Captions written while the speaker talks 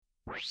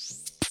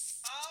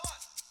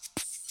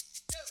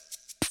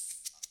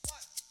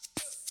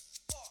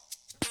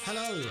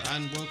Hello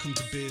and welcome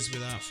to Beers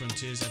Without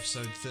Frontiers,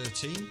 episode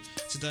 13.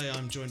 Today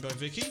I'm joined by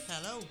Vicky.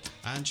 Hello.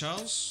 And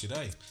Charles.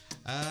 G'day.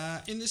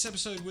 In this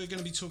episode we're going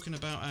to be talking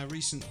about our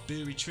recent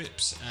beery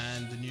trips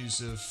and the news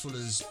of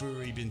Fuller's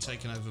Brewery being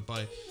taken over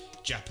by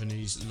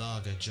Japanese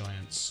lager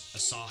giants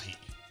Asahi.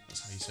 That's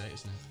how you say it,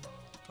 isn't it?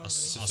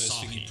 It's the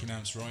first thing you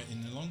pronounced right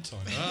in a long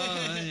time.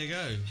 Oh, there you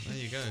go. There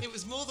you go. It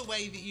was more the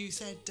way that you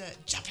said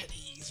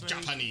Japanese.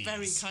 Japanese.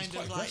 Very It's kind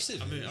quite of aggressive.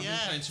 like. I've been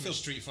Yeah. playing too much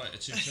Street Fighter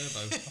 2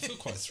 Turbo. I feel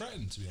quite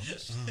threatened, to be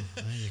honest. Oh,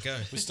 there you go.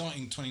 We're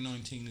starting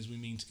 2019 as we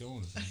mean to go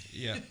on, I think.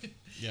 Yeah.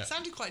 Yeah.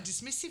 Sounded quite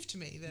dismissive to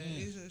me, though.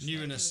 Yeah. It's New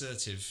like, and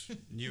assertive.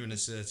 New and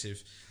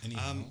assertive.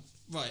 Anyhow.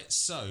 Right,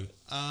 so,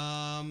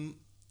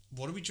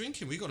 what are we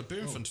drinking? We've got a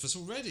beer in front of us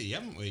already,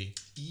 haven't we?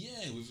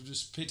 Yeah, we've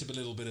just picked up a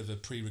little bit of a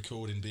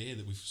pre-recording beer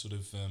that we've sort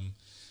of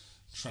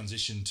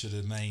transitioned to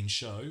the main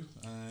show,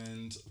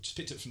 and just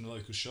picked up from the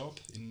local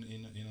shop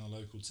in our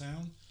local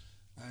town,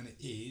 and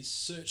it is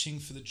Searching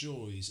for the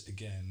Joys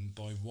Again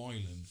by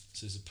Wylam.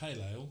 So it's a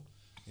pale ale.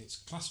 It's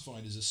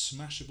classified as a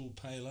smashable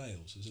pale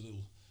ale, so it's a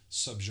little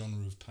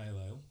subgenre of pale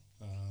ale,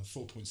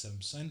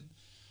 4.7%.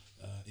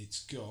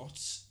 It's got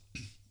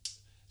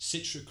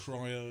Citra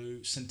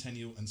Cryo,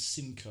 Centennial and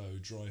Simcoe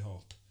dry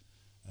hop.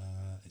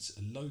 It's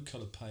a low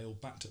colour pale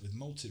backed up with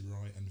malted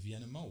rye and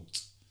Vienna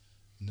malt.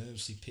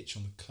 Nervously pitch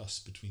on the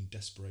cusp between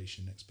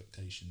desperation and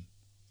expectation,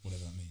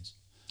 whatever that means.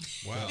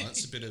 Wow,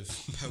 that's a bit of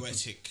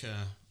poetic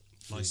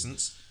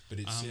license. But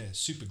it's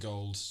super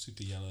gold,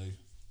 super yellow,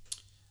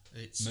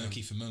 It's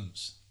murky for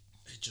months.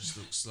 It just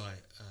looks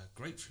like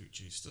grapefruit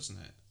juice, doesn't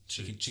it?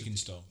 Chicken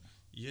stock.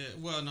 Yeah,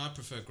 well, no, I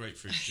prefer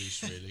grapefruit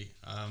juice really.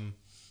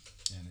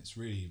 And it's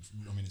really,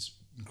 it's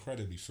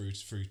incredibly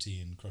fruity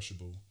and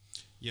crushable.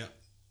 Yeah,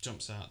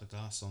 jumps out the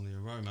glass on the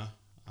aroma.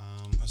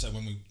 I say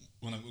when we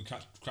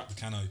cracked the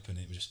can open,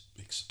 it was just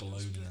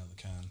exploding out of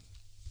the can.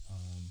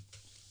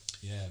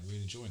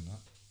 Really enjoying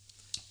that.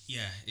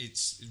 Yeah,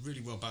 it's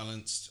really well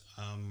balanced.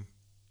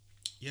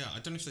 Yeah, I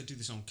don't know if they do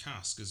this on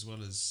cask as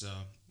well as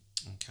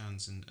on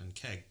cans and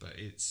keg, but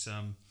it's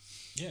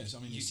Yes,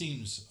 it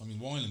seems.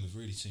 Wylam have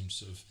really seemed to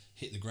sort of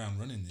hit the ground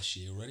running this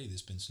year already.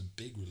 There's been some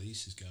big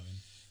releases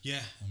going.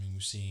 Yeah.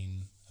 We've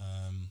seen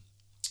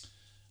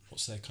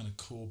what's their kind of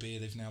core beer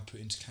they've now put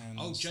into cans?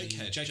 Oh,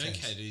 Jakehead.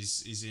 Jakehead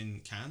is in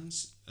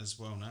cans as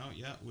well now.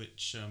 Yeah,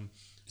 which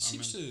it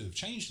seems to have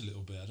changed a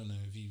little bit. I don't know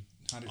if you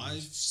had it.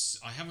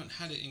 I haven't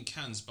had it in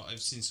cans, but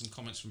I've seen some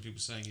comments from people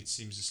saying it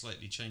seems a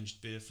slightly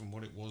changed beer from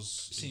what it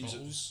was in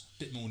bottles.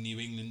 A bit more New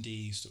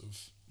Englandy sort of.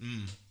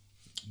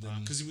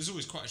 Because it was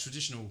always quite a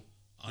traditional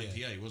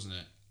IPA, wasn't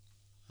it?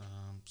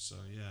 So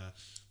yeah,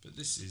 but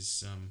this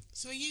is.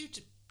 So are you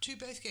two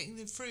both getting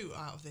the fruit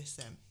out of this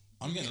then?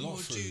 I'm getting a lot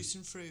of fruit. Juice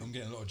and fruit. I'm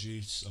getting a lot of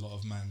juice, a lot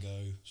of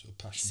mango, sort of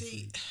passion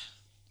fruit.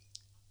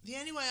 The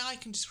only way I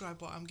can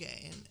describe what I'm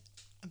getting,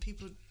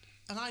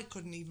 and I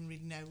couldn't even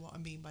really know what I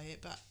mean by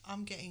it, but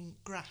I'm getting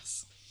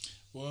grass.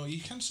 Well,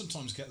 you can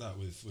sometimes get that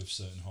with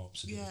certain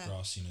hops, a bit of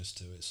grassiness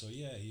to it. So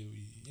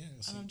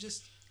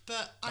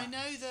I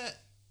know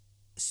that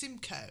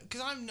Simcoe,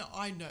 because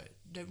I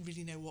don't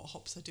really know what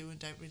hops I do and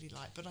don't really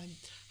like, but I'm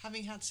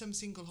having had some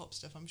single hop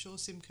stuff. I'm sure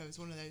Simcoe is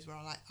one of those where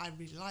I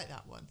really like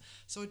that one.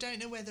 So I don't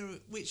know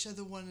which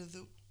other one of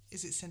the.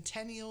 Is it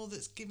Centennial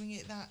that's giving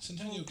it that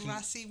more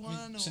grassy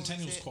one?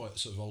 Centennial's quite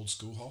sort of old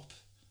school hop.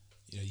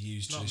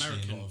 Used a lot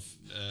traditionally American,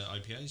 in a lot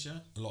of IPAs, yeah.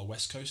 A lot of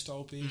West Coast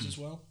style beers as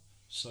well.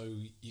 So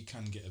you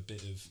can get a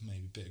bit of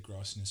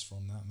grassiness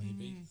from that,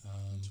 maybe.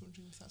 I was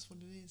wondering if that's what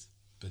it is.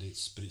 But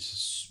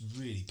it's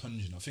really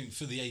pungent. I think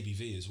for the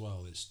ABV as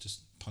well, it's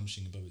just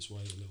punching above its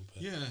weight a little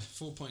bit. Yeah,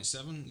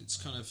 4.7. It's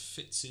kind of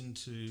fits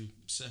into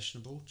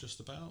sessionable just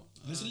about.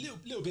 There's a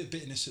little bit of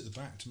bitterness at the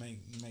back to make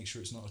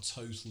sure it's not a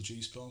total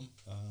juice bomb.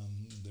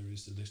 There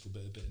is a little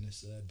bit of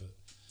bitterness there, but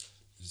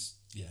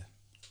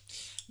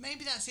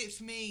Maybe that's it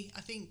for me.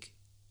 I think,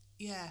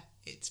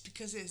 it's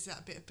because there's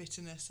that bit of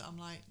bitterness that I'm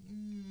like,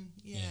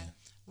 yeah.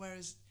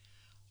 Whereas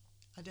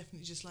I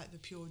definitely just like the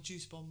pure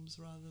juice bombs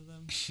rather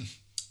than.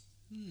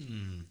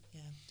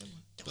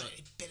 Don't want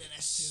any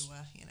bitterness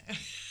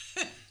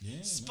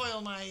to,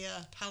 spoil my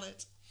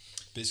palate.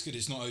 But it's good.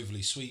 It's not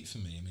overly sweet for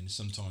me.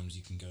 Sometimes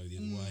you can go the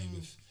other way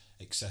with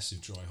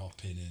excessive dry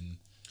hopping, and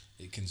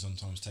it can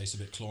sometimes taste a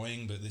bit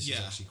cloying. But this is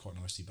actually quite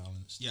nicely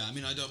balanced. Yeah,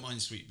 I don't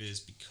mind sweet beers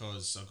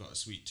because I've got a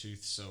sweet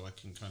tooth, so I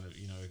can kind of,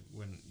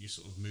 when you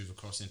sort of move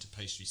across into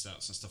pastry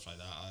stouts and stuff like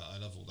that, I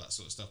love all that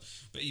sort of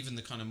stuff. But even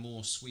the kind of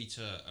more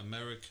sweeter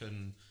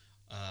American.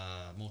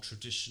 More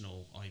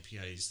traditional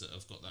IPAs that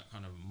have got that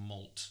kind of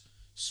malt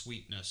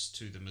sweetness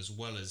to them as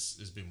well as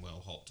been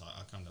well hopped.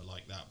 I kind of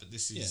like that, but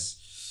this is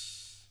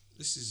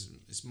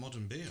it's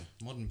modern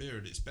beer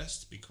at its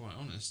best, to be quite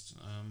honest.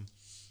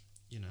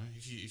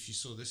 If you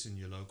saw this in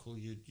your local,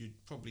 you'd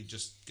probably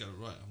just go,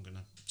 right, I'm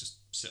gonna just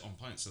sit on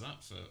pints of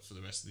that for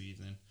the rest of the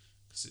evening,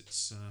 because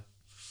it's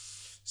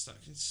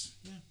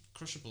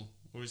crushable.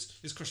 Or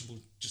is crushable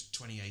just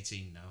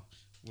 2018 now?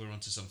 We're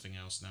onto something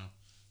else now.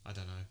 I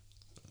don't know.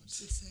 What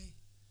does it say?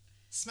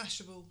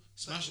 Smashable.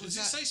 Does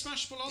it say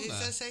Smashable on it there?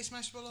 does say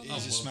Smashable on It there.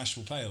 is a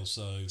Smashable Pale,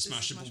 so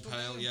Smashable Smashable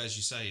Pale, Pale. yeah, as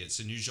you say, it's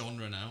a new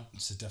genre now.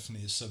 it's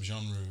definitely a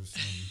subgenre of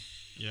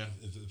Yeah,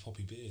 of the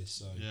poppy beer.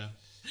 So yeah.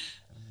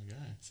 There you go.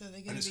 So they're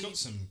going and to it's be. got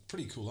some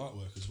pretty cool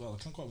artwork as well.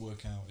 I can't quite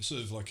work out. It's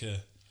sort of like a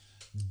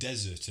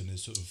desert and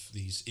there's sort of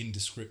these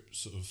indescript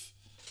sort of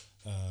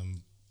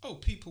Oh,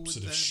 people with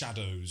sort of their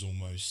shadows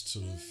almost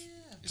sort of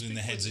Yeah. putting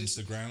their heads into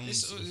the ground,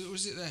 sort of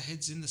was it their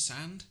heads in the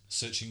sand?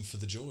 searching for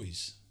the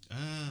joys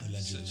Ah,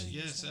 Allegedly.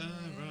 yes.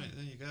 Right.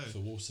 There you go. for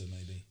water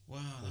maybe, Wow.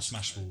 or that's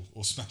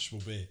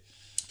smashable beer.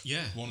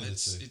 Yeah, One of the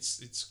it's,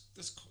 two.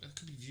 that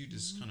could be viewed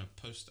as kind of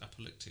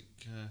post-apocalyptic,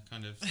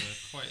 kind of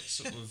quite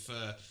sort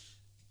of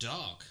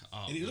dark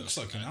art. It looks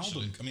like an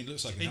album. I mean, it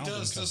looks like an It album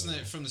does, cover. doesn't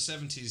it? From the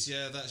 70s.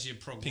 Yeah, that's your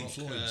prog Pink rock.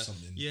 Floyd or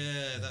something.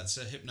 Yeah, that's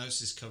a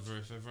Hypnosis cover.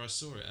 If ever I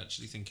saw it,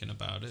 actually thinking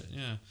about it.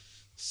 Yeah.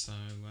 So.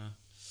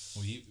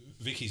 Well,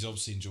 Vicky's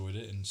obviously enjoyed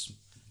it and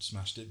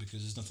smashed it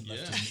because there's nothing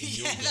left Yeah. in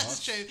your Yeah, glass.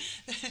 that's true.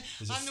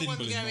 There's a I'm the one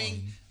thimble in going.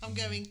 mine. I'm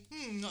going.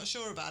 Not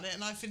sure about it,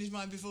 and I finished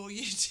mine before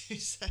you two.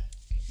 So,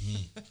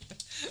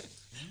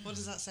 what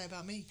does that say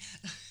about me?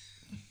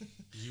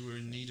 You were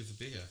in need of a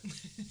beer.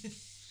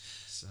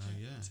 So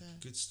yeah,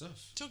 But, good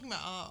stuff. Talking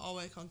about our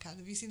work on can,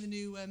 have you seen the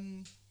new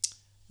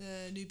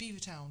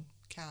Beavertown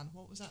can?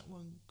 What was that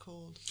one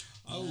called?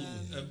 Oh,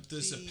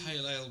 there's a the-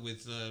 pale ale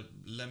with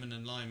lemon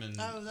and lime and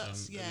Oh,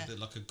 that's- yeah. with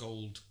like a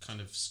gold kind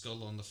of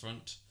skull on the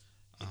front.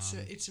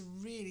 It's a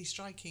really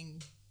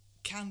striking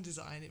can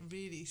design. It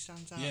really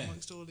stands out Yeah.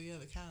 amongst all the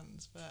other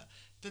cans. But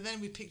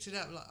then we picked it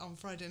up like on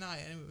Friday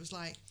night, and it was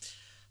like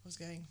I was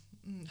going.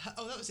 That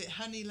was it.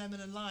 Honey,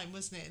 lemon, and lime,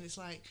 wasn't it? And it's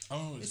like.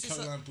 Oh, Is it's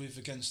this collab with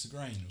Against the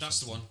Grain. Or That's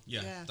the something. one.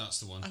 Yeah, Yeah. that's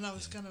the one. And I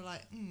was kind of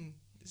like,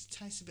 it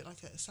tastes a bit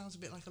like it sounds a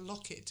bit like a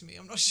locket to me.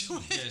 I'm not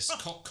sure. Yes,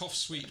 cough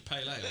sweet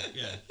pale ale.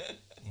 Yeah,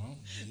 Well,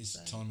 it's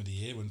the time of the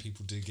year when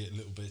people do get a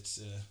little bit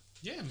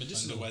yeah, under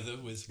medicinal. the weather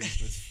with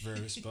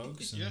various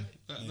bugs. And, Yeah,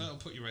 that'll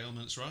put your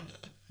ailments right.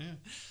 Yeah.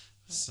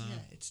 So Yeah,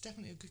 it's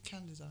definitely a good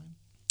can design.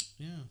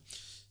 yeah.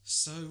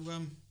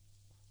 So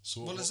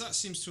So well, as that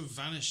seems to have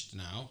vanished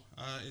now,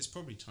 it's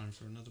probably time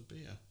for another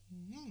beer.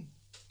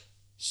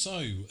 So,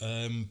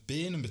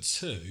 beer number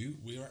 2,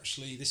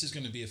 this is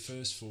going to be a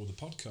first for the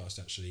podcast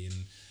actually, and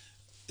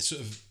it's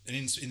sort of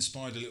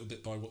inspired a little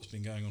bit by what's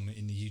been going on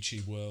in the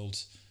YouTube world.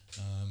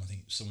 I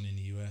think someone in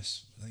the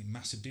US, I think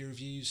Massive Beer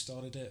Reviews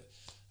started it,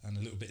 and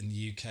a little bit in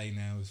the UK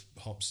now with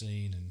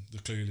Hopzine and The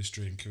Clueless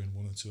Drinker and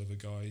one or two other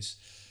guys.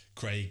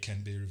 Craig,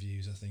 Kent Beer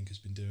Reviews, I think, has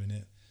been doing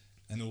it.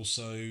 And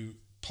also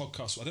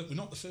podcasts. We're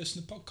not the first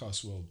in the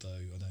podcast world, though,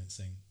 I don't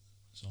think.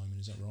 Simon,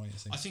 is that right?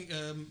 I think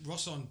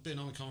Ross on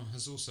Beernomicon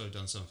has also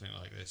done something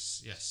like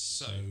this. Yes.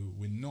 So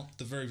we're not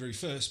the very, very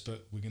first,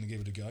 but we're going to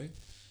give it a go.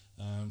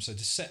 So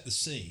to set the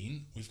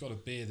scene, we've got a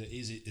beer that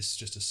it's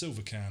just a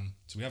silver can.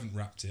 So we haven't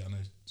wrapped it. I know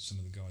some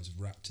of the guys have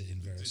wrapped it in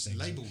various it's things.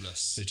 labelless.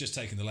 So they've just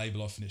taken the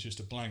label off, and it's just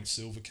a blank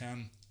silver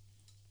can,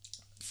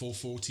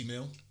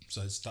 440ml.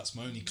 So that's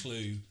my only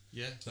clue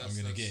Yeah, that I'm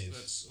going to give.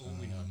 That's all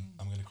we know.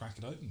 I'm going to crack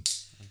it open.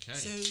 Okay.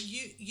 So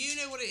you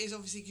know what it is,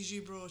 obviously, because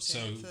you brought it.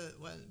 So-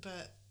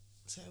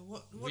 So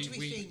what do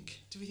we think?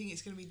 Do we think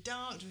it's going to be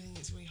dark? Do we think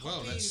it's going to be hoppy?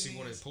 Well, let's Do we see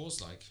what think it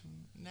pours like.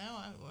 No,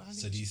 I think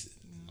So do you?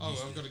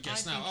 Oh, I've got to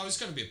guess I now. think- Oh, it's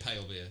going to be a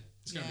pale beer.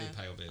 It's going to be a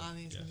pale beer. I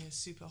think it's Yeah. going to be a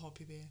super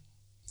hoppy beer.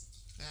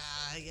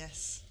 Ah,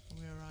 yes,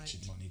 we're right.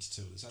 Actually, might need to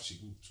tilt. It's actually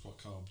it's quite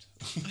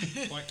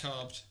carbed. Quite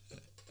carbed.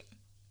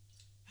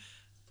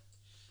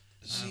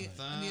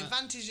 And the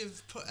advantage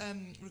of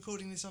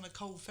recording this on a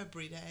cold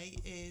February day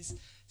is,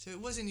 so it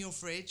was in your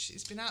fridge.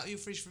 It's been out of your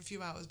fridge for a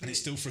few hours, but And it's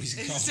still freezing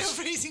it's cold. still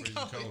freezing Freezing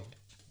cold. cold.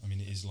 I mean,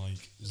 it is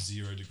like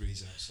 0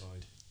 degrees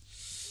outside.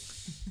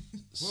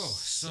 Well,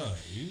 So,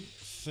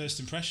 first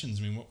impressions.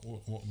 I mean,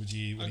 what are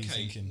you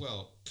thinking?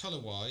 Well,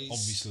 colour-wise,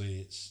 Obviously,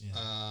 it's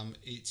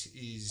it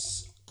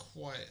is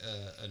quite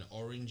an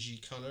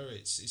orangey colour.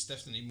 It's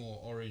definitely more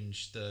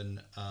orange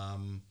than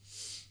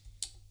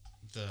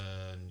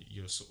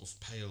your sort of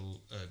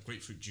pale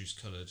grapefruit juice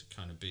coloured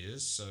kind of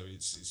beers. So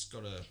it's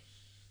got a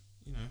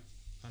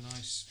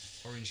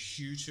nice orange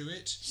hue to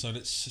it. So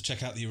let's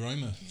check out the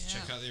aroma. Yeah.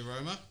 Check out the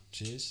aroma.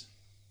 Cheers.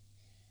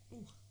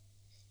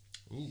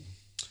 Ooh.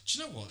 Do you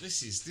know what?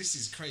 This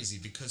is crazy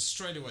because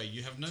straight away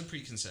you have no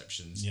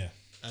preconceptions. Yeah.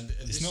 And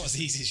It's this not is-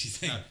 as easy as you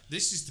think. No,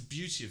 this is the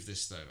beauty of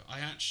this, though. I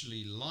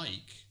actually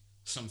like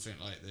something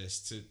like this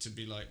to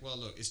be like, well,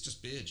 look, it's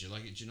just beer. Do you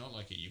like it? Do you not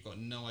like it? You've got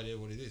no idea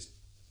what it is.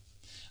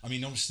 I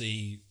mean,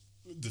 obviously,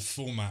 the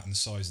format and the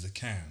size of the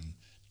can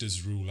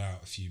does rule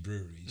out a few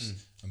breweries.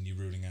 I mean, you're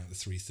ruling out the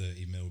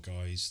 330ml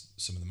guys,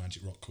 some of the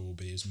Magic Rock core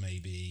beers,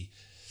 maybe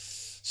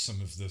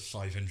some of the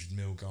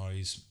 500ml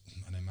guys.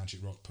 I know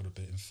Magic Rock put a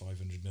bit in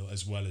 500ml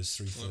as well as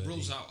 330. Well, it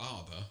rules out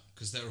Arbor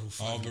because they're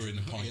all Arbor in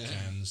the 500. pint Yeah.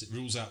 cans. It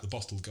rules out the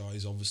bottled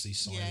guys, obviously.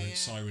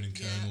 Siren and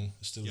Yeah. Colonel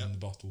are still Yep. in the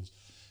bottles.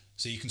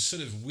 So you can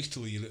sort of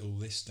whittle your little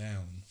list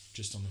down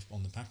just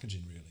on the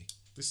packaging, really.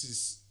 This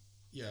is,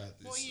 yeah.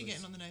 What are you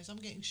getting on the nose? I'm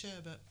getting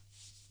sherbet.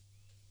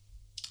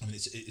 I mean,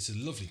 it's a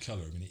lovely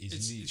colour. I mean, it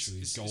is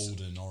literally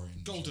golden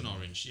orange. Golden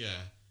orange,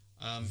 yeah.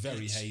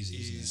 Very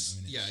hazy,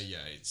 isn't it? I mean,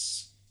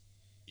 it's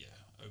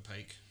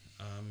opaque.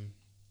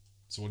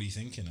 So what are you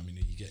thinking? I mean,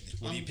 are you getting?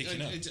 What are you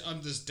picking up?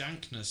 There's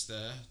dankness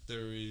there.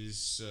 There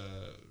is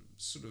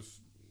sort of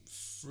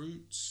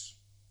fruits.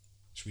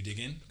 Should we dig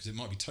in? Because it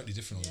might be totally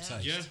different on the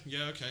taste.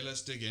 Yeah. Okay,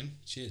 let's dig in.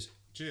 Cheers.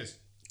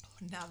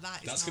 Now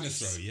that's That's going to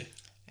throw you.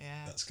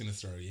 Yeah. That's going to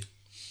throw you.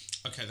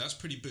 Okay, that's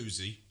pretty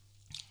boozy.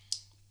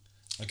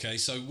 Okay,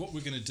 so what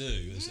we're going to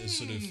do is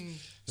sort of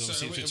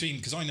obviously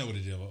because I know what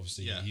it is.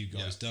 Obviously, you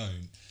guys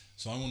don't.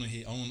 So I want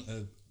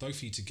both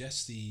of you to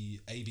guess the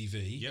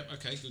ABV. Yep.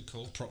 Okay. Good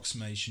call.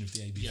 Approximation of the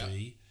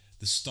ABV,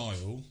 the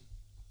style.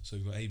 So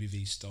we've got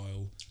ABV,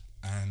 style,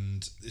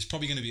 and it's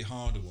probably going to be a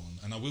harder one.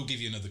 And I will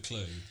give you another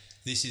clue.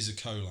 This is a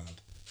collab,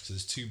 so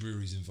there's 2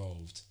 breweries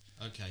involved.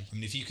 Okay. I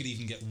mean, if you could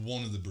even get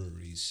one of the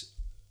breweries,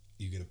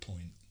 you get a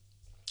point.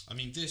 I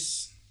mean,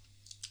 it's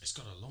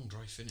got a long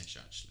dry finish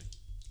actually.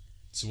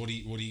 So what are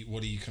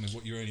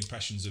your own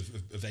impressions of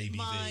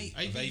ABV?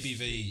 Of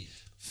ABV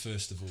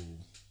first of all.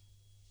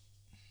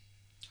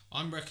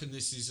 I reckon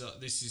this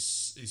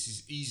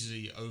is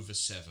easily over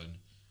 7.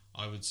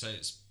 I would say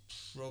it's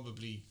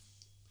probably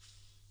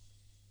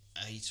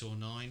 8 or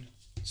 9.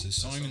 So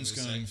Simon's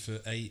going for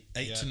 8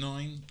 to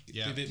 9.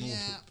 Yeah. A bit more,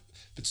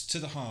 but to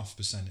the half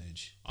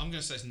percentage. I'm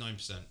going to say it's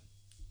 9%.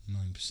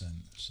 9%,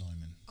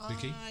 Simon.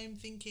 Vicky? I'm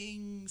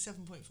thinking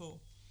 7.4.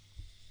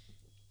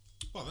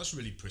 Well, that's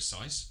really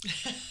precise.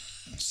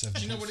 7.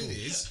 Do you know what it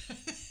is?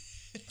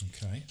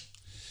 Okay.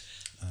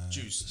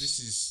 Juice. This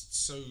is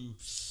so.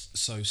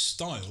 So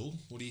style.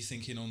 What are you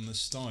thinking on the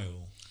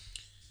style?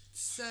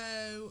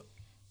 So,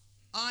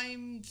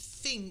 I'm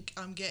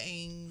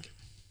getting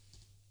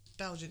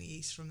Belgian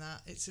yeast from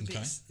that. It's a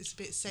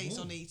bit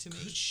saison-y to me.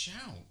 Good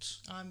shout.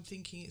 I'm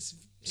thinking it's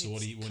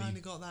kind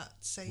of got that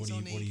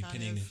saison-y What are you kind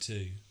pinning of, it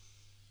to?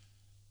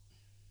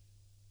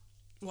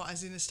 What,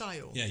 as in the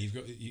style? Yeah, you've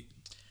got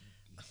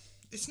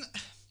It's not.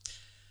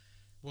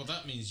 Well,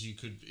 that means you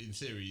could, in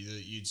theory,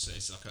 you'd say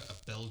it's like a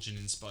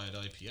Belgian-inspired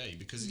IPA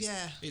because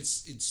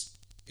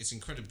it's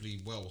incredibly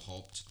well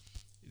hopped.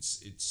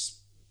 It's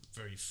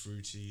very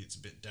fruity. It's a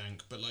bit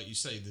dank, but like you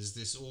say, there's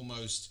this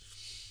almost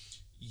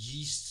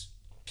yeast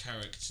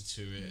character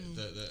to it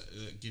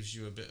that gives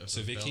you a bit of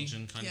a Vicky?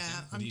 Belgian kind of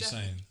thing. What are you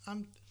saying?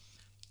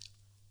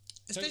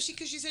 Especially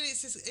because you said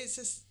it's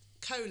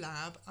a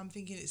collab. I'm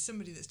thinking it's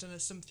somebody that's done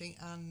something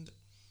and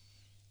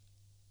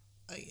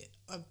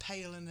a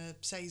pale and a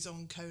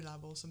saison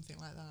collab or something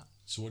like that.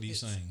 So what are you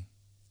saying?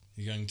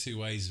 You're going 2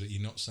 ways, but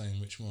you're not saying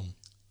which one.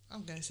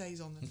 I'm going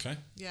saison then. Okay.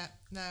 Yeah.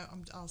 No,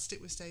 I'll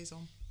stick with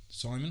saison.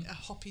 Simon? A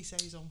hoppy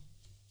saison.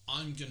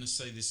 I'm going to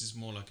say this is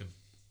more like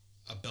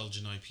a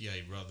Belgian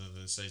IPA rather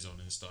than saison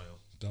in style.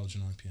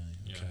 Belgian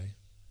IPA. Okay. Yeah.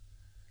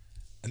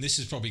 And this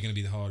is probably going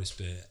to be the hardest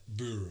bit.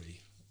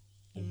 Brewery.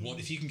 Or what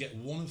if you can get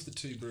one of the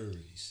 2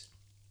 breweries?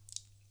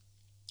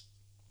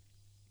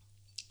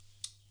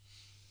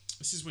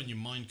 This is when your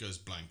mind goes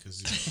blank,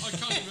 because I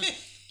can't even.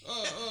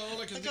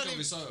 All I can think of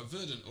is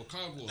Verdant or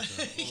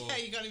Cloudwater. Yeah,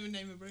 you can't even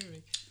name a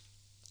brewery.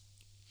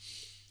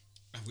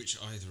 Which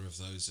either of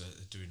those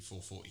are doing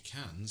 440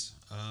 cans,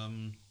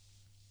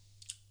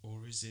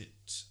 or is it?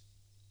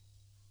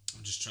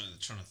 I'm just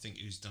trying to think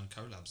who's done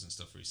collabs and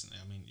stuff recently.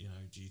 I mean,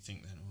 do you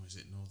think then, or is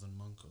it Northern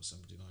Monk or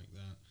somebody like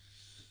that?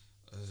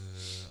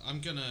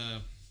 I'm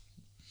gonna,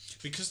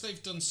 because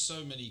they've done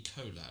so many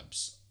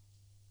collabs,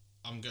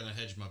 I'm going to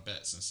hedge my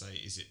bets and say,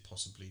 is it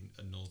possibly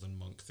a Northern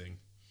Monk thing?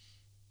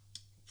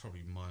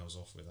 Probably miles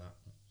off with that.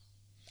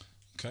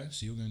 Okay,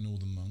 so you're going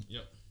Northern Monk.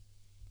 Yep.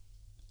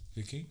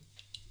 Vicky?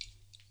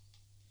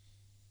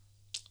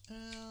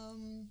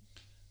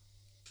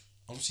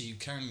 Obviously, you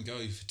can go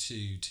for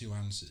two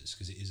answers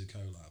because it is a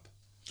collab.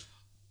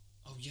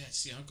 Oh, yeah,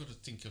 see, I've got to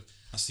think of...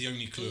 That's the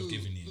only clue I've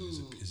given you,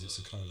 is it's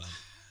a collab.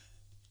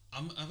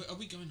 Are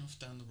we going off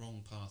down the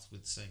wrong path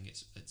with saying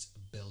it's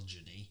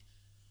Belgian-y?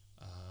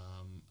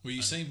 Well,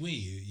 you say we.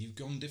 You've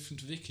gone different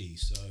to Vicky,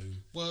 so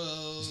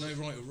there's no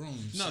right or wrong.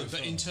 No, so but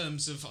far. in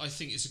terms of, I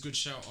think it's a good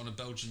shout on a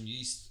Belgian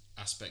yeast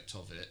aspect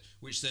of it,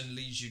 which then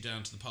leads you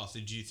down to the path.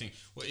 Do you think,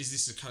 well, is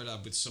this a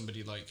collab with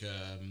somebody like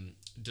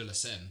De La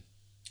Seine,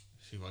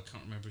 who I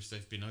can't remember if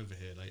they've been over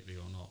here lately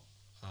or not?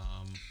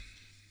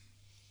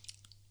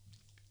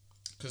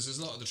 Because there's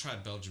a lot of the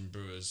trad Belgian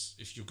brewers,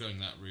 if you're going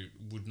that route,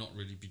 would not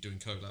really be doing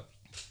collab.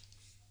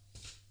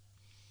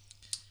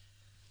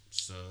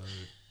 So...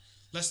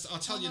 I'll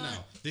tell you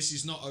now, this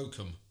is not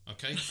Oakham,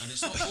 okay? And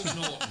it's not Old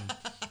Norton.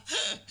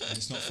 And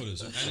it's not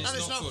Fuller's. And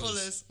it's not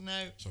Fuller's,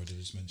 no. Sorry, did I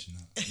just mention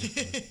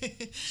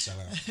that? Sell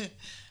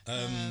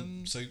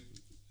out. So,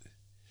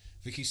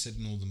 Vicky said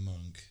Northern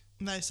Monk.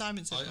 No,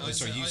 Simon said I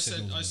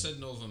said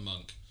Northern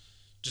Monk,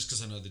 just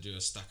because I know they do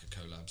a stack of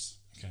collabs.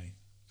 Okay.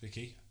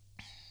 Vicky?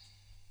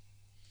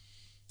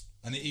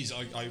 And it is,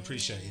 I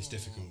appreciate it's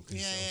difficult,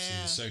 because obviously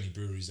there's so many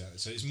breweries out there,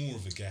 so it's more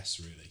of a guess,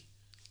 really.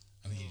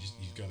 I think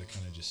you've got to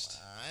kind of just...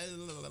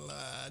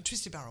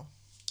 Twisted Barrel.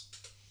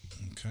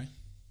 Okay.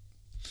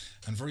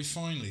 And very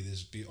finally,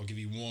 I'll give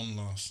you one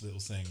last little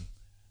thing.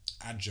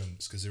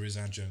 Adjuncts, because there is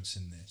adjuncts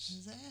in this.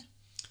 Is there?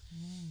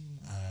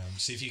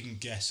 See if you can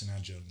guess an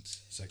adjunct.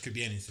 So it could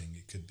be anything.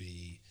 It could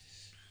be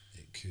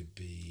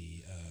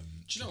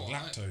Do you know what?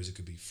 lactose. It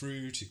could be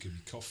fruit. It could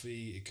be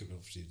coffee. It could be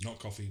obviously not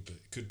coffee, but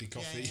it could be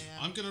coffee. yeah.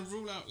 I'm going to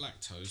rule out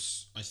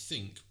lactose, I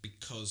think,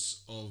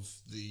 because of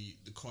the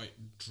quite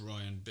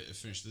dry and bitter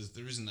finish.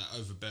 There isn't that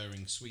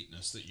overbearing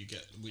sweetness that you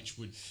get, which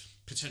would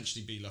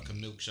potentially be like a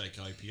milkshake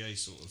IPA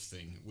sort of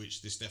thing,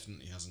 which this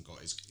definitely hasn't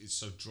got. It's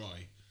so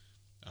dry.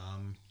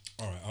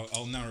 All right,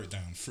 I'll narrow it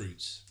down.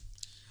 Fruits.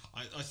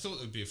 I thought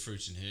there would be a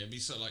fruit in here. It'd be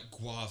sort of like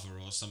guava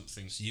or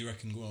something. So you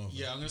reckon guava?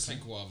 Yeah, I'm going to say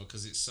guava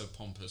because it's so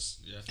pompous.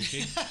 Yeah.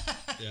 Vicky?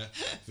 Yeah.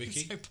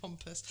 Vicky? So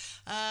pompous.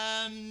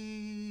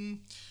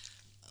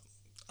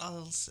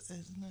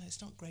 No,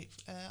 it's not grape.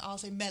 I'll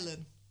say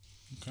melon.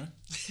 Okay.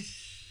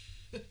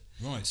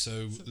 Right,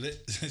 so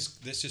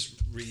let's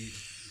just read.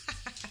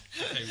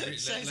 Okay,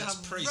 Shows let's how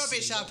praise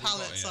rubbish see our what we've got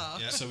palates here. are.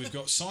 Yeah. So we've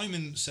got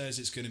Simon says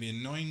it's going to be a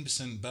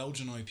 9%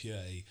 Belgian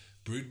IPA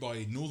brewed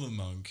by Northern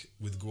Monk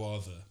with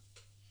guava.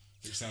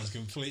 It sounds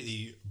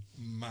completely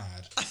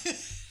mad.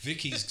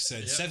 Vicky's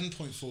said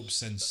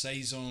 7.4%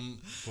 Saison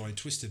by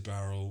Twisted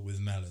Barrel with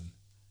melon.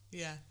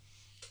 Yeah.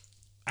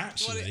 What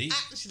Actually, it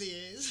actually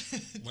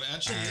is. Well, it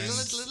actually And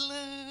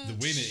is. the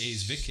winner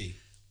is Vicky.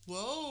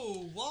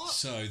 Whoa, what?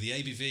 So the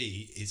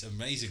ABV is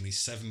amazingly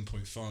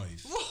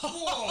 7.5.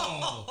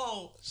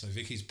 Whoa! So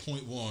Vicky's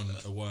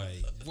 0.1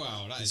 away.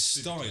 Wow, that The is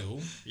super style,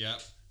 good. Yeah.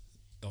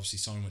 obviously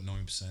Simon went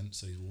 9%,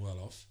 so he's well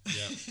off.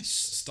 Yeah.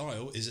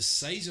 Style is a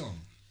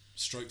Saison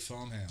stroke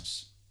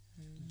farmhouse.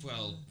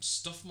 Well,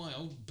 stuff my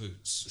old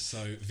boots.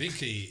 So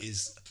Vicky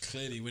is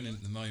clearly winning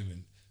at the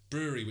moment.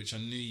 Brewery, which I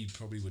knew you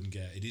probably wouldn't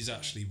get, it is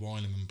actually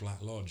Wylam and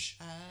Black Lodge.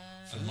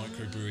 For the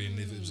microbrewery in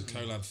Liv. It was a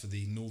collab for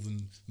the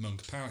Northern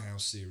Monk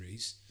Powerhouse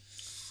series.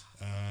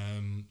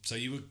 So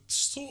you were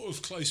sort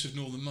of close with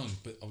Northern Monk,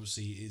 but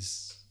obviously it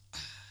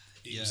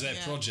was their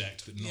Yeah.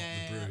 project, but not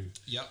the brew.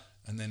 Yep.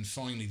 And then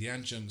finally, the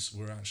adjuncts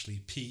were actually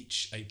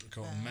peach,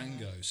 apricot, and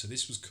mango. So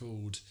this was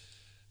called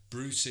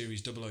Brew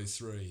Series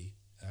 003.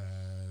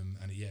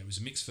 And it was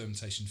a mixed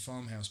fermentation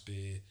farmhouse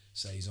beer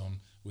saison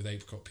with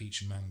apricot,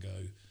 peach, and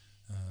mango,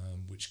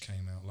 which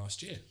came out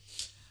last year.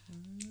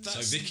 So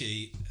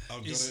Vicky, I've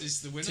got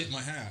is the to winner. tip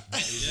my hat.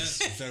 That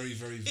is a very,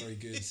 very, very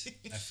good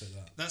effort.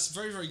 That. That's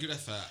very, very good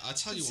effort. I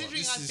tell you what,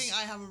 Considering this I think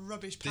I have a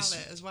rubbish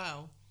palate as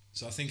well.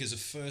 So I think as a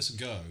first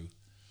go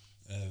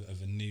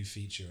of a new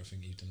feature, I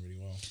think you've done really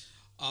well.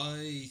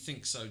 I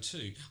think so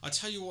too. I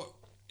tell you what,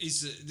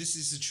 this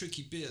is a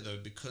tricky beer though,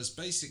 because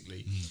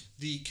basically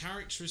the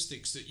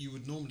characteristics that you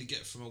would normally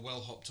get from a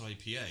well-hopped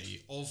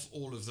IPA of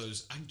all of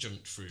those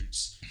adjunct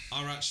fruits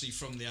are actually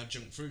from the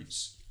adjunct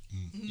fruits.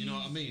 You know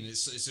what I mean?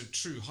 It's a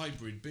true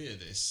hybrid beer,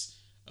 this,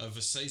 of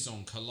a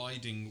saison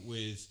colliding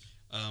with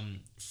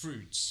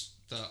fruits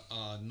that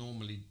are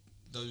normally,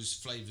 those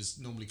flavours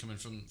normally coming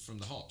from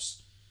the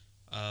hops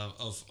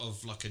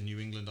of like a New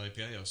England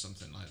IPA or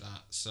something like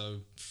that. So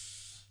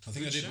I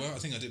think I good did well. shout. I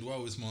think I did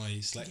well with my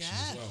selection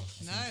as well.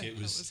 I think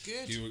that was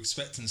good. You were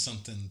expecting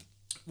something.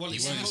 Well, You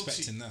it's weren't a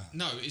expecting that.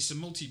 No, it's a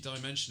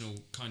multi-dimensional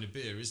kind of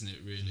beer, isn't it?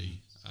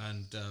 Really,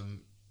 and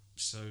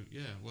so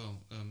yeah. Well,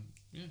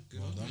 good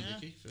Well on done. you, Yeah.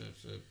 Vicky,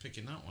 for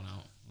picking that one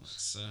out.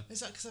 That's Is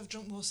that because I've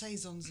drunk more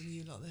saisons than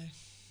you lot, though?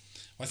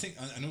 I think,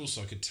 and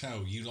also I could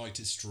tell you liked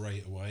it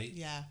straight away.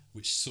 Yeah.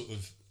 Which sort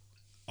of,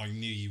 I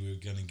knew you were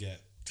going to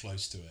get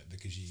close to it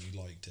because you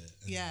liked it.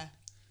 And Yeah.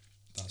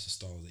 That's a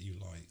style that you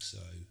like. So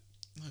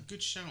a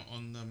good shout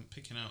on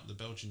picking out the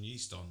Belgian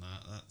yeast on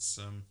that. That's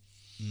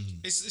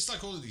it's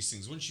like all of these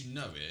things. Once you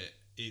know it,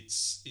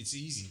 it's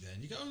easy.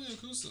 Then you go, oh yeah,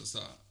 of course that's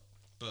that.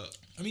 But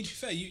I mean, to be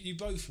fair, you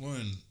both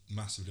weren't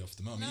massively off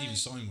the mark. I mean, No. even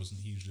Simon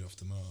wasn't hugely off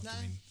the mark. No.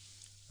 I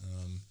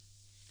mean,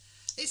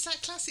 It's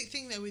that classic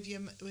thing though with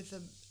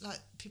the like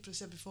people have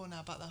said before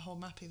now about that whole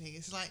mapping thing.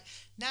 It's like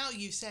now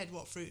you've said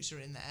what fruits are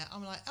in there.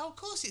 I'm like, oh, of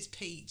course it's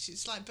peach.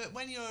 It's like, but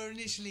when you're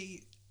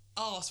initially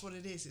asked what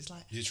it is, it's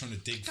like you're trying to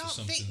dig for can't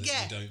something think- that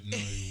yeah. you don't know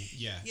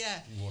yeah,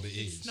 what it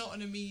is. it's not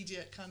an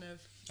immediate kind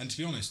of. And to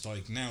be honest,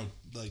 like now,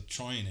 like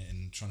trying it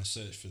and trying to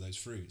search for those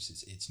fruits,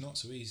 it's not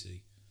so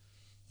easy.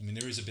 I mean,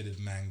 there is a bit of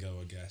mango,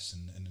 I guess,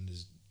 and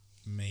there's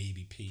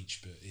maybe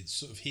peach, but it's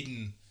sort of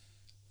hidden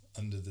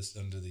under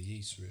the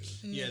yeast,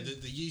 really. yeah.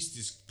 The yeast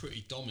is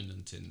pretty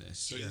dominant in this.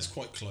 So yeah. it's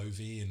quite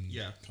clovey and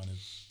Yeah. kind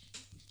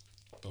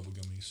of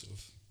bubblegummy sort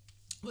of.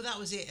 Well, that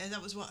was it, and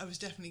that was what I was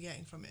definitely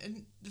getting from it.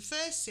 And the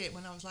first sip,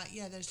 when I was like,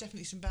 yeah, there's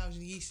definitely some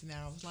Belgian yeast in there,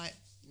 I was like,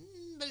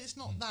 but it's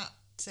not that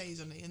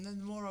saisony. And then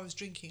the more I was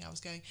drinking, I was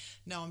going,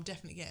 no, I'm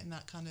definitely getting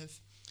that kind of,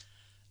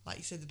 like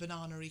you said, the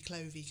banana-y,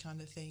 clovey kind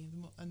of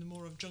thing. And the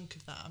more I've drunk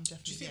of that, I'm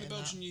definitely Do you think getting the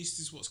Belgian that. yeast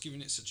is what's giving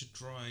it such a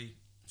dry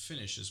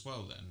finish as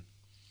well? Then,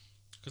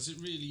 because it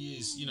really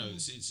is. You know,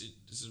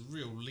 it's a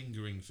real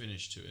lingering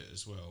finish to it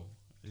as well.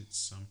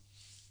 It's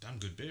damn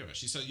good beer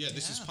actually. So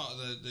this is part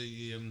of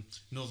the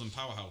Northern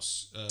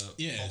Powerhouse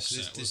box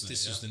so set, this wasn't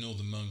it? was the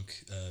Northern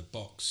Monk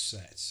box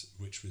set,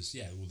 which was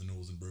all the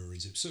northern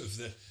breweries. It was sort of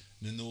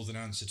the northern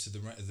answer to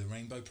the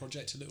Rainbow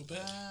Project a little bit.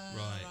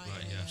 Right,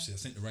 yeah. So I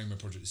think the Rainbow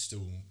Project is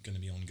still going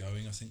to be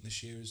ongoing. I think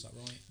this year, is that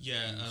right?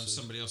 Yeah,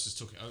 somebody else has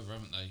took it over,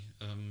 haven't they?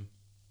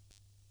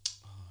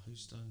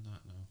 Who's done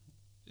that now?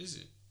 Is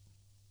it?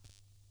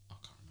 I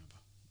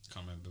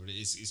can't remember. But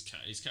it's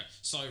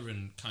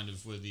Siren kind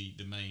of were the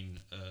main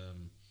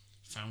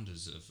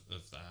founders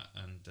of that,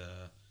 and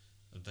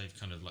they've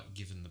kind of like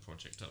given the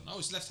project up. Oh,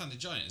 it's Left-Handed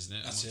Giant, isn't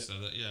it? That's it.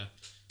 Yeah.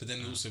 But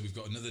then also we've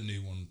got another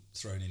new one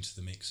thrown into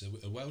the mix,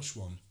 a Welsh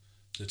one.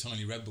 The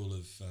Tiny Red Bull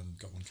have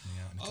got one coming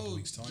out in a couple of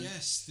weeks' time.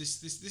 Yes,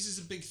 this is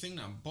a big thing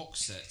now.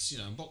 Box sets,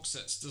 box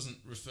sets doesn't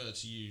refer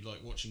to you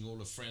like watching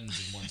all of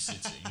Friends in one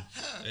sitting.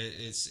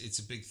 It's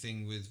a big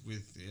thing with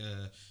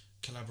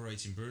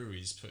collaborating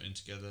breweries putting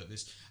together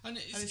this, and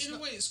in a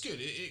way it's good.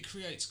 It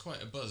creates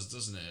quite a buzz,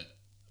 doesn't it?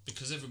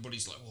 Because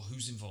everybody's like, well,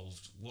 who's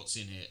involved? What's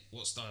in it?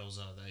 What styles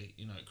are they?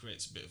 It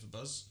creates a bit of a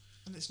buzz.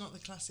 And it's not the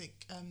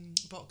classic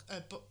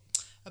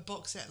a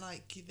box set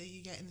like that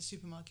you get in the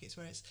supermarkets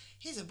where it's,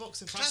 here's a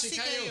box of classic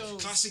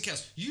ales. Classic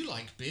ales. You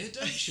like beer,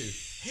 don't you?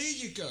 Here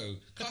you go.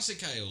 Classic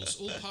ales,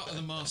 all part of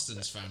the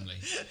Marstons family.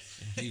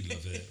 You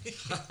love it.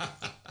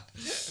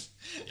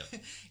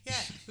 Yep. Yeah,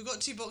 we've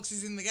got 2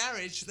 boxes in the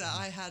garage that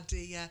I had.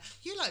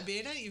 You like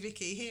beer, don't you,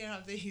 Vicky? Here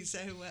have these. So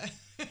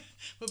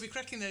we'll be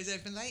cracking those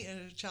open later,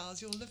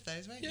 Charles. You'll love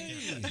those, won't you?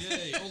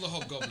 Yay, all the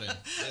hobgoblin.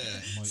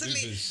 Yeah. Suddenly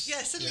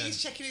Ubers.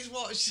 he's checking his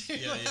watch.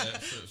 Yeah.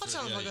 What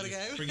time have I got to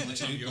go? Bring the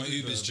time My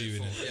Uber's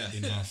due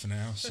in half an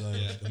hour, so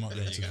I might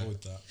be able to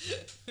avoid that.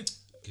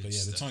 Good But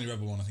stuff. the Tiny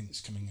Rebel one, I think,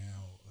 is coming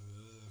out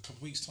a couple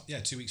of weeks' time.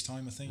 2 weeks'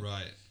 time, I think.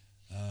 Right.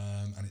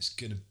 And it's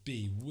going to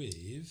be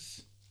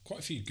with quite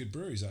a few good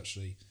breweries,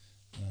 actually.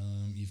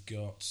 You've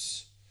got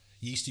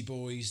Yeasty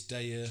Boys,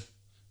 Daya,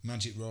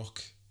 Magic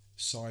Rock,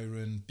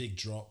 Siren, Big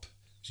Drop,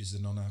 which is the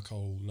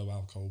non-alcohol,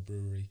 low-alcohol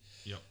brewery.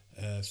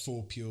 Yep.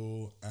 4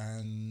 Pure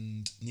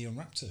and Neon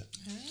Raptor.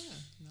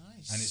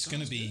 Nice. And it's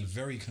going to be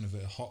very kind of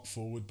a hop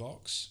forward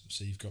box.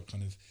 So you've got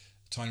kind of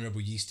Tiny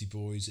Rebel Yeasty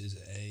Boys is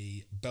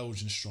a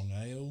Belgian strong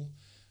ale.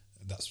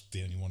 That's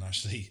the only one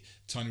actually.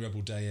 Tiny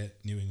Rebel Day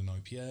New England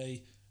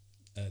IPA.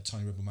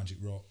 Tiny Rebel Magic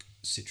Rock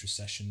Citrus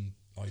Session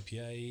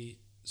IPA.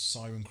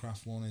 Siren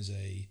Craft one is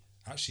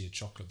actually a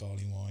chocolate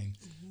barley wine.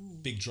 Ooh.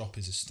 Big Drop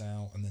is a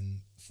stout, and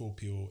then 4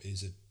 Pure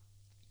is a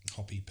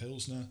hoppy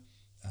pilsner,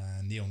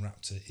 and Neon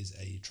Raptor is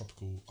a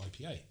tropical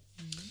IPA.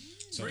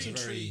 So Very it's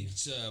a very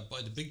intrigued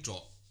by the Big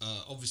Drop,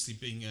 obviously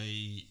being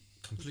a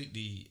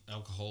completely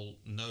alcohol,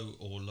 no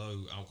or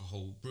low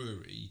alcohol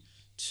brewery,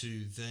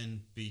 to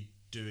then be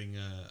doing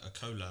a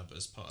collab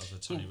as part of a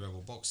Tiny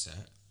Rebel box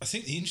set. I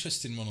think the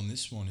interesting one on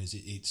this one is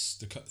it's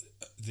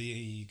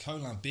the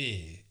collab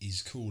beer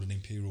is called an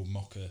Imperial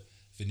Mocha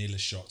Vanilla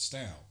Shot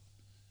Stout.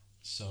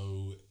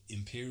 So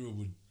Imperial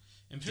would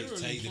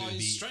dictate that it would be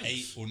strength.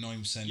 8 or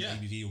 9%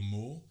 ABV or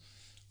more.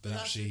 But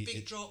that's actually,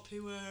 Big Drop,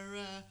 who are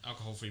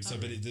alcohol-free.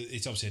 but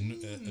it's obviously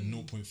a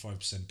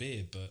 0.5%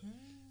 beer, but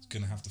it's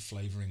going to have the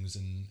flavourings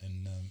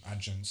and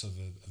adjuncts of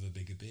a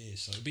bigger beer.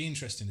 So it'd be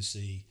interesting to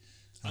see.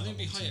 I think that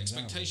there'd be one high turns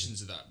out,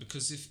 expectations of that,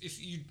 because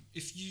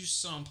if you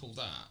sample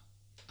that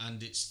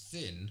and it's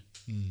thin,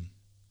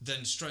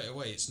 then straight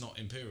away it's not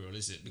Imperial,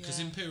 is it? Because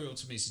Imperial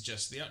to me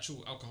suggests the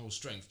actual alcohol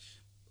strength,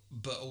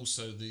 but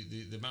also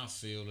the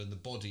mouthfeel and the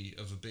body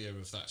of a beer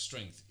of that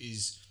strength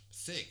is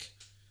thick,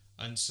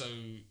 and so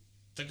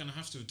they're going to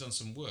have done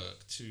some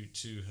work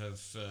to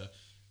have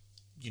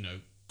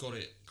got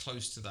it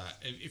close to that.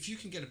 If you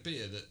can get a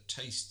beer that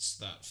tastes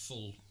that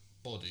full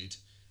bodied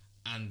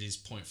and is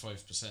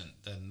 0.5%,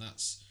 then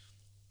that's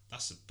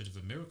a bit of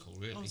a miracle,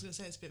 really. I was going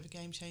to say it's a bit of a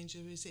game changer.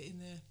 Is it in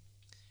the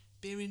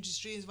beer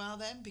industry as well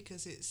then?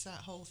 Because it's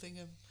that whole thing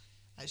of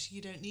actually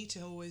you don't need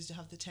to always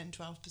have the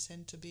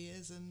 10-12% of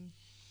beers, and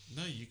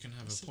no, you can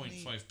have a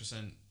Suddenly-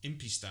 0.5%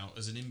 impy stout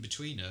as an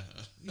in-betweener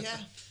yeah.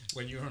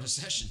 when you're on a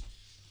session.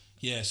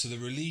 Yeah, so the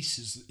release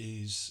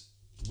is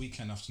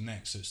weekend after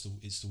next, so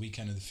it's the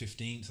weekend of the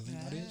 15th, I think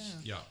that is.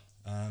 Yeah.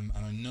 And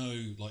I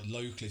know, like,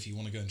 locally, if you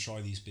want to go and try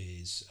these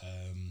beers,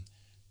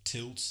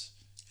 Tilt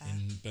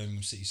in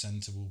Birmingham City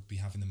Centre will be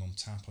having them on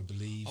tap, I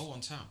believe. Oh, on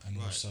tap, And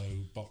right. also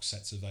box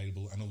sets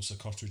available, and also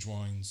Cotteridge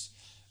Wines.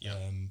 Yeah.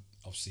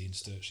 Obviously in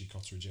Sturchley,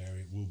 Cotteridge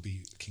area,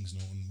 Kings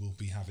Norton will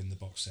be having the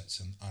box sets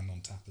and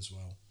on tap as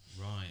well.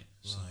 Right.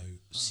 So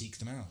seek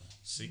them out.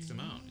 Seek them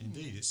out,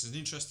 indeed. It's an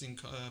interesting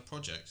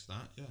project,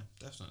 that. Yeah,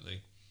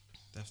 definitely.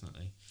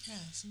 Yeah,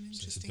 some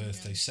So it's a interesting.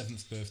 birthday,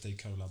 7th birthday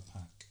collab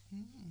pack.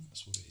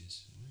 That's what it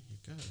is.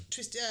 There you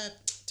go.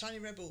 Tiny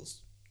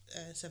Rebels,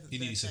 7th You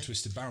nearly said birthday.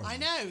 Twisted Barrel. I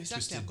know, exactly.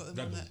 Twisted I've got them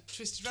Rebel. on there.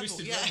 Twisted Rebel.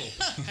 Twisted yeah.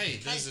 Rebel. Hey,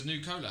 there's a new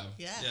collab.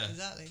 Yeah,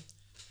 exactly.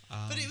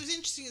 But it was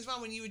interesting as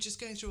well when you were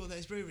just going through all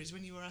those breweries,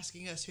 when you were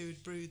asking us who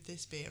had brewed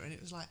this beer, and it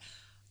was like,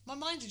 my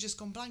mind had just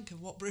gone blank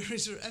of what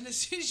breweries were, and as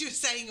soon as you were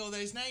saying all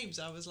those names,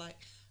 I was like,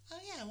 oh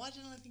yeah, why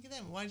didn't I think of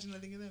them? Why didn't I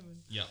think of them?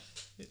 And Yeah.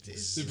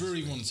 it's The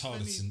brewery one's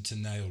harder to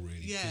nail,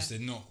 really, Yeah. because they're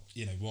not,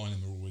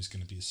 Wylam are always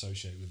going to be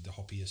associated with the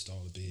hoppier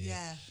style of beer.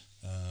 yeah,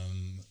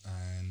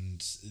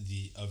 And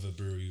the other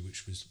brewery,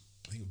 which was,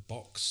 I think,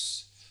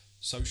 Box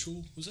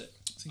Social, was it?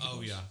 I think it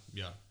was.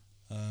 Yeah.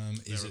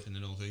 Is They're it? up in the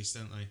northeast,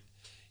 aren't they?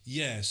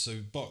 Yeah, so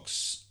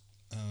Box.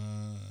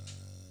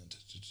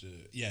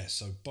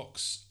 So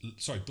Box.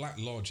 Sorry, Black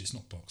Lodge. It's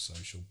not Box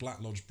Social.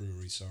 Black Lodge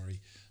Brewery. Sorry,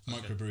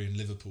 microbrewery in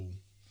Liverpool.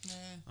 yeah.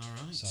 All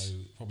right. So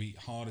probably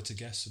harder to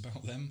guess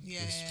about them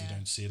because Yeah. we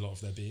don't see a lot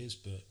of their beers.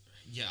 But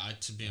Yeah,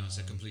 to be honest,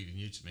 they're completely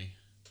new to me.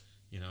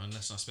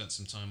 Unless I spent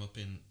some time up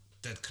in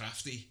Dead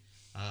Crafty,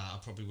 I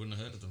probably wouldn't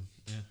have heard of them.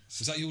 Yeah,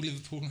 is that your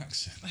Liverpool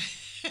accent?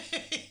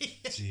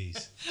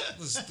 Jeez,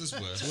 there's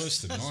worse. it's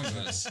worse than mine.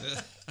 Worse.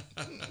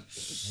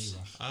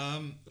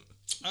 Anyway.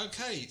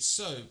 Okay,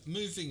 so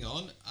moving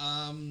on.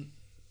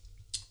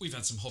 We've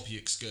had some hoppy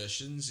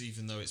excursions,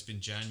 even though it's been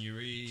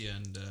January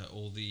and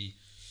all the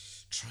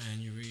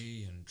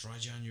Trianuary and Dry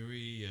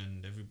January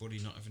and everybody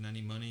not having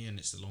any money and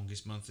it's the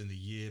longest month in the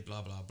year,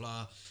 blah, blah,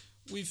 blah.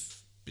 We've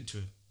been to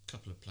a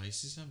couple of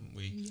places, haven't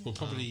we? Yeah. Well,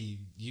 probably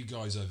you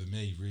guys over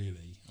me,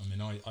 really. I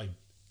mean, I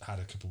had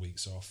a couple of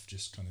weeks off,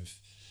 just kind of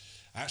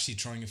actually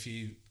trying a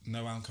few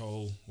no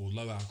alcohol or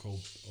low alcohol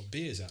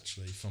beers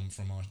actually from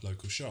our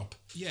local shop.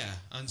 Yeah,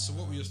 and so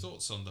what were your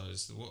thoughts on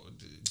those?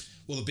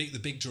 Well, the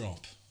big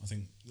drop, I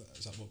think,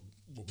 is that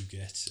what we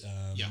get.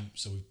 Yeah.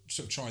 So we've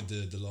sort of tried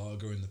the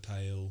lager and the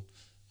pale.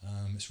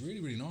 It's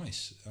really, really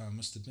nice. I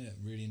must admit,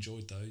 really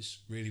enjoyed those.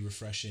 Really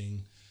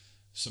refreshing.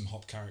 Some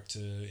hop character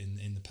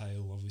in the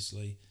pale,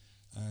 obviously.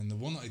 And the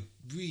one that I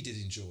really did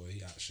enjoy,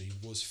 actually,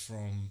 was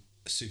from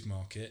a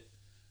supermarket,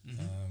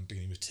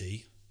 beginning with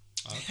T.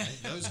 Okay,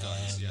 those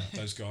guys, yeah.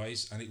 Those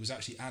guys. And it was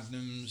actually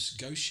Adnams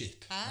Ghost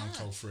Ship,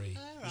 alcohol-free.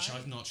 All Which right.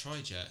 I've not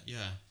tried yet,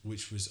 yeah.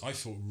 Which was, I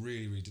thought,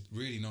 really, really,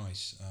 really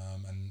nice.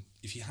 And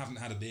if you haven't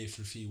had a beer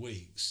for a few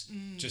weeks,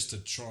 just to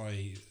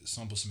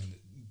sample something that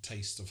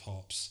tastes of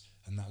hops,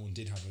 and that one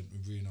did have a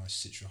really nice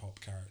citra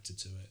hop character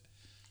to it,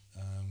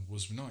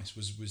 was nice,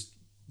 was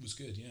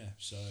good, yeah.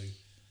 So,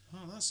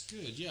 Oh, that's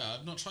good. Yeah,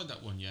 I've not tried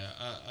that one yet.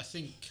 I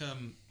think,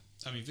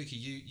 Vicky,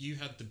 you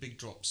had the Big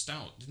Drop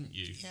Stout, didn't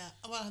you? Yeah,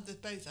 well, I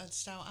had both. I had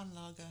stout and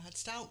lager. I had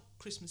stout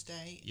Christmas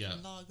Day Yeah.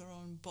 and lager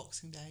on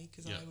Boxing Day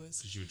because Yeah,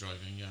 because you were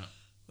driving, yeah.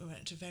 we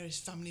went to various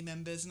family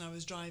members and I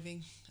was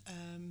driving.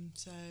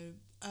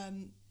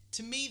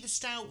 To me, the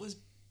stout was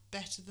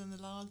better than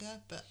the lager,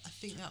 but I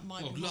think that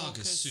might Well, be more lager's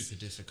 'cause- super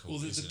difficult. well,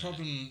 the isn't it?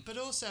 problem... But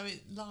also,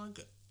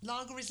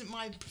 lager isn't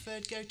my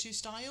preferred go-to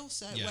style,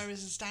 so Yeah.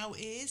 whereas a stout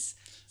is.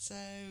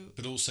 So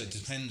But also, it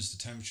depends the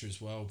temperature as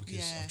well, because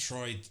Yeah. I've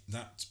tried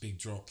that Big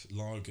Drop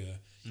lager,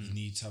 you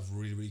need to have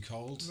really, really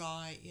cold.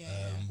 right,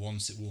 yeah,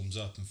 Once it warms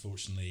up,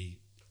 unfortunately,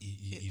 it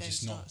you then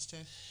just not... starts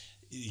to.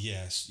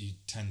 Yes, you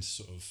tend to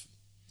sort of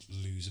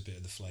lose a bit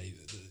of the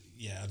flavour.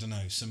 Yeah, I don't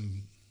know.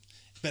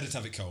 Better to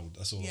have it cold.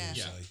 That's all I Yeah, would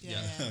Yeah, say.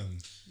 yeah.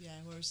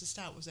 Yeah, whereas the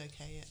stout was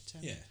okay.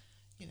 Yeah.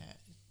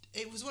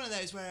 It was one of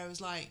those where I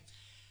was like,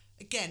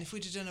 again, if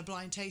we'd have done a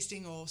blind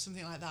tasting or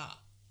something like that,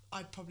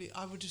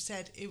 I would have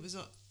said it was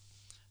a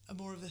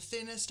more of a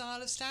thinner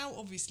style of stout,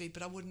 obviously,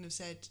 but I wouldn't have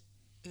said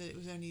that it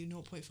was only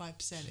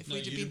 0.5%. If No,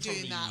 we'd have you'd been have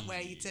doing that, probably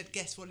where you'd said,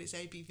 guess what its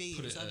ABV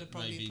Put is, it I'd at have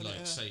probably maybe put like,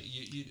 it at say,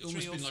 you'd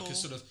almost 3 or been like a 4.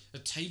 sort of a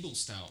table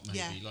stout, maybe,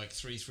 Yeah. like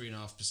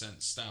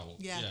 3.5% stout.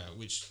 Yeah.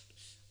 Which,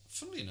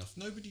 funnily enough,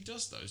 nobody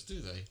does those, do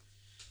they?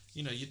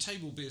 Your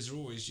table beers are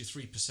always your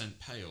 3%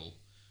 pale.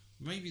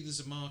 Maybe there's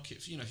a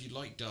market for, if you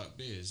like dark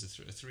beers, a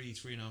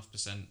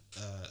 3.5%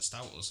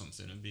 stout or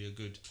something would be a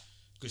good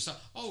stout.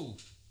 Oh,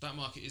 that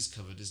market is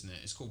covered, isn't it?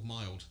 It's called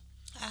mild.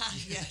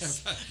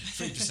 Yes.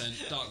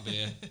 3% dark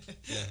beer.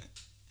 Yeah.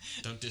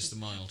 Don't diss the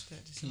mild.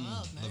 It's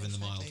mild, no, Loving the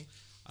mild.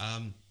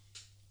 exactly.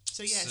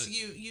 So yeah, so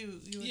you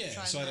were Yeah,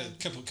 trying so I had a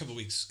to- couple of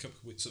weeks,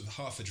 sort of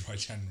half a dry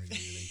January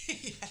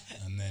really,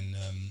 and then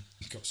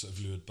got sort of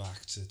lured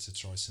back to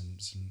try some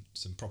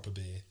proper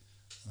beer.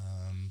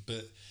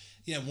 But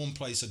yeah, one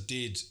place I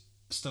did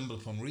stumble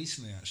upon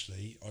recently.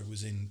 Actually, I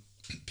was in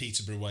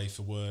Peterborough Way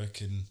for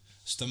work and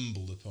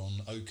stumbled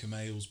upon Oakham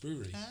Ales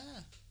Brewery,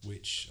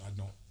 which I'd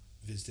not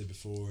visited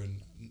before, and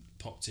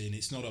popped in.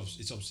 It's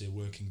obviously a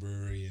working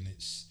brewery, and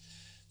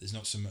there's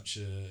not so much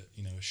a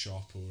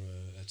shop or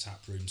a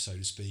tap room, so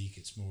to speak.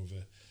 It's more of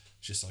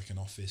just like an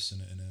office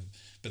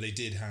but they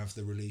did have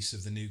the release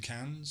of the new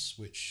cans,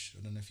 which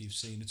I don't know if you've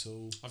seen at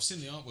all. I've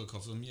seen the artwork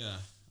of them, yeah.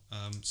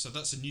 So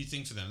that's a new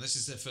thing for them. This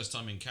is their first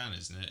time in Cannes,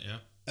 isn't it?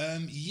 Yeah.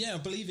 Yeah, I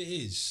believe it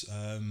is.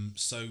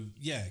 So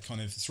yeah,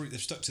 kind of they've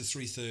stuck to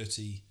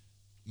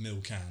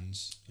 330ml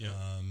cans. Yeah.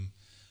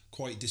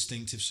 Quite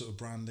distinctive sort of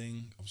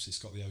branding. Obviously, it's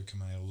got the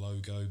Oakham Ale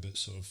logo, but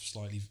sort of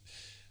slightly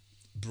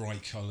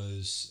bright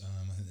colours.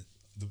 I think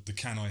the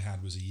can I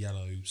had was a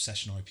yellow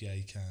session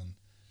IPA can,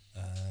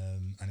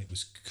 and it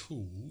was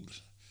called.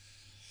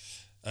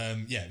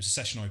 It was a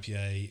session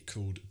IPA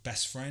called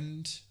Best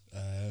Friend.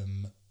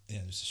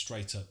 It was a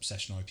straight up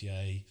session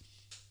IPA,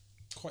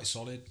 quite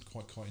solid,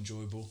 quite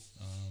enjoyable.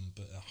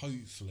 But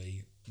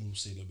hopefully we'll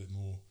see a little bit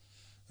more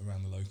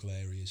around the local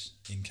areas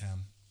in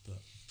can. But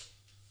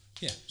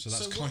yeah, so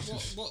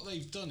that's what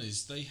they've done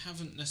is they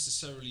haven't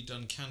necessarily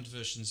done canned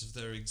versions of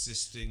their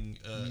existing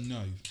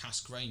no.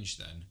 cask range.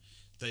 Then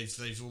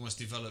they've almost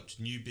developed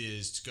new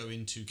beers to go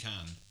into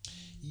can.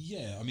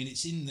 Yeah, I mean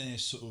it's in their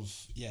sort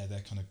of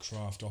their kind of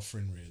craft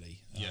offering really.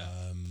 Yeah.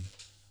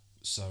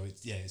 So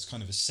it's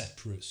kind of a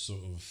separate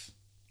sort of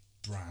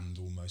brand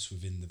almost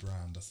within the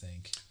brand, I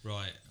think.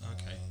 Right.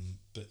 Okay.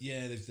 But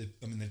yeah,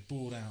 they've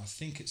brought out, I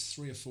think it's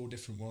 3 or 4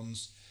 different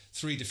ones.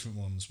 3 different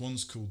ones.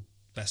 One's called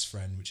Best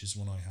Friend, which is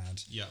one I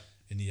had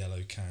in the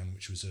yellow can,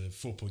 which was a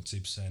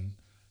 4.2%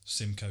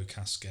 Simcoe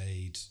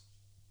Cascade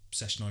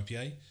Session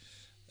IPA.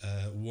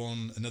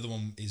 Another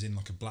one is in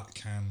like a black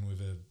can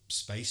with a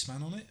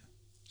spaceman on it.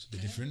 It's a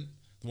bit different.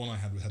 The one I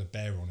had a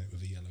bear on it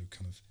with a yellow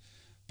kind of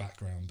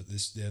background, but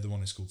the other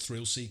one is called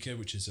Thrill Seeker,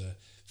 which is a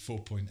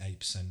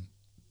 4.8%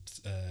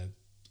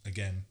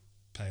 again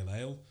pale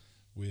ale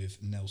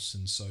with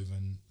Nelson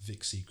Sauvin,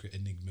 Vic Secret,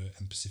 Enigma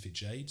and Pacific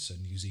Jade, so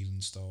New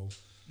Zealand style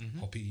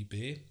hoppy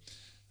beer.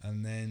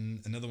 And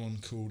then another one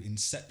called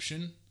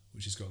Inception,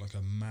 which has got like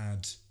a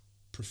mad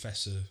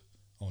professor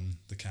on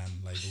the can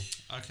label.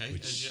 Okay.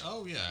 Which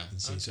Okay.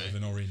 sort of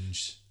an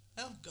orange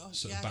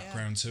sort of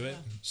background to it.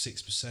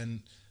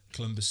 6%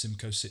 Columbus,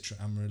 Simcoe, Citra,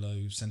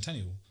 Amarillo,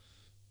 Centennial.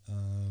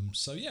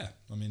 So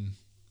I mean,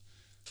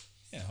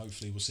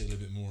 hopefully we'll see a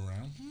little bit more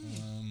around.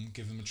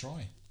 Give them a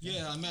try.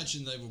 Yeah, I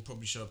imagine they will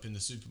probably show up in the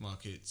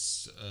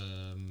supermarkets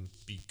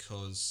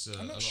because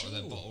a lot of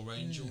their bottle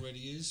range already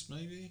is.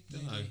 Maybe.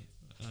 Don't know.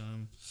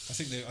 I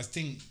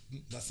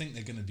think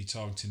they're going to be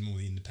targeting more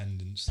the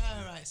independents.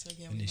 Oh right, so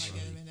again, we might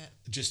get them in it.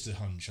 Just a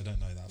hunch. I don't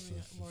know that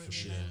for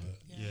sure,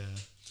 but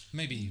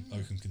maybe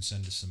Oakham can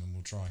send us some and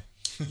we'll try.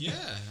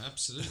 Yeah,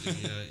 absolutely.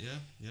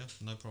 Yeah,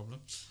 no problem.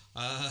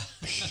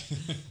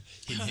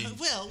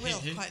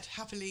 We'll quite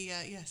happily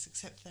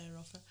accept their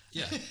offer.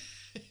 Yeah.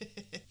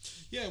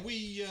 Yeah,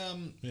 we.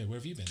 Where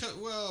have you been?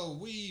 Well,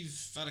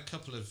 we've had a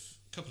couple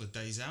of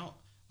days out.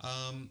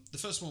 The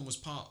first one was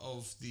part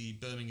of the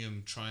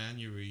Birmingham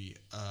Triannuary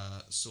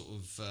sort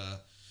of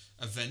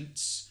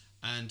events,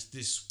 and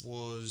this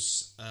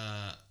was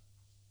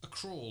a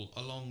crawl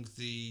along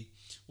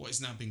what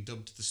is now being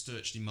dubbed the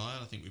Sturchley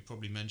Mile. I think we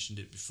probably mentioned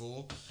it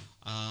before,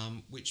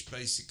 which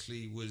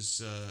basically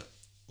was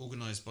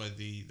organised by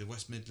the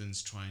West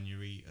Midlands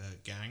Triannuary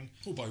gang.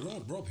 Oh, by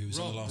Rob, who was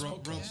on the last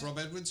podcast. Rob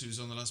Edwards, who was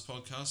on the last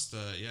podcast.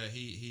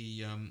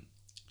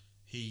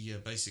 He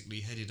basically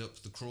headed up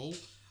the crawl,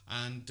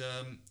 and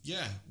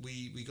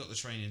we got the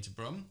train into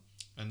Brum,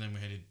 and then we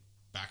headed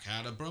back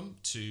out of Brum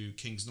to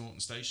Kings Norton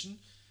Station,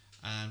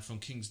 and from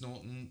Kings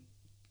Norton,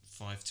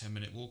 5-10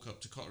 minute walk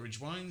up to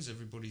Cotteridge Wines,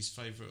 everybody's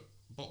favourite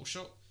bottle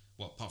shop.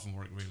 Well, apart from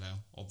Warwick Real Ale,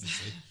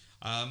 obviously.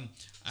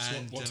 So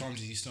what time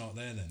did you start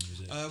there then? Was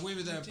it? We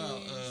were there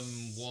about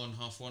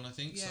 1:30, I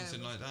think,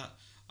 something like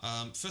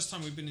that. First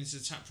time we've been into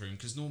the tap room,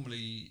 because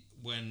normally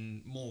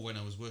when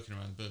I was working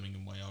around the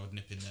Birmingham way, I would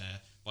nip in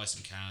there, buy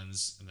some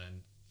cans, and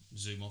then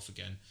zoom off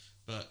again.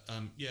 But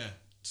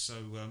so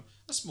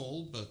a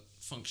small but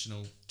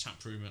functional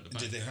tap room at the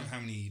back. Did they have how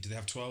many? Did they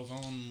have 12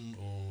 on,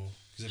 or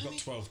because they've got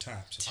 12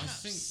 taps? I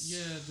think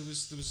there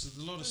was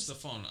a lot of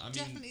stuff on. I mean,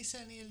 definitely,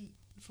 certainly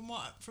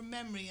from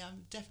memory,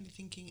 I'm definitely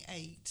thinking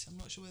 8. I'm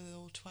not sure whether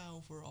all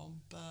 12 were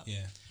on, but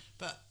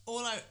But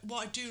what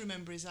I do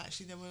remember is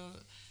actually there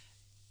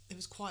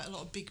was quite a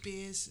lot of big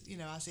beers,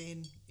 as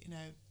in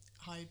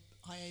high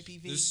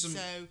ABV. So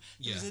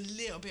there was a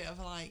little bit of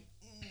like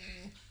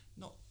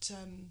not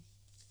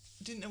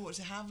didn't know what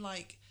to have,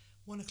 like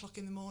 1 o'clock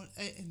in the morning.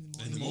 In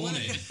the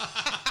morning.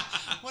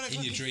 1 o'clock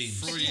in your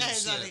dreams. Yeah,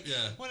 exactly.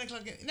 1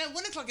 o'clock.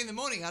 1 o'clock in the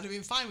morning, I'd have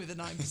been fine with the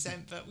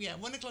 9%. But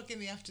 1 o'clock in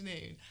the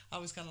afternoon, I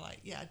was kind of like,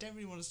 I don't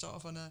really want to start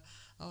off on a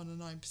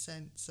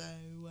 9%. So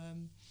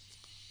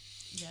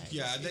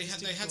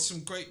they had some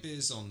great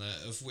beers on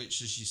there, of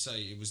which, as you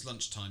say, it was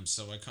lunchtime,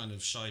 so I kind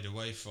of shied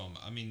away from.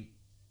 I mean,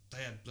 they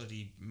had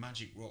bloody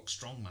Magic Rock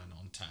Strongman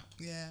on tap.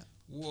 Yeah.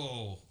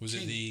 Whoa. Was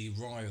it the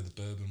rye or the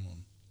bourbon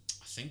one?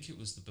 I think it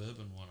was the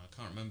bourbon one. I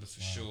can't remember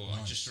for sure. Nice.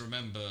 I just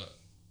remember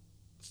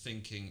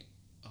thinking,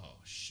 oh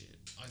shit,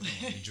 I don't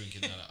want to be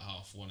drinking that at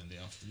 1:30 in the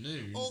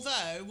afternoon.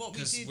 Although what we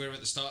did, because we're at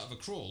the start of a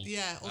crawl.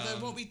 Yeah. Although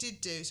what we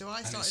did do, so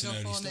I started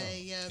off on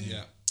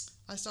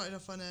I started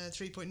off on a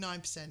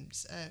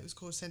 3.9%. It was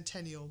called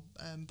Centennial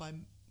by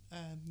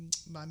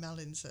Mel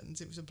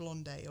Insons. It was a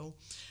blonde ale,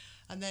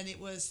 and then it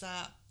was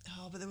that.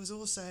 But there was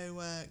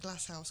also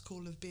Glasshouse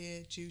Call of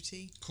Beer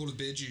Duty. Call of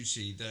Beer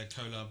Duty, their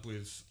collab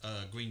with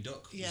Green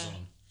Duck was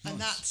on.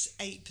 And that's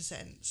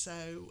 8%.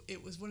 So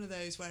it was one of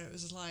those where it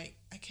was like,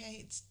 okay,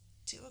 it's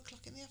 2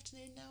 o'clock in the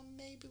afternoon now.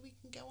 Maybe we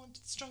can go on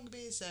to the stronger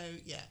beer. So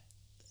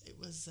it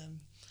was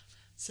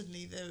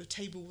suddenly the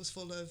table was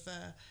full of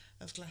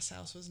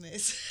Glasshouse, wasn't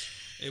it?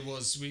 It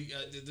was.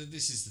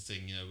 This is the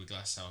thing, with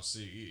Glasshouse.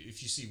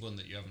 If you see one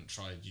that you haven't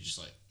tried, you just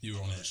like, I'm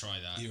going to try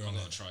that. I'm going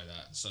to try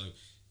that. So.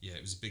 Yeah,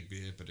 it was a big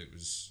beer, but it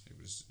was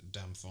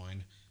damn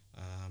fine.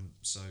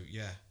 So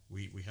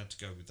we had to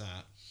go with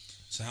that.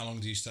 So how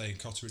long do you stay in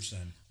Cotteridge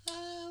then? We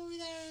were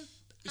there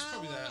It's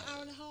probably there.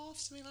 Hour and a half,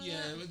 something like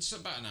Yeah, that. it's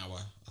about an hour.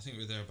 I think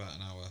we were there about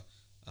an hour.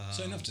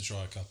 So enough to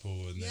try a couple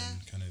and Yeah, then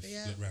kind of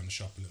yeah. look around the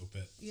shop a little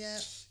bit. Yeah.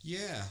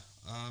 Yeah.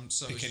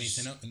 So Pick it's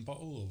anything just- up in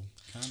bottle or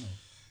can or?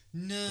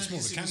 No, It's more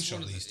of a 'cause it can was shop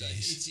one of these the-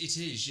 days. It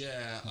is,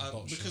 yeah. Not a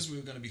bottle Because shop. we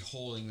were going to be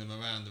hauling them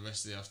around the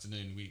rest of the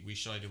afternoon, we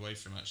shied away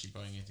from actually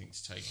buying anything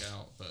to take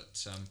out. But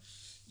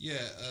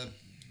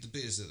the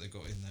beers that they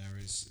got in there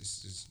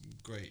is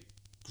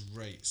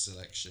great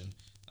selection.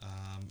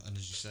 And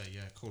as you say,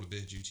 yeah, Call a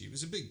Beer Duty. It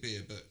was a big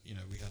beer, but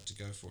we had to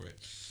go for it.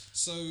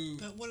 So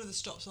But one of the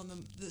stops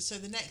on so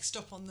the next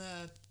stop on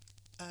the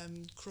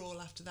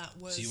crawl after that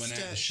was. So you went out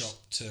the Sturch.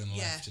 shop, turn Yeah.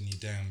 left, and you're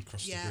down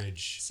across the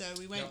bridge. So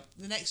we went. Yep.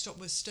 The next stop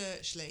was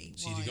Sturchley.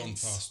 So you'd gone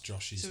Wines. past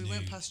Josh's. So we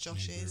went past new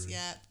Josh's, brewery.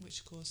 yeah, which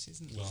of course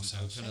isn't. Well,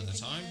 wasn't open at the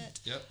open time. yet.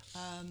 Yep.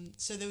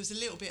 So there was a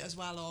little bit as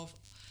well of,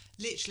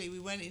 literally, we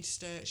went into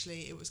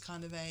Sturchley. It was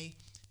kind of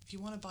if you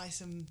want to buy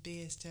some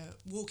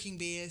walking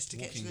beers to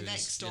get to Walking the beers,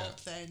 next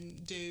stop,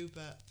 then do.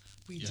 But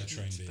we Yeah, didn't.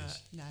 train beers.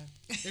 But no.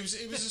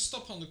 It was a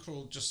stop on the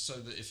crawl just so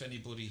that if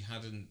anybody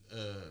hadn't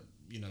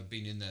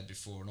been in there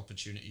before, an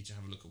opportunity to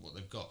have a look at what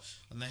they've got.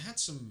 And they had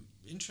some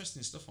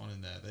interesting stuff on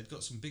in there. They'd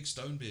got some big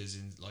stone beers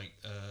in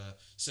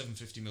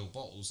 750ml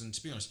bottles, and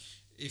to be honest,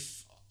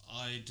 if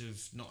I'd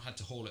have not had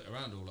to haul it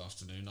around all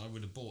afternoon, I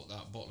would have bought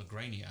that bottle of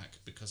Grainiac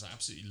because I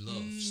absolutely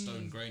love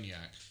Stone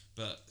Grainiac.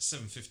 But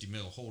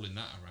 750ml hauling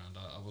that around,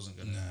 I wasn't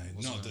going to.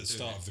 No, not at the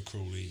start of the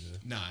crawl either.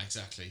 No,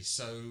 exactly.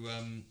 So,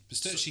 But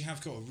Sturchley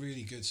have got a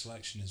really good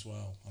selection as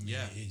well. I mean,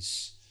 Yeah. it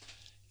is.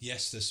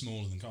 Yes, they're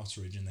smaller than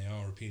Cotteridge, and they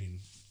are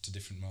appealing to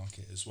different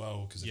market as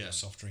well because they've Yeah. got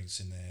soft drinks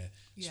in there,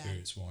 Yeah.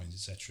 spirits, wines,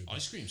 etc.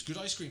 ice creams, good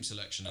ice cream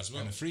selection as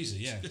well. And a freezer,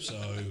 yeah.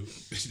 So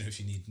if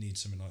you need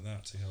something like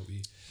that to help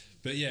you.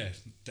 But yeah,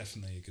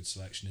 definitely a good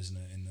selection, isn't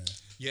it? In there.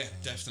 Yeah,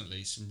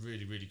 definitely. Some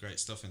really, really great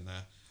stuff in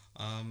there.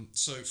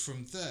 So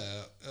from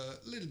there, a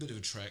little bit of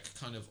a trek,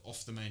 kind of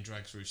off the main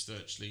drag through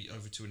Sturchley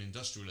over to an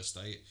industrial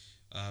estate.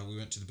 We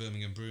went to the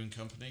Birmingham Brewing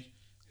Company,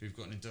 who've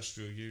got an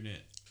industrial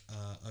unit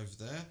over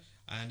there,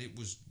 and it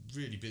was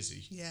really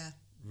busy. Yeah.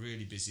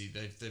 Really busy.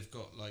 They've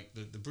got like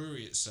the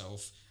brewery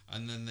itself,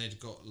 and then they'd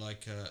got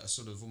like a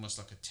sort of almost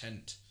like a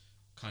tent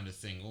kind of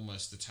thing,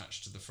 almost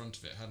attached to the front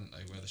of it, hadn't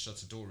they, where the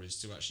shutter door is,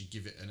 to actually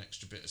give it an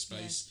extra bit of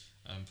space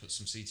and put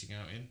some seating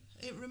out in.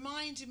 It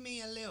reminded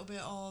me a little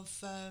bit of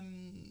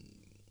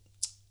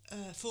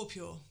Four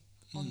Pure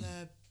on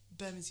the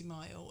Bermondsey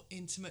Mile,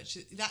 in so much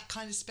that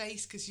kind of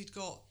space, because you'd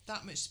got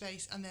that much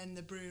space, and then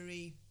the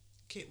brewery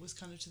kit was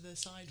kind of to the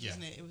side,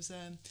 wasn't it? It was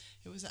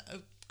a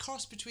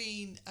cross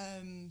between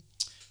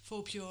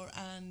Four Pure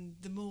and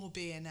the Moor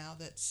beer now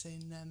that's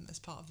in as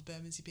part of the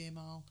Bermondsey Beer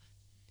Mile,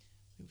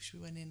 which we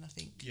went in. I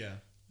think Yeah.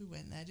 we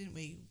went there, didn't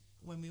we?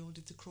 When we all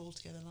did the crawl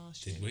together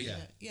last year. Did we? Yeah.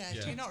 Yeah.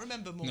 Do you not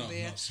remember Moor Not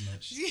beer? so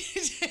much.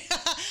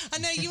 I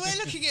know you were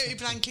looking at me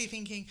blankly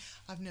thinking,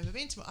 I've never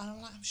been to, and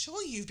I'm like, I'm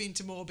sure you've been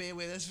to Moor beer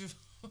with us before.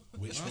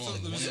 Which I thought one? The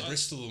there one was in a-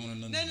 Bristol, the one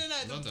in London? No,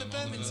 the London,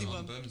 Bermondsey on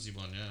one. the Bermondsey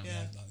one, yeah.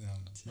 Yeah.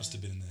 Must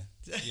have been in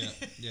there.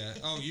 Yeah.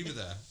 Oh, you were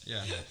there.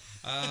 Yeah.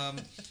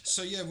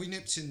 So yeah, we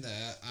nipped in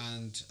there,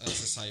 and as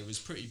I say, it was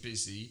pretty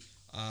busy.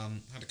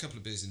 Had a couple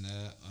of beers in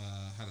there.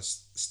 Had a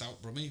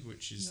stout brummy,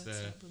 which is Yeah,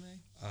 their. stout brummy.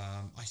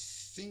 I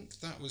think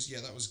that was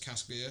a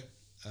cask beer.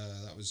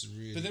 That was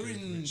really. But they're good,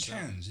 in rich stout.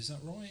 cans, is that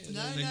right? No,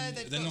 Are they, no,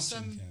 they've they're got not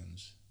some- in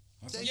cans.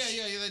 I They- thought-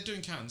 Yeah. They're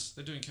doing cans.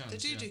 They're doing cans. They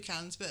do yeah. do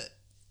cans, but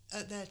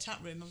at their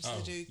tap room, obviously, Oh.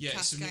 they do Yeah,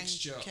 cask it's a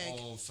mixture and keg.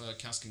 of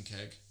cask and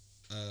keg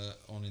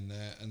on in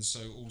there, and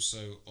so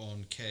also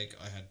on keg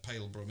I had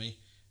pale brummy,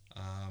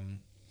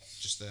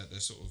 just their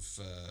sort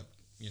of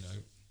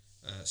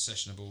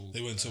sessionable.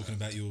 They weren't talking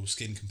about your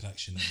skin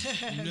complexion.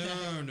 No.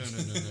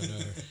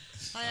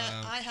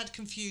 I had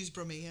confused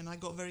brummy, and I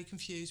got very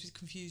confused with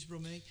confused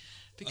brummy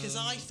because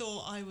I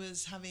thought I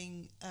was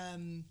having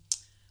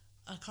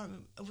I can't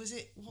remember,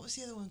 what was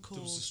the other one called?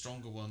 There was a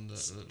stronger one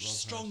that Rob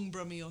Strong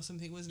brummy or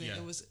something, wasn't it? Yeah.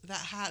 It was that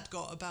had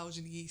got a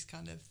Belgian yeast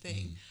kind of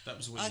thing. That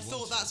was what I you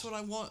thought wanted. that's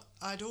what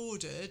I'd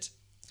ordered,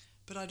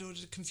 but I'd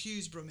ordered a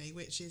confused brummy,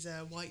 which is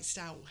a white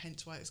stout,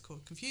 hence why it's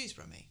called confused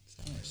brummy.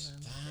 So,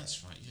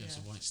 That's right. Yeah, it's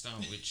a yeah. white stout,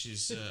 which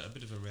is a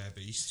bit of a rare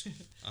beast. yeah,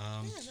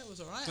 that was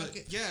all right. but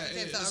I yeah,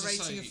 gave that as a I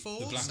rating say, of 4.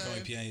 The black so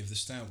IPA of the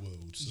stout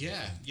world. sort of Yeah,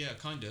 thing. yeah,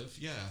 kind of,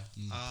 yeah.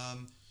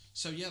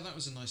 So yeah, that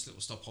was a nice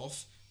little stop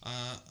off.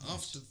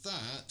 After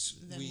that,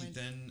 Then we went-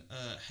 then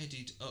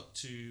headed up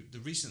to the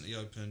recently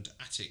opened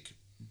Attic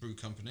Brew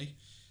Company.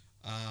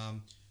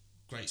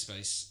 Great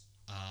space.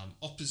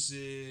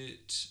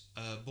 Opposite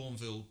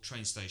Bourneville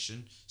train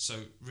station, so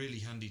really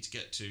handy to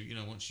get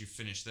to. Once you've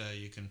finished there,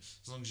 you can,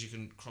 as long as you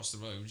can cross the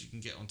road, you can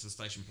get onto the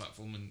station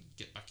platform and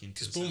get back into.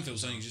 Because the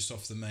Bourneville's town. only just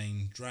off the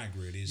main drag,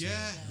 really, isn't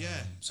Yeah, it?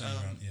 yeah. So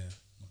around, yeah.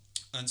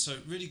 And so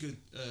really good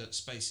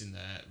space in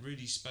there,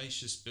 really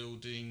spacious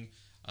building.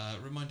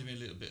 Reminded me a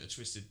little bit of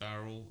Twisted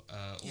Barrel,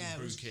 all Yeah, it the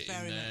brew was kit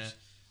very in there.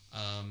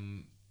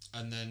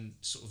 And then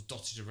sort of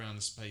dotted around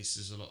the space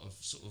there's a lot of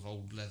sort of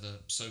old leather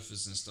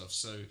sofas and stuff.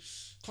 So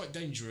quite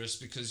dangerous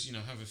because,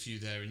 have a few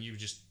there and you would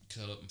just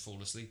curl up and fall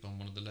asleep on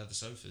one of the leather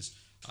sofas.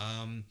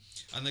 And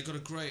they've got a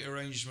great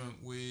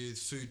arrangement with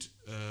food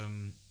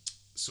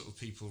sort of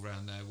people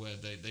around there, where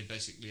they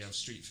basically have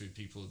street food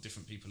people,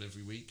 different people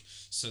every week.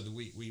 So the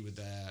week we were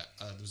there,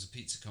 there was a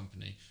pizza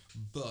company,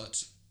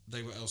 but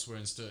they were elsewhere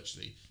in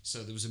Sturchley.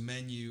 So there was a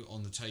menu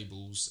on the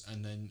tables,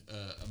 and then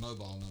a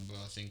mobile number,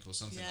 I think, or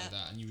something like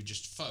that, and you would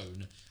just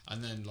phone,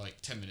 and then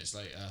like 10 minutes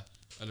later,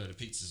 a load of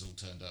pizzas all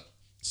turned up.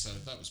 So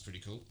that was pretty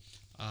cool.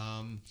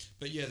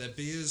 But yeah, their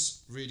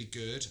beer's really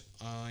good.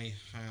 I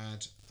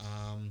had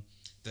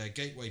their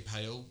Gateway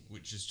Pale,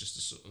 which is just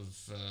a sort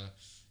of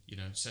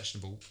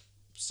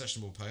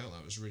sessionable pale.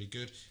 That was really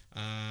good.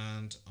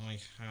 And I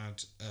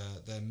had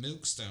their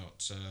Milk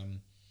Stout,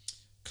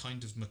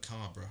 kind of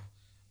macabre,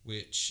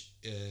 which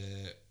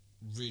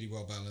really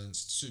well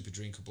balanced, super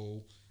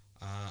drinkable.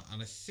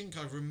 And I think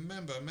I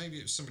remember, maybe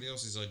it was somebody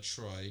else's I'd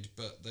tried,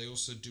 but they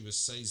also do a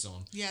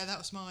saison. Yeah, that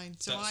was mine.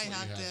 So That's I what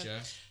had you had, the yeah?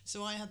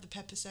 so I had the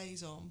pepper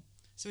saison.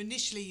 So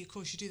initially, of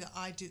course, you do that.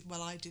 I did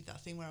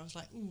that thing where I was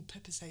like, "Ooh,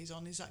 pepper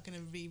saison. Is that going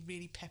to be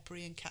really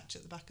peppery and catch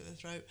at the back of the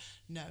throat?"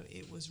 No,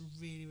 it was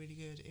really, really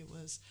good. It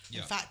was,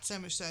 in fact, so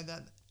much so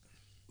that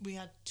we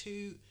had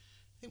two.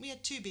 I think we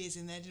had 2 beers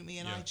in there, didn't we?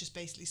 And I just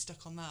basically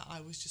stuck on that.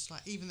 I was just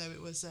like, even though it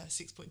was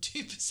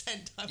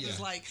 6.2%, I was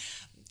like,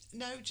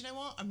 no, do you know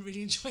what? I'm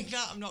really enjoying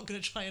that. I'm not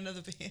going to try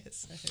another beer.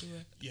 So,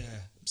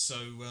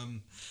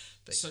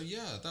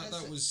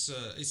 that was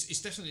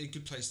it's definitely a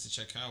good place to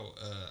check out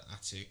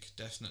Attic.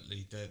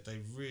 Definitely,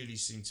 they really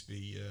seem to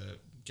be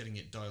getting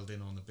it dialed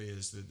in on the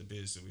beers. The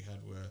beers that we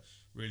had were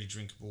really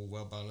drinkable,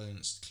 well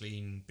balanced,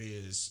 clean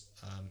beers.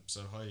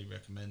 So highly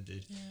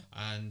recommended.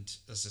 And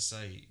as I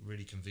say,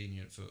 really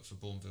convenient for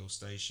Bourneville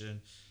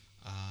Station.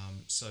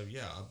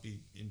 I'd be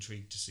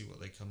intrigued to see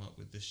what they come up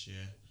with this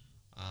year.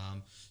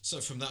 So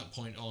from that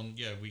point on,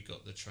 we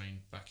got the train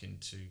back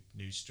into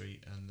New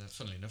Street, and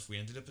funnily enough, we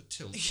ended up at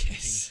Tilt.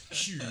 Yes.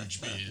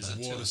 Huge beers.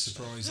 What a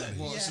surprise that is.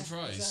 What a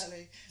surprise.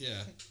 Exactly.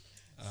 Yeah.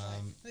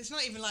 It's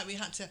not even like we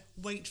had to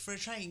wait for a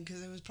train,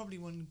 because there was probably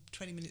one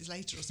 20 minutes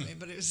later or something,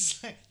 but it was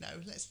like, no,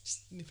 let's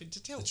just nip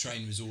into Tilt. The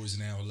train was always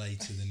an hour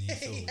later than you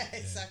thought.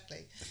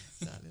 Exactly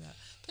that.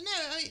 But no,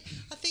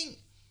 I think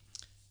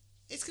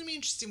it's going to be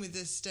interesting with the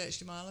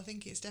Sturchley Mile. I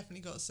think it's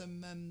definitely got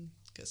some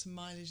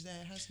mileage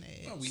there, hasn't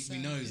it? Well, we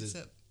know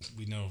that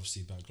we know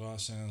obviously about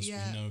Glasshouse. We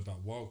know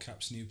about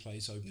Wildcap's new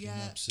place opening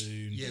up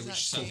soon. Yeah,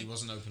 which sadly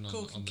wasn't open on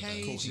Cork and the Cage.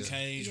 day. Cork and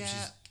Cage, which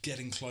is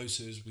getting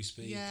closer as we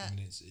speak. Yeah, I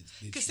mean, it's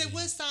because there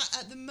was that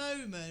at the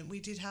moment. We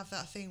did have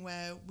that thing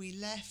where we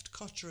left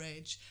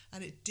Cotteridge,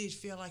 and it did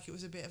feel like it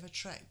was a bit of a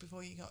trek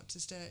before you got to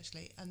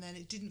Sturchley, and then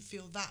it didn't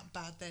feel that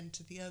bad then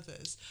to the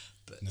others.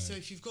 But so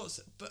if you've got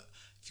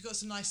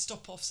some nice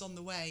stop-offs on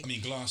the way. I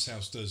mean,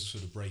 Glasshouse does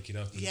sort of break it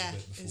up a little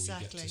bit before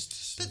exactly. you get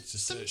to But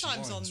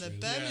sometimes on the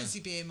Bermondsey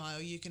Beer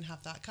Mile, you can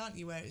have that, can't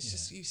you? Where it's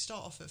just you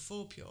start off at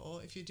 4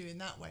 Pure if you're doing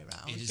that way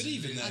round, but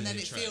even and then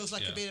it trek, feels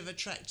like a bit of a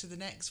trek to the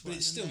next one. But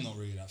it's still not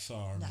really that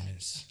far. No, I mean,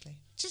 exactly.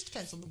 It just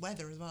depends on the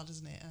weather as well,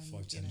 doesn't it?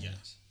 5-10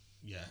 minutes.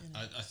 Yeah,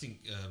 I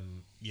think,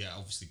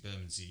 obviously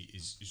Bermondsey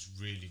is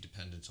really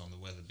dependent on the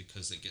weather,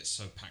 because it gets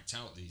so packed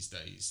out these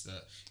days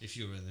that if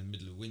you're in the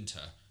middle of winter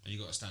and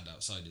you've got to stand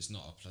outside, it's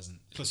not a pleasant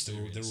Plus, they're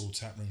all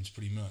tap rooms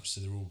pretty much, so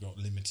they're all got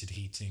limited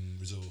heating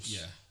resource.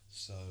 Yeah.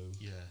 So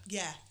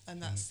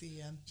and that's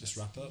the just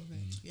wrap up. But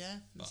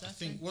exactly. I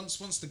think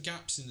once the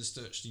gaps in the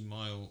Sturchley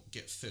Mile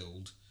get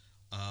filled,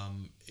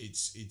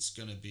 it's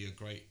going to be a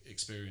great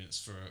experience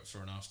for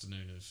an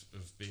afternoon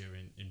of beer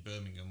in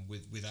Birmingham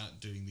without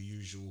doing the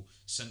usual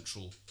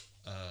central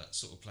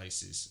sort of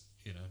places.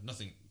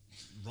 Nothing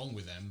wrong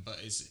with them, but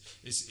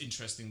it's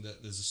interesting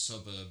that there's a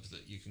suburb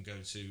that you can go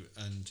to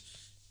and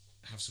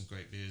have some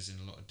great beers in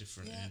a lot of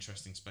different and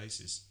interesting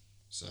spaces.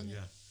 So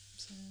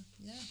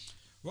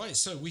Right,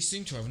 so we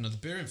seem to have another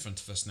beer in front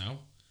of us now.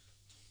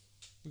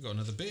 We've got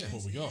another beer.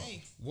 What we got?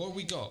 What have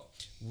we got?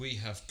 We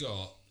have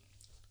got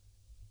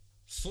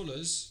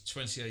Fuller's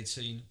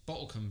 2018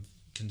 bottle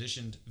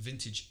conditioned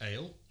vintage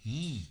ale,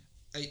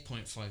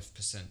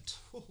 8.5%.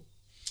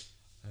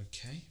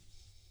 Okay,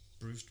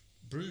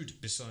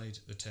 brewed beside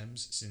the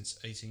Thames since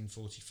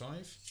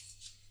 1845.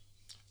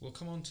 We'll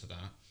come on to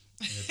that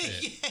in a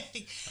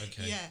bit.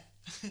 Okay. Yeah.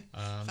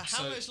 For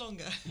how much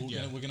longer?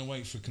 We're going to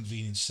wait for a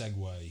convenient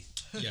segue.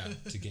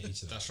 To get you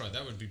to that. That's right.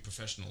 That would be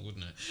professional,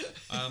 wouldn't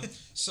it?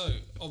 So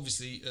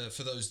obviously,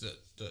 for those that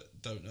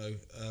don't know,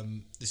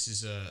 this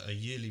is a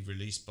yearly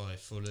release by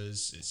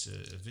Fuller's. It's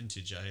a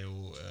vintage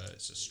ale.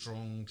 It's a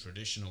strong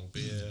traditional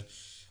beer.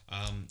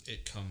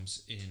 It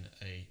comes in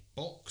a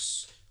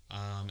box.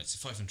 It's a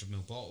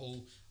 500ml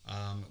bottle.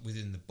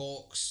 Within the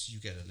box, you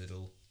get a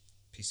little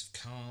piece of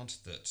card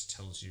that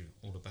tells you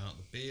all about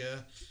the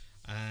beer.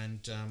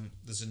 And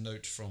there's a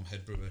note from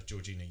head brewer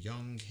Georgina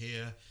Young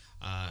here.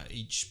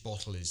 Each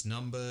bottle is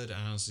numbered.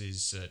 Ours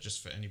is,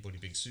 just for anybody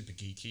being super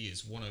geeky,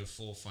 is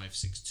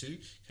 104562, in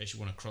case you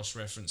want to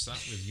cross-reference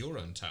that with your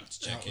own tap to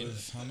check in.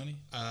 Of how many?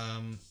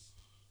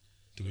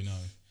 Do we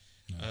know?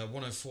 No.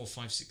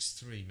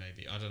 104563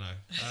 maybe, I don't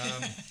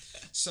know.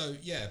 So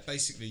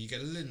basically you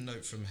get a little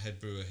note from head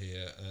brewer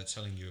here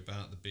telling you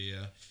about the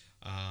beer.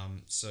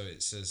 So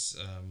it says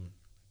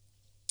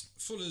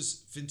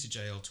Fuller's Vintage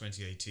Ale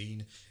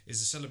 2018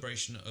 is a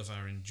celebration of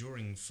our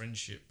enduring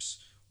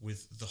friendships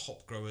with the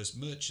hop growers,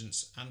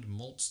 merchants, and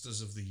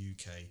maltsters of the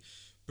UK.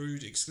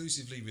 Brewed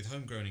exclusively with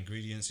homegrown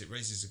ingredients, it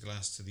raises a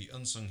glass to the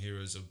unsung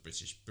heroes of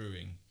British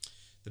brewing.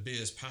 The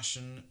beer's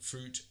passion,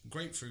 fruit,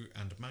 grapefruit,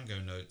 and mango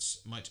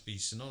notes might be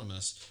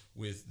synonymous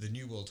with the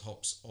New World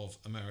hops of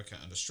America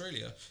and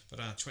Australia, but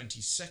our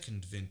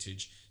 22nd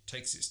vintage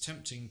takes its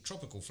tempting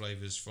tropical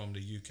flavours from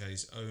the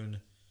UK's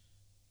own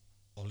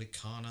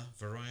Olicana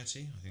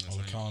variety. I think that's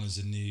Olicana's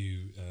a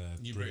new,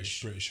 New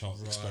British hop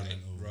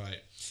experimental right.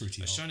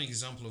 fruity A hop. shining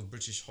example of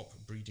British hop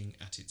breeding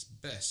at its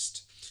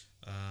best.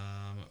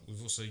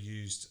 We've also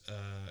used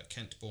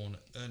Kent-born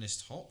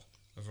Ernest hop,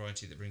 a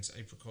variety that brings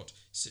apricot,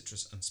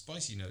 citrus and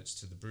spicy notes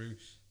to the brew.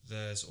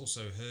 There's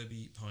also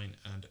herby, pine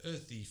and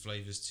earthy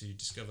flavours to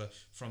discover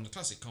from the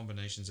classic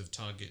combinations of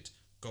Target,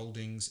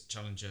 Goldings,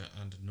 Challenger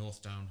and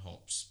Northdown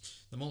hops.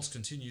 The malts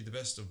continue the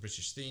best of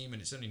British theme,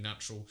 and it's only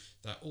natural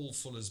that all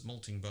Fuller's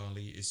malting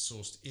barley is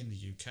sourced in the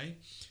UK.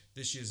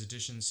 This year's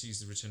edition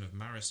sees the return of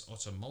Maris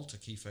Otter malt, a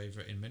key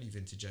favourite in many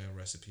vintage ale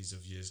recipes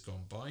of years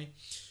gone by.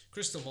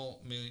 Crystal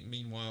malt,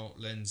 meanwhile,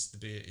 lends the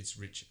beer its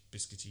rich,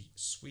 biscuity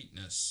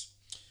sweetness.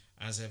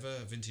 As ever,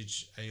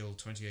 Vintage Ale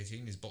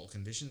 2018 is bottle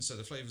conditioned, so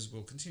the flavours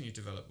will continue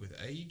to develop with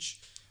age.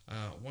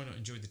 Why not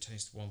enjoy the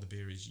taste while the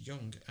beer is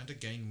young, and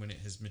again when it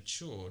has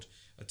matured?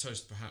 A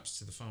toast perhaps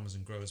to the farmers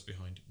and growers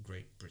behind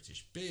great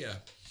British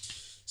beer.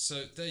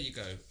 So there you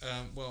go.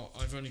 Well,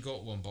 I've only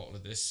got one bottle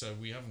of this, so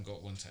we haven't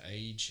got one to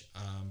age,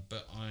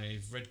 but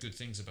I've read good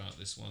things about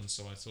this one,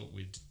 so I thought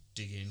we'd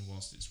dig in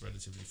whilst it's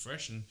relatively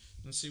fresh and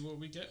see what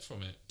we get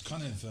from it.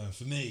 Kind of,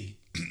 for me,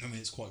 I mean,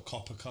 it's quite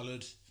copper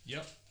coloured.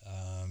 Yep.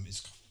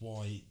 It's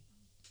quite...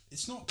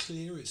 It's not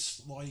clear,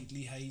 it's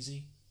slightly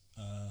hazy.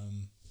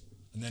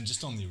 And then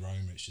just on the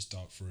aroma, it's just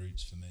dark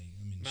fruits for me.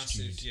 I mean,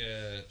 Massive,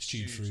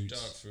 stewed fruits.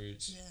 Dark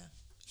fruits.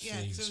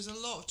 Yeah, because Figs. there was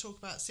a lot of talk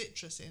about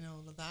citrus in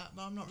all of that,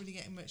 but I'm not really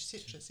getting much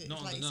citrus. It's Not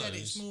on like the you said,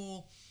 nose. it's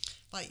more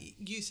like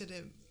you said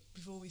it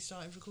before we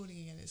started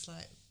recording again. It's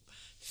like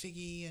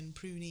figgy and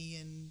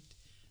pruny and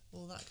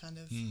all that kind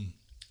of.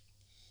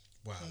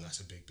 Wow, thing.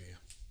 that's a big beer.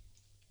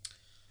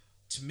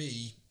 To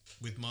me,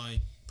 with my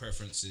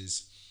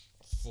preferences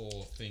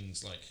for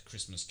things like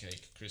Christmas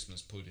cake,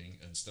 Christmas pudding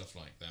and stuff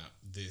like that,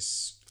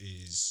 this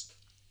is,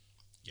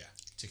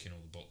 ticking all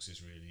the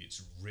boxes really.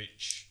 It's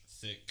rich,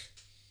 thick,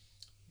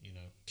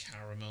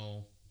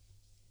 caramel,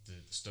 the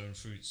stone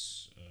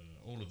fruits,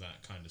 all of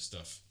that kind of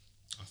stuff.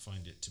 I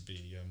find it to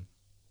be...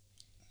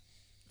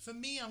 For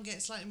me, I'm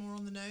getting slightly more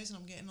on the nose and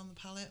I'm getting on the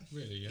palate.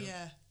 Really, yeah?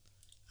 Yeah.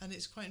 And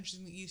it's quite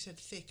interesting that you said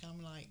thick.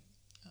 I'm like,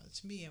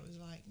 to me, it was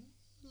like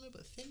a little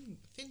bit of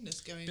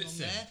thinness going Bit on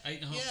thin. there.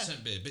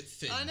 8.5% beer, bit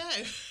thin. I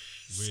know.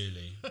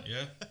 Really?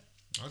 Yeah?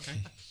 Okay.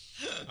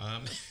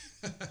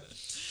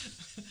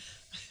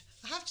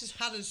 I have just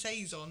had a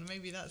saison.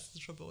 Maybe that's the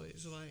trouble.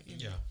 It's like,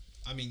 Yeah.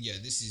 I mean,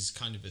 this is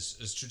kind of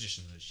as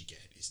traditional as you get,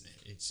 isn't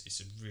it?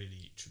 It's a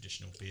really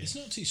traditional beer. It's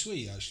not too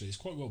sweet, actually. It's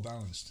quite well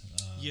balanced.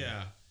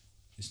 Yeah.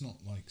 It's not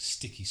like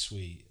sticky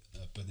sweet,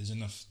 but there's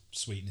enough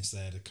sweetness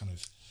there to kind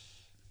of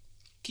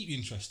keep you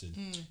interested.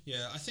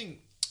 Yeah, I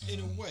think in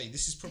a way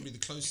this is probably the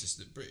closest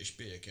that British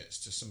beer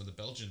gets to some of the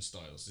Belgian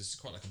styles. This is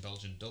quite like a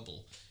Belgian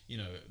double.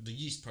 The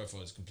yeast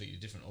profile is completely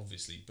different,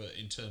 obviously, but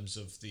in terms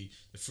of the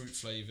fruit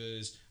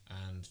flavours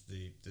and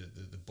the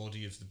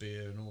body of the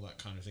beer and all that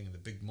kind of thing, and the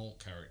big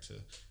malt character,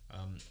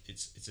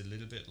 it's a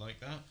little bit like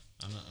that,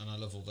 and I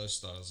love all those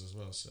styles as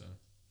well. So.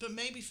 But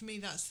maybe for me,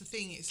 that's the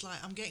thing. It's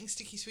like I'm getting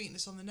sticky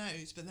sweetness on the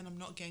nose, but then I'm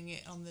not getting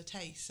it on the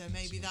taste. So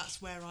maybe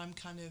that's where I'm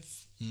kind of...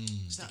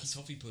 Sticky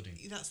toffee pudding.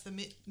 That's the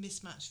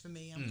mismatch for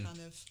me. I'm kind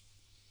of...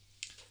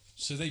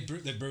 So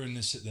they're brewing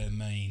this at their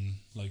main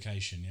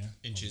location, yeah?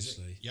 In Chiswick.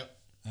 Obviously. Yep.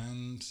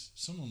 And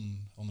someone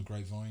on the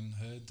grapevine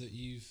heard that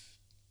you've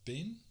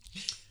been?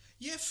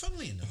 Yeah,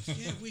 funnily enough,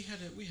 we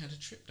had a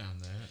trip down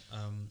there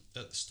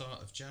at the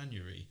start of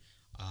January,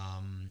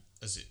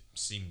 as it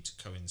seemed to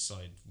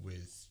coincide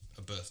with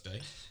a birthday,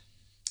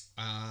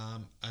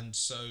 and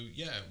so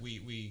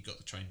we got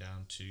the train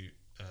down to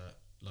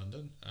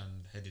London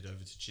and headed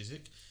over to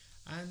Chiswick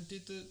and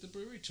did the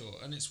brewery tour,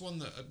 and it's one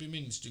that I've been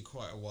meaning to do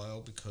quite a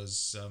while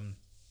because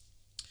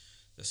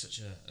there's such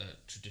a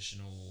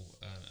traditional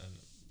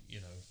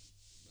and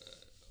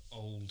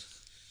old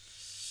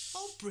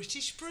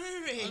British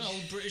brewery. An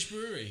old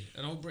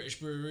British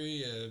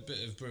brewery, a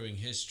bit of brewing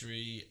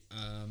history,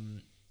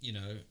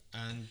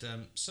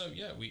 so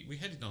we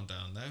headed on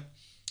down there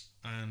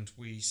and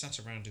we sat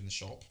around in the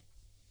shop,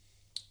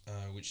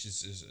 which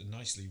is a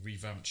nicely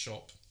revamped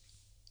shop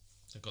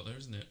they've got there,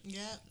 isn't it?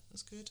 Yeah,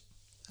 that's good.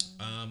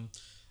 And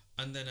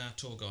then our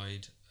tour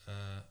guide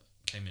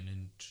came in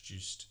and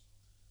introduced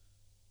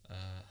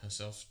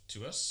herself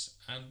to us,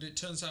 and it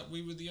turns out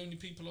we were the only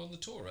people on the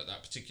tour at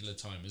that particular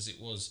time, as it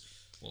was...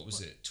 What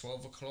was it?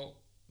 12 o'clock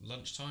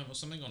lunchtime or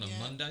something on a Yeah,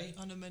 Monday.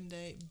 On a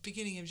Monday,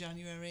 beginning of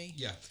January.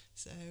 Yeah.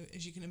 So,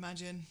 as you can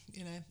imagine,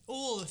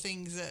 all the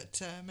things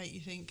that make you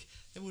think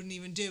they wouldn't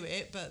even do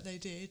it, but they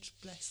did,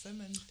 bless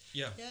them. And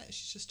Yeah.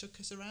 she just took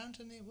us around,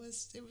 and it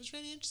was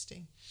really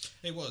interesting.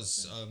 It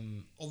was.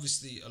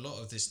 Obviously, a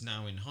lot of this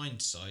now in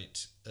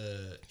hindsight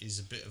is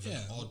a bit of an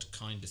odd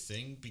kind of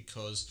thing,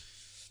 because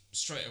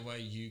straight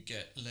away you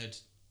get led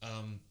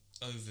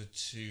over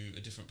to a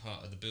different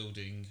part of the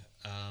building,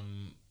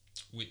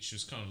 which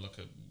was kind of like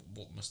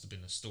what must have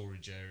been a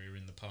storage area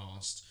in the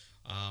past,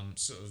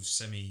 sort of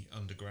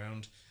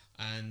semi-underground.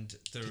 And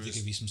there Did they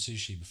give you some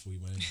sushi before you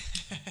went in?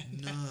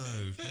 No,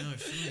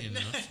 funny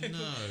enough,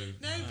 no.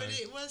 But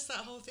it was that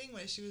whole thing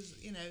where she was,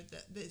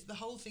 the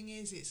whole thing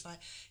is, it's like,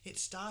 it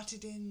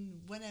started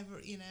in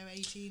whenever,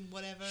 18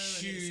 whatever.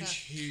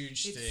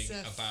 Huge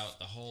thing about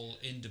the whole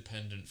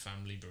independent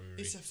family brewery.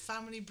 It's a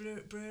family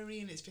brewery,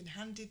 and it's been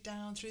handed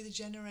down through the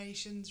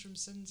generations from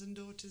sons and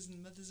daughters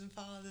and mothers and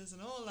fathers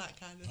and all that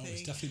kind of thing.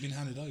 It's definitely been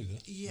handed over.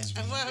 Yeah,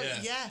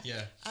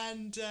 yeah.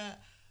 And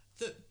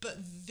but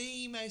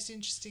the most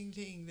interesting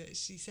thing that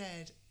she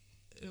said,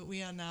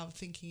 we are now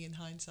thinking in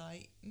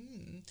hindsight.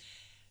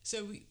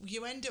 So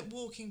you end up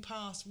walking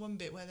past one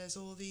bit where there's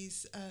all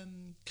these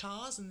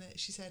cars, and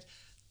she said,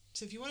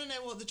 so if you want to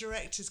know what the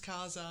directors'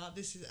 cars are,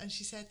 this is. And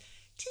she said,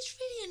 it is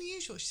really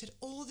unusual. She said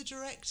all the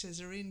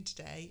directors are in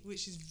today,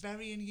 which is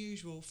very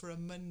unusual for a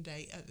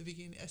Monday at the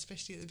beginning,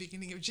 especially at the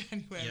beginning of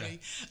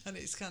January. Yeah. And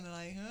it's kind of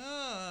like,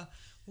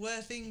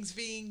 were things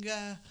being...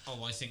 I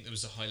think there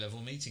was a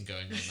high-level meeting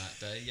going on that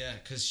day, yeah,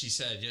 because she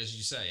said, as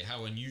you say,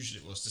 how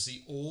unusual it was to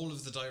see all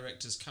of the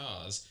directors'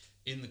 cars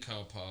in the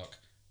car park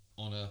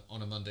on a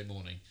Monday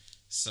morning.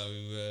 So,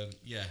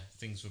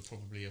 things were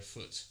probably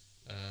afoot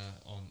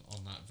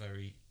on that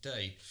very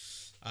day.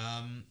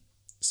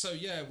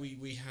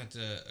 We had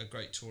a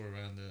great tour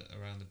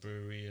around the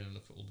brewery and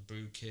look at all the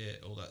brew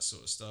kit, all that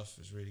sort of stuff. It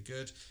was really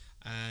good.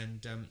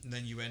 And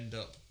then you end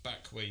up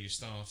back where you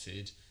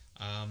started,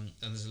 and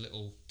there's a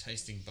little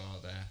tasting bar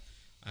there.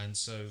 And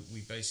so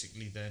we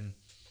basically then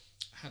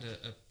had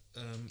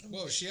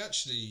she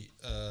actually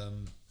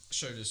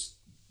showed us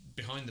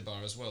behind the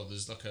bar as well.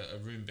 There's like a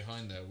room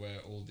behind there where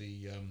all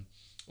the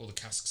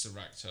casks are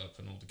racked up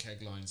and all the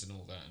keg lines and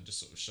all that, and just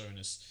sort of showing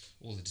us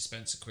all the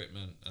dispense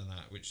equipment and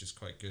that, which is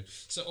quite good.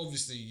 So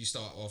obviously you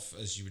start off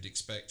as you would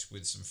expect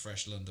with some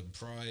fresh London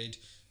Pride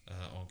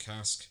on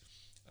cask.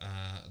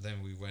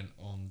 Then we went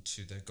on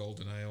to their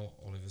Golden Ale,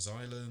 Oliver's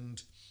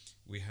Island.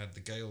 We had the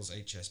Gales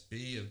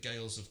HSB of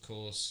Gales, of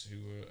course, who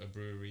were a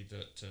brewery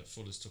that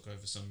Fuller's took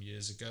over some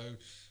years ago.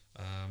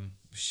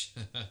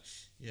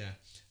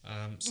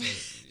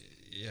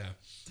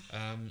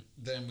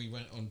 Then we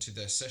went on to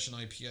their Session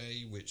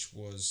IPA, which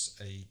was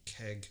a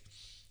keg,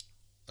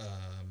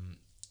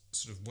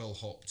 sort of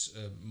well-hopped,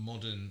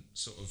 modern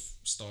sort of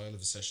style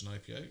of a Session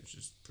IPA, which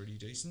is pretty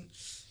decent.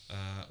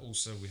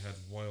 Also, we had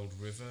Wild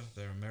River,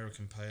 their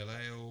American Pale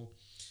Ale.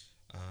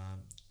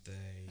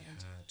 They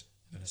had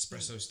an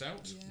espresso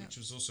stout, which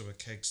was also a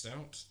keg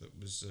stout that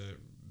was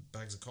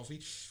bags of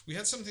coffee. We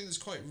had something that's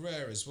quite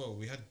rare as well.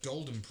 We had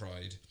Golden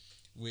Pride,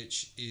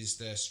 which is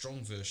their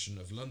strong version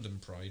of London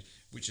Pride,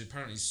 which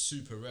apparently is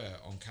super rare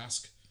on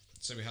cask.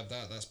 So we had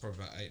that. That's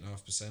probably about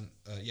 8.5%.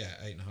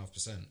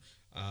 8.5%.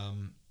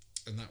 And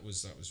that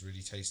was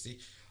really tasty.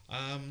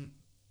 And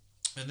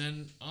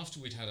then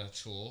after we'd had our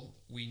tour,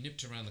 we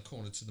nipped around the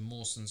corner to the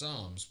Mawson's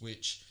Arms,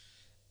 which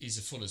is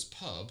a Fuller's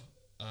pub,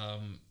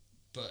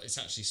 but it's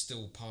actually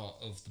still part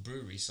of the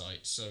brewery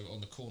site. So on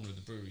the corner of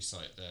the brewery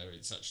site there,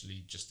 it's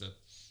actually just a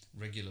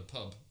regular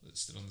pub that's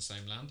still on the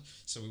same land.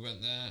 So we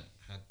went there,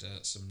 had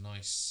some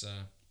nice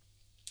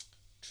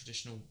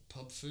traditional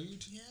pub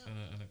food,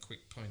 and a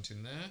quick pint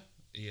in there,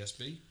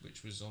 ESB,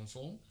 which was on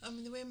form. I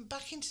mean, they went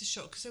back into the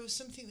shop because there was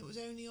something that was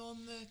only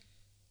on the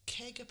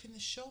keg up in the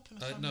shop,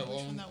 and I can't remember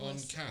which one that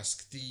was. On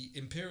cask, the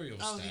Imperial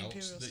Stout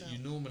that you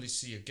normally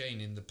see again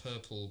in the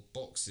purple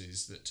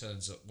boxes that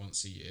turns up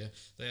once a year.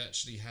 They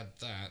actually had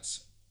that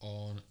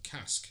on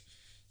cask,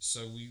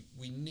 so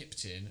we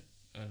nipped in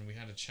and we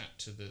had a chat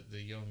to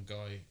the young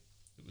guy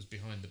that was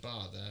behind the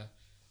bar there,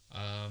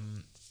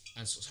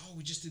 and sort of,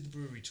 we just did the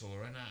brewery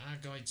tour, and our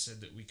guide said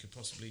that we could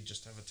possibly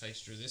just have a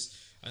taster of this,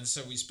 and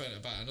so we spent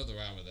about another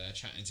hour there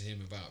chatting to him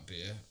about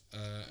beer,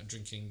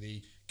 drinking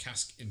the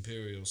cask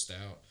Imperial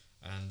Stout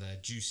and their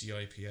juicy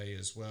IPA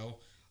as well,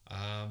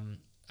 that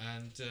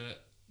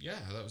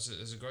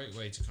was a great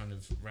way to kind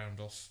of round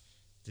off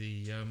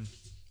the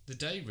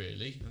day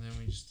really, and then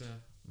we just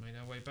made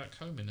our way back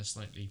home in a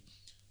slightly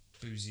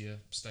boozier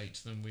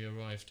state than we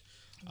arrived.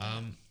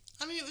 I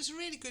mean, it was a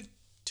really good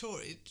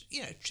tour.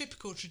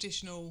 Typical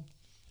traditional,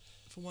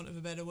 for want of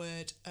a better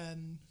word,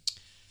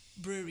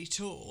 brewery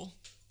tour,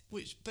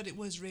 but it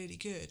was really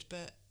good.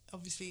 But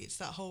obviously, it's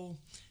that whole.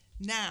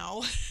 Now,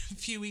 a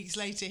few weeks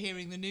later,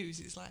 hearing the news,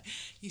 it's like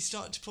you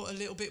start to put a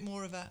little bit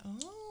more of a,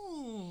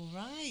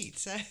 right.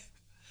 So,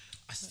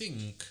 I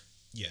think,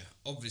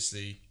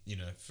 obviously,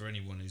 for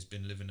anyone who's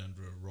been living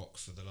under a rock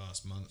for the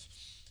last month,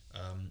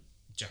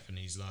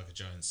 Japanese lager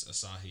giants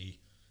Asahi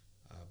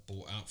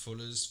bought out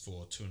Fuller's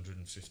for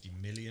 250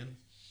 million.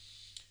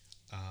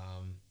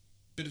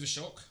 Bit of a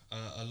shock.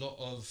 A lot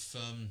of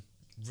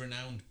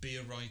renowned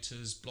beer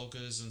writers,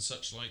 bloggers, and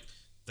such like,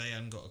 they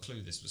hadn't got a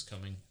clue this was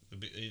coming.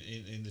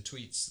 In the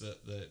tweets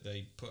that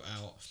they put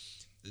out,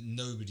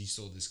 nobody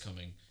saw this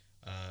coming,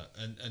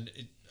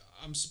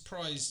 I'm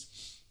surprised,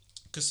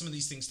 because some of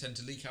these things tend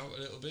to leak out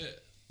a little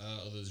bit.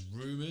 There's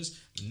rumours,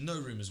 no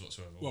rumours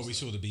whatsoever. Well, we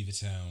saw the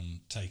Beavertown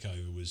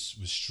takeover was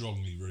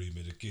strongly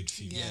rumoured a good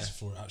few years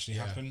before it actually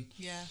happened.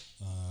 Yeah.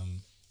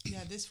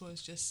 Yeah, this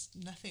was just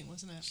nothing,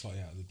 wasn't it?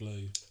 Slightly out of the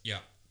blue. Yeah,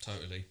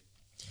 totally.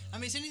 I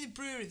mean, it's only the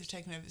brewery they've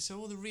taken over, so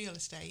all the real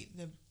estate,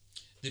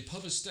 the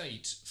pub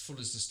estate,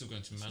 Fuller's are still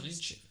going to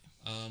manage,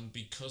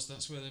 because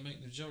that's where they make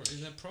the majority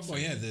of their profit. Well,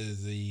 yeah,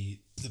 the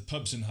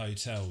pubs and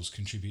hotels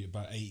contribute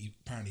about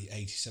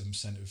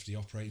 87% of the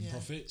operating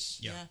profits.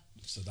 Yeah.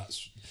 So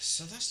that's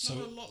not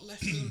a lot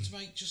left for them to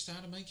make just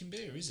out of making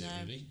beer, is it,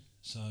 really?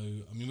 So,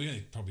 I mean, we're going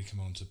to probably come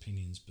on to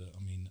opinions, but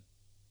I mean,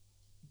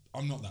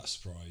 I'm not that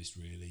surprised,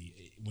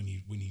 really, when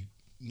you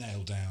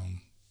nail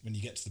down, when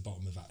you get to the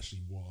bottom of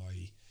actually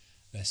why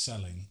they're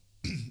selling.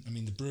 I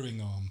mean, the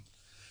brewing arm,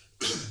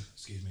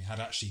 excuse me, had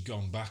actually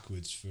gone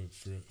backwards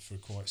for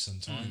quite some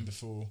time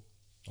before,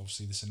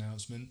 obviously, this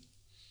announcement.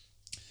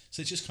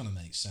 So it just kind of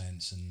makes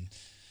sense, and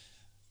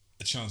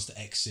a chance to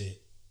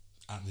exit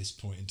at this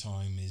point in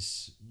time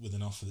is with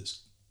an offer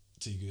that's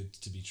too good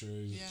to be true.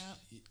 Yeah,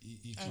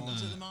 you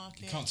to the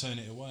market. You can't turn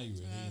it away,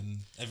 really, and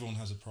everyone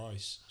has a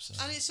price. So.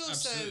 And it's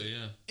also, absolutely,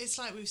 it's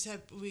like we've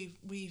said,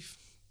 we've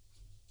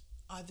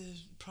either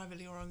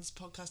privately or on this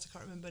podcast, I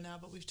can't remember now,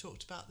 but we've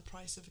talked about the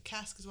price of a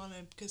cask as well,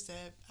 and because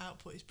their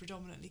output is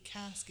predominantly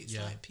cask, it's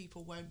like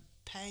people won't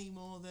pay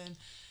more than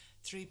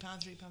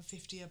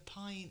 £3.50 a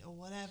pint or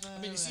whatever.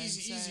 I mean, it's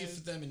easier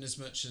for them in as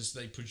much as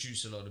they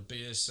produce a lot of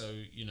beer, so,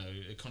 you know,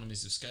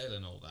 economies of scale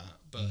and all that.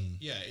 But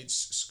yeah, it's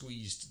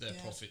squeezed their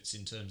profits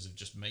in terms of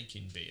just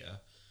making beer.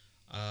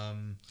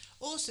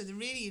 Also, the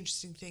really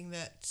interesting thing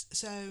that,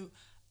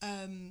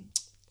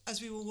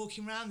 as we were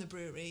walking around the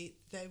brewery,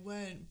 they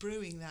weren't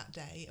brewing that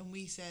day, and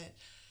we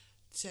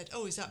said,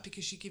 oh, is that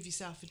because you give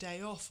yourself a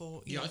day off,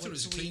 or I thought it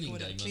was a cleaning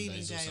day,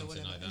 Mondays or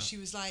something like that. And she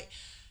was like,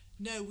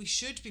 no, we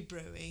should be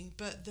brewing,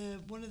 but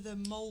one of the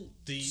malt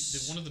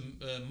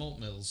malt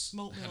mills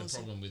had a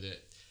problem with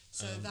it,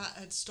 so that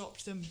had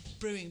stopped them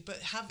brewing. But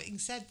having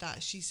said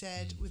that, she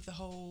said with the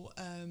whole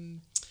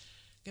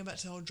going back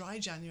to the whole dry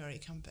January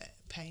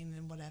campaign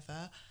and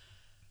whatever,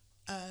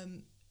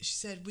 she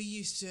said we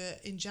used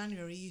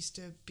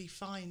to be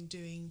fine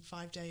doing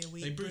 5 day a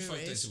week. They brew breweries.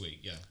 5 days a week,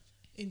 yeah.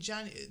 In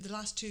January, the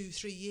last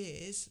 2-3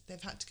 years, they've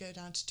had to go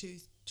down to two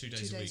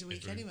days a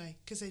week anyway,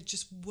 because they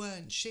just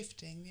weren't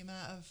shifting the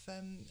amount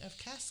of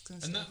casks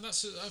and stuff. And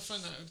I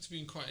find that to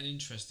be quite an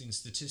interesting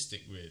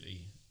statistic,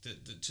 really,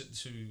 that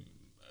to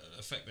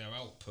affect their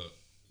output.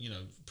 You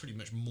know, pretty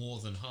much more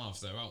than half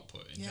their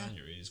output in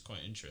January is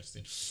quite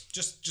interesting.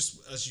 Just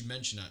as you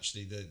mentioned,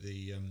 actually,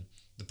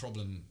 the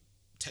problem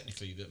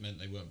technically that meant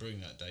they weren't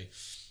brewing that day.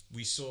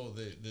 We saw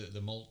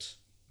the malt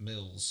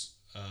mills,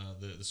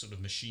 the sort of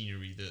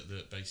machinery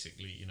that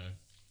basically, you know,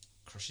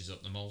 crushes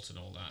up the malt and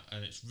all that,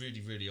 and it's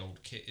really, really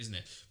old kit, isn't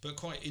it? But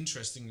quite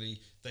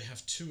interestingly, they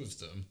have 2 of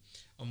them,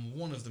 and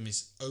one of them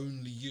is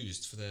only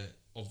used for their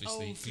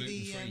obviously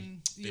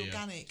gluten-free the beer.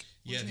 Organic,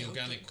 yeah, the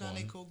organic one.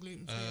 Or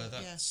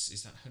gluten-free.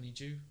 Is that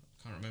honeydew?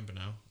 I can't remember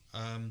now.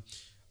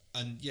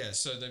 And yeah,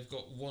 so they've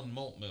got one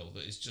malt mill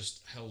that is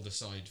just held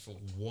aside for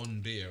one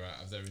beer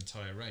out of their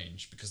entire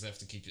range, because they have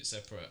to keep it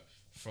separate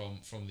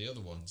from the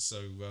other one. So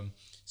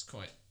it's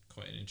quite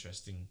an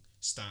interesting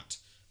stat.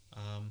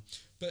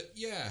 But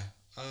yeah,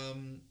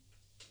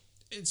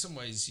 in some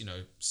ways, you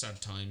know, sad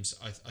times.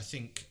 I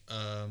think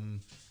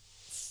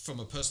from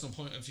a personal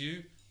point of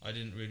view, I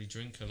didn't really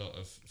drink a lot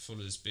of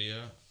Fuller's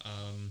beer.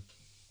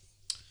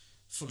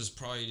 Fuller's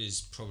Pride is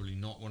probably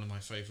not one of my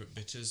favourite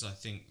bitters. I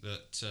think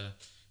that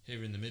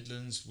here in the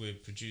Midlands, we're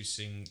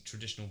producing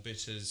traditional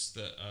bitters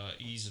that are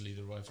easily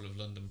the rival of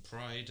London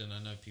Pride, and I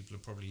know people are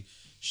probably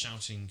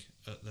shouting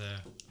at their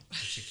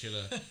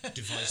particular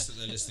device that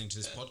they're listening to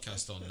this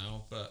podcast on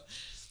now, but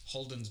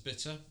Holden's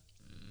bitter,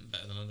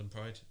 better than London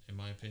Pride, in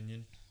my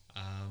opinion.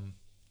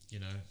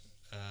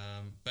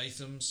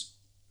 Batham's,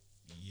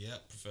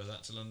 prefer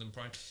that to London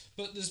Pride.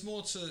 But there's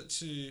more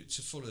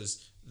to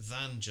Fuller's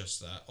than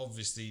just that.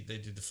 Obviously, they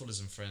did the Fuller's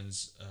and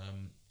Friends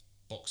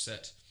box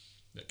set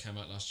that came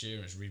out last year,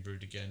 and it's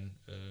rebrewed again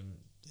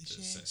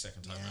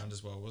second time round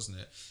as well, wasn't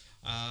it?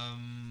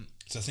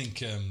 So I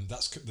think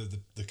that's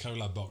the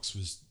collab box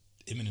was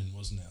imminent,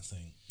 wasn't it? I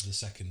think the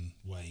second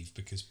wave,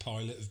 because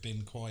Pilot have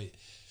been quite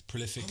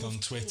prolific on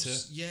Twitter.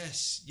 Course.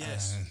 Yes.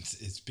 And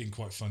it's been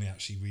quite funny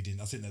actually reading.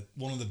 I think that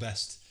one of the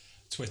best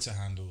Twitter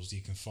handles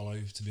you can follow,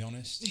 to be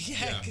honest.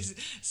 Yeah, because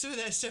some of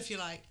their stuff you're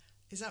like,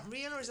 is that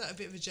real or is that a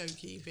bit of a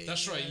jokey thing?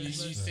 That's right. You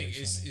think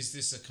is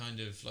this a kind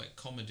of like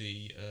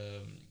comedy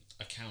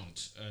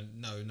account?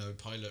 No,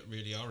 Pilot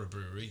really are a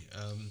brewery.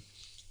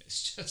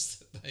 It's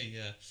just that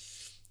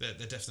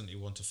they're definitely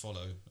one to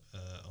follow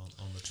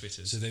on the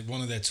Twitters. So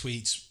one of their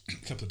tweets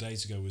a couple of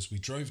days ago was, "We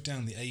drove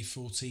down the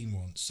A14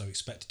 once, so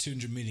expect a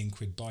 200 million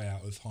quid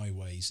buyout of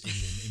highways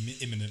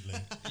imminently."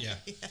 Yeah,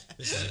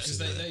 because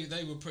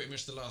they were pretty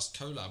much the last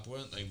collab,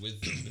 weren't they?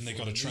 With them, and they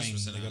got a train.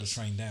 They got a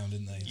train down,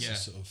 didn't they? Yeah. To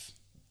sort of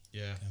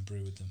go and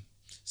brew with them.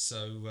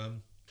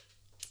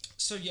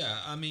 So yeah,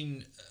 I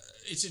mean,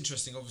 it's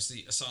interesting.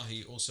 Obviously,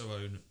 Asahi also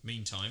own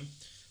Meantime,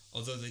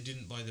 although they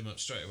didn't buy them up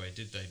straight away,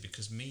 did they?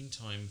 Because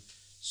Meantime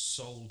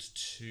sold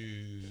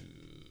to,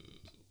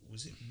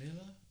 was it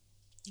Miller?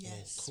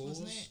 Yes, or Coors?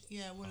 wasn't it?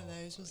 Yeah, one of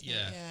those, wasn't it?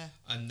 Yeah. Yeah.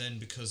 And then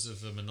because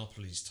of a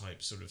monopolies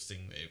type sort of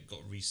thing, it got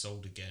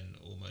resold again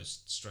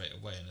almost straight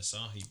away, and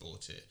Asahi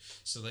bought it.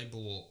 So they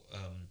bought.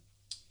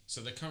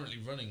 So they're currently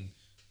running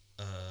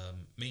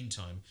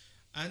Meantime,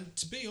 and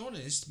to be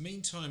honest,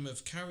 Meantime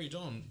have carried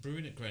on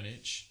brewing at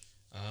Greenwich.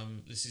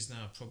 This is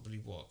now probably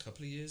a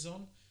couple of years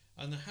on,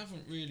 and there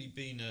haven't really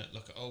been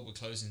we're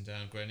closing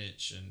down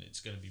Greenwich and it's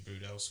going to be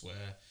brewed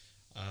elsewhere.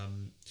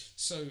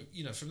 So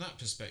from that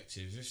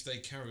perspective, if they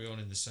carry on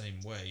in the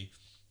same way,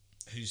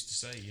 who's to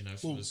say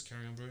Fuller's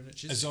carry on brewing at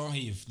Chiswick?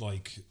 Asahi have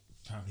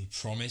apparently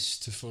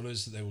promised to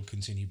Fuller's that they will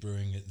continue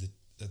brewing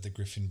at the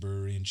Griffin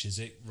Brewery in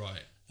Chiswick,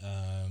 right?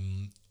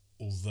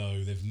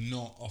 Although they've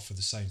not offered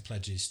the same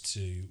pledges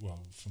to,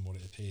 from what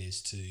it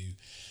appears, to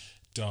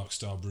Dark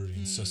Star Brewery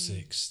in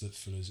Sussex that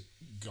Fuller's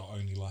got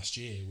only last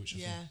year, which I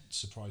think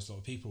surprised a lot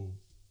of people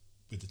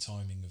with the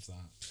timing of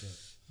that. But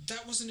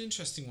that was an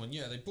interesting one.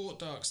 Yeah, they bought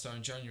Dark Star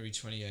in January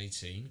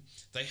 2018.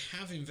 They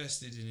have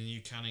invested in a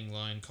new canning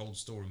line, cold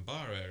store and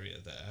bar area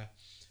there.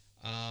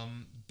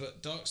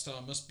 But Dark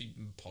Star must be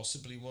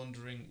possibly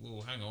wondering,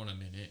 well, hang on a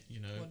minute,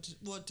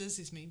 What does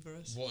this mean for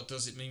us? What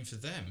does it mean for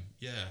them?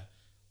 Yeah.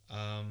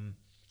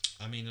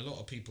 I mean, a lot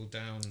of people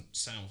down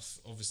south,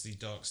 obviously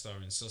Dark Star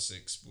in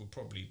Sussex, were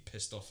probably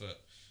pissed off at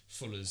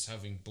Fuller's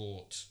having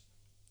bought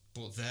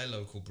their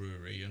local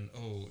brewery, and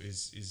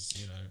is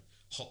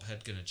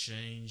Hophead going to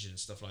change and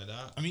stuff like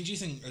that. I mean, do you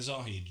think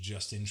Asahi are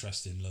just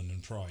interested in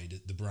London Pride,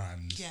 the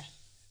brand? Yeah.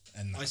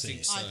 And that's I think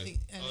it? so.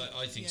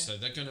 I think yeah. so.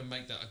 They're going to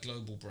make that a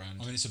global brand.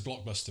 I mean, it's a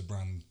blockbuster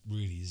brand,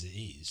 really, as it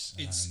is.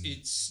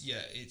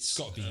 It's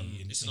got to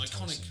be it's an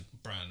iconic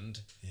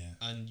brand, yeah.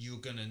 And you're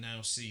going to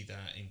now see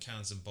that in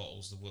cans and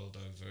bottles the world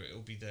over.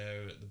 It'll be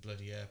there at the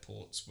bloody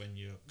airports when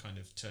you're kind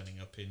of turning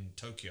up in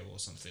Tokyo or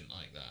something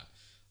like that.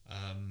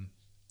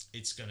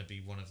 It's going to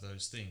be one of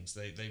those things.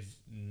 They've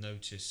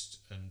noticed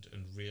and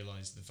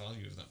realised the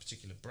value of that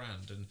particular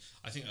brand, and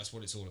I think that's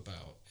what it's all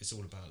about. It's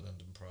all about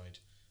London Pride.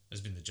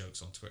 There's been the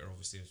jokes on Twitter,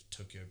 obviously, of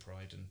Tokyo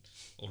Pride and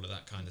all of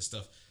that kind of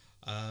stuff.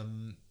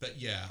 But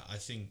yeah, I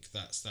think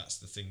that's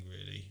the thing,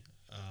 really.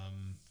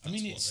 I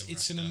mean,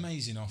 it's an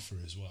amazing offer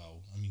as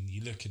well. I mean,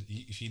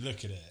 if you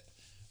look at it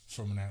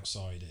from an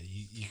outsider,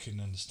 you can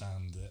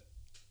understand that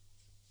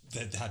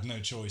they had no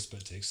choice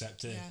but to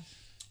accept it.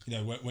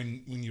 Yeah.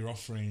 When you're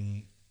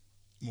offering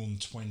more than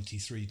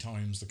 23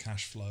 times the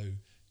cash flow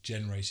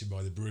generated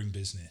by the brewing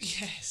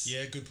business. Yes.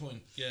 Yeah, good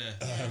point. Yeah.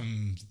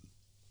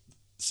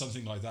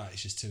 Something like that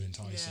is just too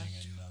enticing.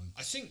 Yeah. And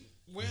I think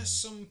where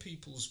some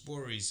people's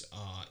worries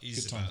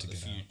is Good time about to the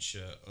get out.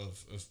 future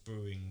of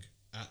brewing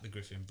at the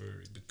Griffin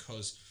Brewery,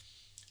 because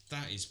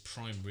that is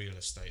prime real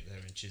estate there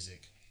in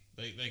Chiswick.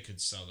 They could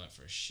sell that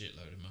for a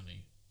shitload of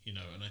money,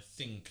 and I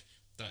think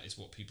that is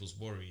what people's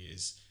worry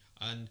is.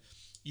 And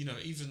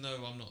even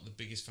though I'm not the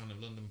biggest fan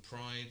of London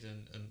Pride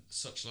and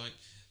such like,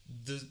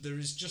 there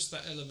is just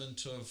that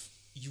element of,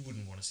 you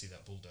wouldn't want to see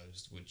that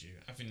bulldozed, would you?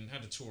 Having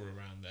had a tour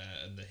around there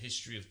and the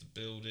history of the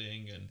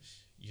building and,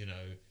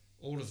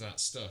 all of that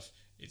stuff,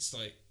 it's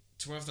like,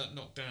 to have that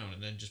knocked down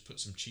and then just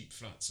put some cheap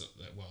flats up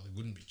there. Well, they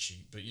wouldn't be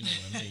cheap, but you know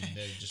what I mean.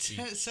 They'd just be...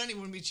 It certainly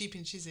wouldn't be cheap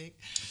in Chiswick.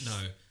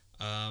 No.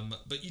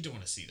 But you don't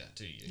want to see that,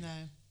 do you?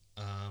 No.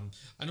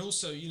 And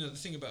also, the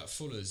thing about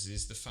Fuller's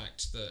is the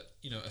fact that,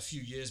 a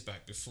few years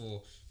back,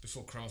 before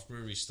craft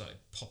breweries started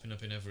popping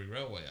up in every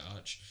railway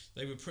arch,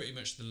 they were pretty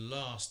much the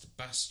last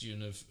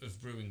bastion of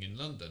brewing in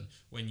London.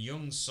 When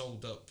Young's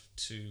sold up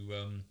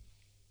to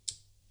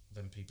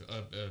them people,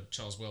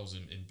 Charles Wells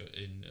in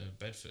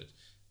Bedford,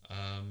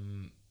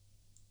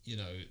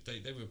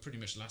 they were pretty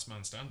much last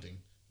man standing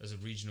as a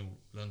regional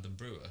London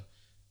brewer,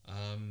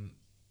 and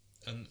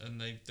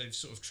they've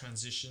sort of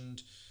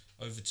transitioned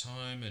over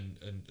time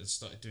and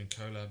started doing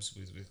collabs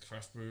with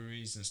craft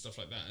breweries and stuff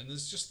like that. And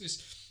there's just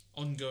this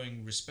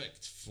ongoing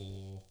respect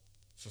for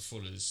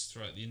Fuller's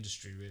throughout the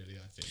industry, really,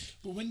 I think.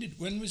 Well,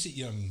 when was it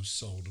Young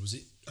sold? Was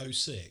it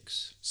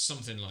 06?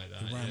 Something like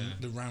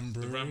that, The Ram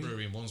Brewery? The Ram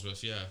Brewery in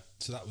Wandsworth, yeah.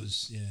 So that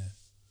was, yeah.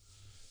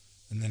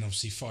 And then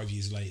obviously 5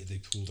 years later they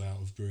pulled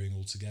out of brewing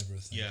altogether, I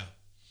think. Yeah.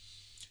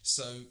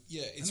 So,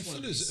 yeah, it's and one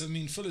Fuller's, of these... I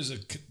mean, Fuller's are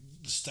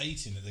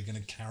stating that they're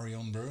going to carry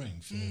on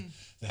brewing for...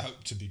 They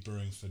hope to be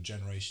brewing for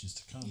generations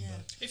to come. Yeah.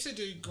 But if they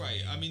do,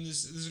 great. I mean,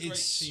 there's a great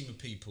team of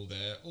people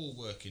there, all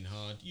working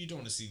hard. You don't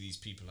want to see these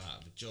people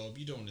out of a job.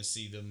 You don't want to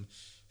see them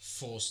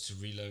forced to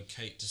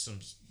relocate to some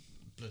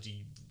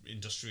bloody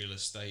industrial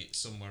estate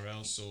somewhere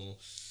else, or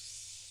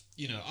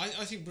you know,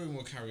 I think brewing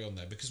will carry on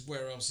there, because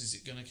where else is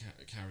it going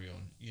to carry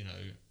on? You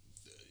know,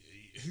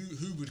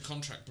 who would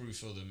contract brew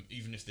for them,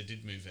 even if they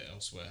did move it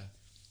elsewhere?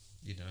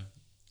 You know,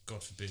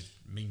 God forbid,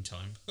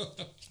 meantime.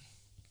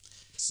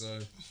 So,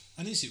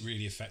 and is it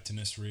really affecting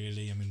us?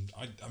 Really, I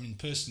mean,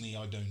 personally,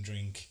 I don't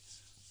drink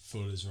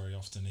Fuller's very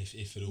often,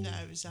 if at all. No,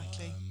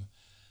 exactly.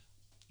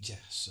 Yeah,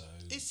 so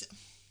It's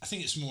I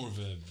think it's more of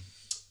a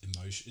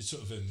emotion. It's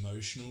sort of an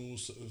emotional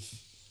sort of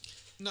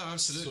no,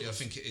 absolutely, sort of I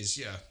think it is.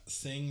 Yeah,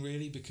 thing,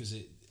 really, because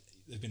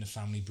they've been a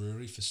family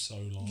brewery for so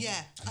long.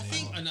 Yeah, I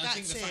think and I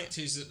think the that's fact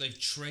is that they've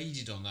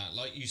traded on that.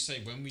 Like you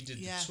say, when we did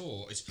Yeah. the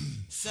tour, it's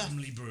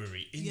family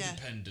brewery, Yeah.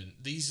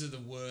 independent. These are the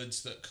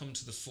words that come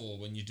to the fore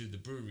when you do the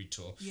brewery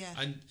tour. Yeah.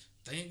 And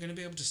they ain't going to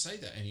be able to say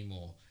that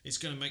anymore. It's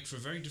going to make for a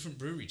very different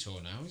brewery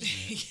tour now, isn't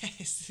it?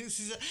 Yes,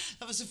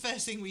 that was the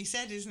first thing we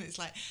said, isn't it? It's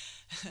like,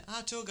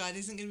 our tour guide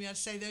isn't going to be able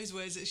to say those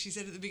words that she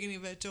said at the beginning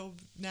of her tour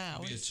now.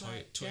 Be a It's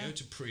like,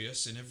 Toyota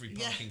Prius in every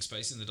parking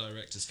space in the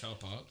director's car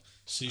park.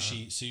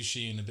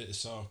 Sushi and a bit of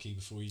sake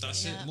before you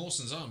That's go. it.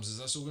 Mawson's Arms,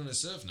 that's all going to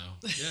serve now.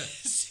 Yeah.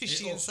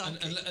 Sushi and sake.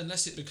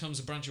 Unless it becomes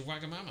a branch of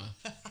Wagamama.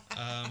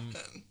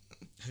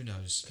 Who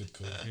knows? Good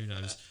call. Who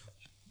knows?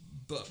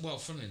 But, well,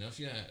 funnily enough,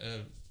 yeah.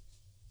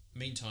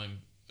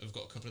 Meantime, I've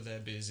got a couple of their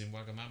beers in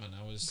Wagamama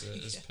now as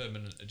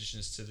permanent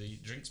additions to the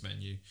drinks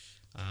menu.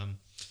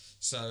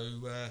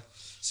 So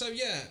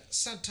yeah,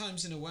 sad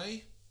times in a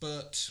way,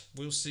 but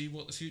we'll see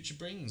what the future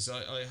brings.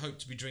 I hope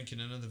to be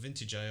drinking another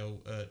vintage ale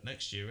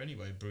next year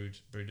anyway, brewed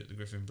at the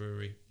Griffin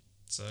Brewery.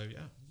 So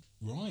yeah.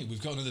 Right,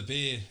 we've got another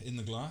beer in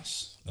the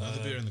glass.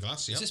 Another beer in the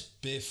glass, yeah. Is this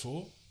beer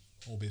 4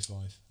 or beer 5?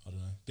 I don't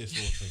know. Beer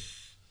 4 or 3.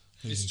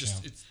 It's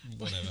just it's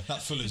whatever.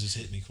 That Fuller's has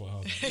hit me quite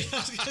hard. I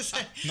was going to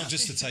say, Not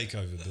just the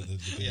takeover, but the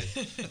beer.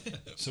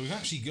 So we've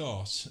actually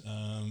got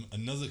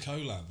another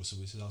collab. So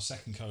this is our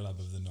second collab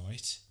of the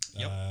night.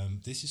 Yep.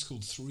 This is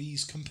called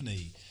Three's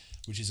Company,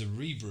 which is a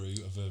rebrew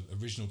of an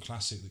original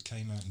classic that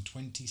came out in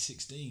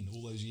 2016,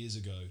 all those years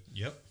ago.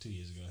 Yep. 2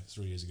 years ago,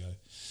 3 years ago.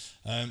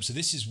 So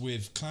this is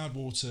with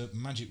Cloudwater,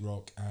 Magic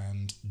Rock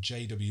and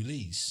JW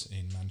Lees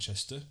in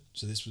Manchester.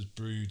 So this was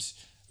brewed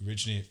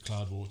originally at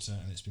Cloudwater,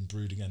 and it's been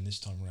brewed again this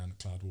time around at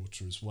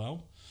Cloudwater as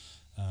well.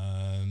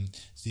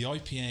 The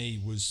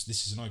IPA this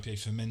is an IPA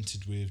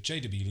fermented with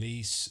JW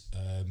Lees,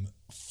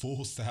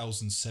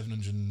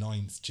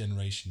 4,709th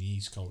generation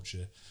yeast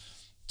culture,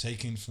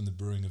 taken from the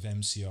brewing of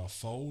MCR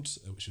Fold,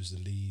 which was the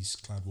Lees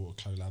Cloudwater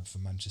collab for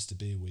Manchester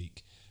Beer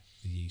Week.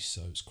 The yeast,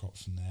 so it's cropped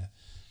from there,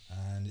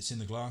 and it's in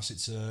the glass.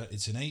 It's an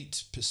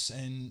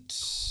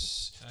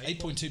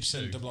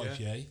 8.2% double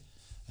IPA.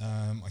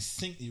 I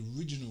think the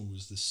original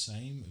was the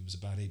same. It was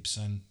about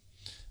 8%.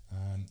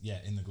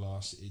 In the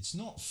glass. It's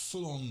not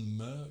full on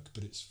Merc,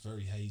 but it's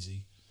very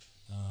hazy.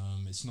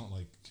 It's not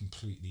like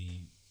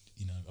completely,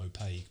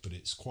 opaque, but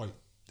it's quite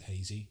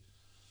hazy.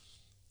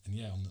 And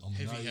on the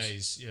Heavy nose,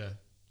 haze, yeah.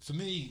 for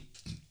me,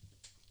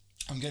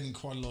 I'm getting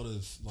quite a lot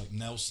of like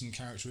Nelson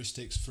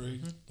characteristics through,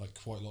 like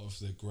quite a lot of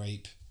the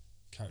grape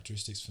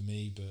characteristics for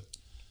me, but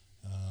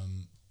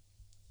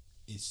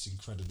it's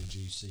incredibly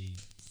juicy,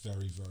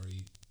 very,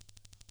 very,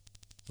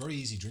 very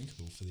easy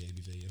drinkable for the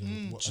ABV. I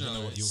don't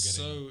know what you're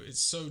getting. It's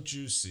so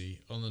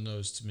juicy on the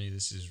nose. To me,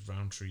 this is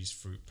Rowntree's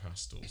fruit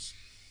pastels.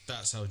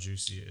 That's how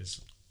juicy it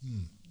is.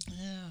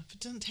 yeah, but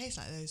it doesn't taste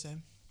like those though.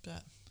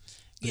 But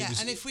But yeah, it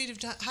was- and if we'd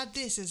have had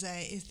this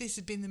if this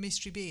had been the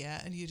mystery beer,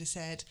 and you'd have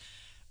said,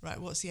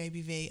 right, what's the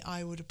ABV?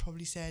 I would have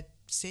probably said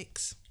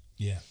 6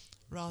 Yeah.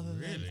 rather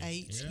Really? than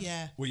 8. Yeah.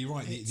 Yeah. Well, you're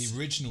right. The It's-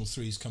 original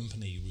Three's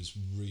Company was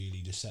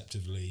really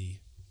deceptively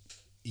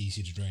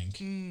easy to drink.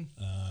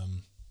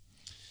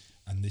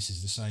 And this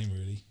is the same,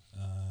 really.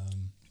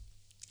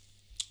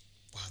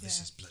 Wow, this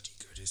Yeah. is bloody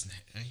good, isn't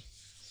it? Eh?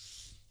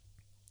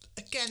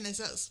 Again, there's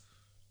that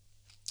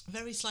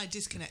very slight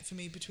disconnect for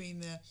me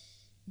between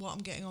what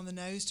I'm getting on the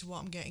nose to what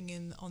I'm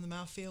getting on the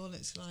mouthfeel, and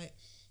it's like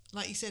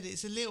you said,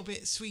 it's a little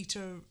bit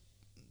sweeter.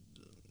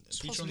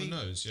 Sweet on the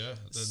nose, yeah.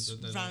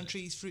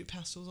 Rowntree's fruit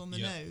pastels on the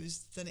Yeah.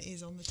 nose than it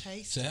is on the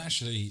taste. So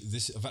actually,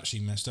 I've actually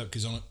messed up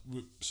because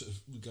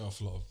we go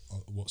off a lot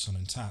of what's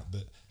on tap,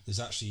 but there's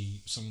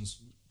actually someone's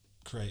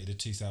created a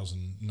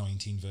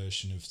 2019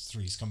 version of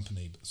Three's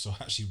Company. So I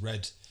actually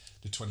read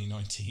the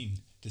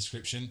 2019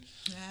 description.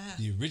 Yeah.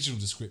 The original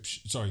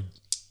description. Sorry,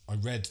 I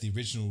read the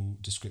original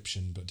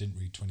description, but didn't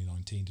read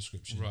 2019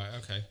 description. Right,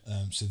 okay.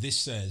 So this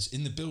says,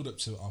 in the build-up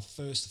to our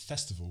first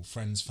festival,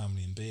 Friends,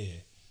 Family and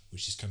Beer,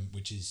 which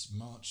is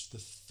March the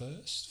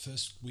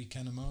first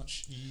weekend of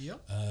March.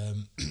 Yep.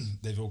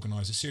 They've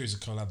organised a series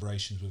of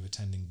collaborations with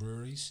attending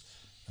breweries.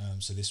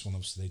 So this one,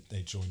 obviously,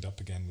 they joined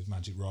up again with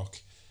Magic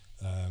Rock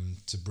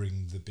to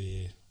bring the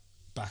beer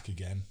back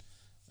again.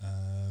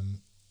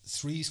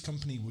 Three's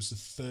Company was the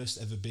first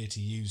ever beer to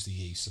use the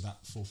yeast, so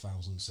that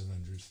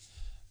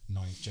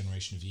 4,709th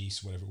generation of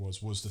yeast, whatever it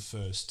was the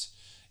first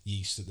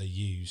yeast that they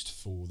used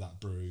for that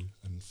brew,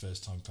 and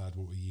first time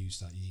Cloudwater used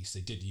that yeast. They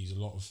did use a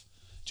lot of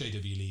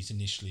JW Lees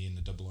initially in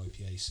the double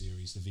IPA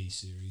series, the V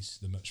series,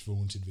 the much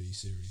vaunted V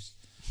series.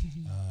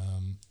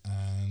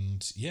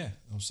 And yeah,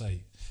 I'll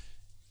say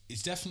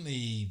it's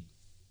definitely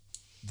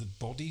the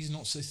body's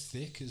not so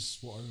thick as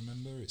what I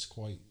remember. It's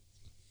quite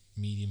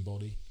medium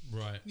body,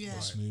 Right. Yeah.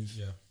 Right. smooth.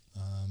 Yeah.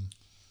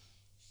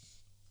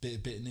 Bit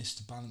of bitterness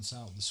to balance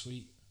out the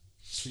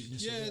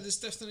sweetness. Yeah, of it.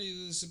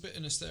 there's a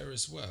bitterness there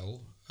as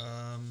well.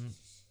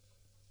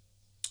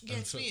 Yeah,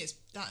 And to me,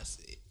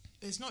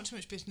 there's not too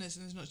much bitterness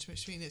and there's not too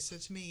much sweetness. So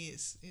to me,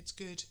 it's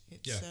good.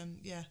 It's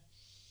Yeah.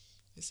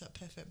 it's that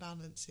perfect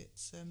balance.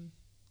 It's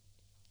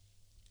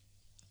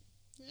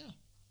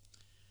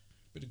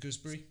Bit of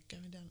gooseberry.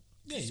 going down.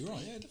 Yeah, you're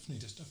right. Yeah, definitely.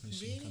 There's definitely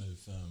some Really? kind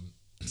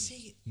of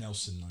See,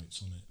 Nelson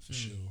notes on it for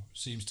sure.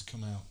 Seems to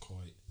come out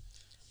quite.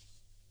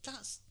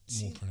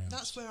 More pronounced.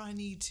 that's where I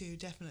need to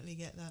definitely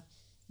get that.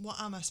 What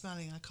am I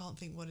smelling? I can't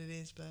think what it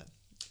is, but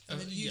and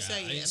then you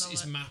say it, it's, and I'm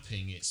it's like,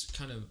 mapping. It's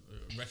kind of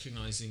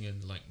recognizing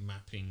and like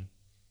mapping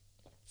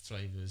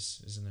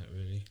flavors, isn't it?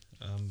 Really,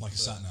 Like a but-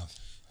 sat nav.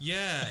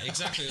 Yeah,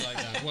 exactly like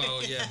that.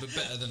 Well, yeah, but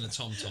better than a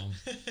TomTom.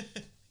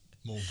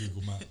 More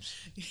Google Maps.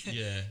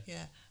 Yeah.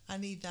 yeah, I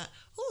need that.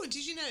 Oh,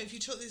 did you know if you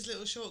took this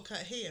little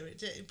shortcut here,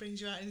 it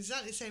brings you out in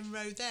exactly the same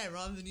road there,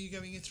 rather than you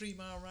going a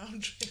 3-mile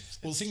round trip?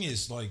 Well, the thing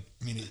is, like,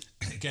 I mean,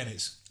 again,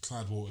 it's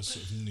Cloudwater's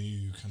sort of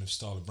new kind of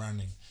style of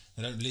branding.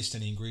 They don't list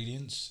any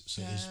ingredients,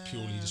 so it's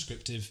purely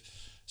descriptive.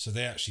 So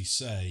they actually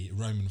say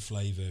Roman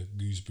flavour,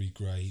 gooseberry,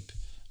 grape,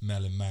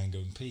 melon, mango,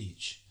 and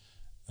peach.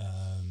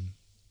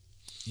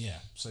 Yeah,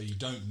 so you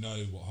don't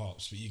know what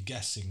hops, but you're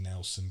guessing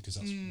Nelson because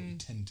that's what you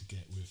tend to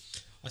get with.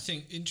 I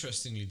think,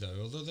 interestingly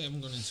though, although they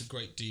haven't gone into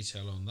great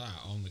detail on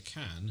that, on the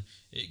can,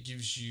 it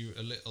gives you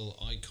a little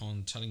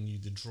icon telling you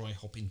the dry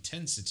hop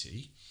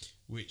intensity,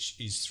 which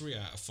is 3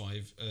 out of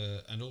 5,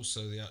 and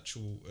also the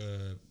actual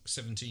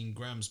 17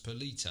 grams per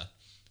litre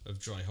of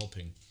dry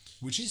hopping.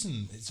 Which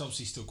isn't, it's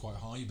obviously still quite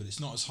high, but it's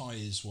not as high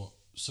as what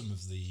some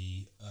of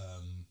the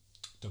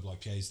double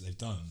IPAs that they've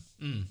done.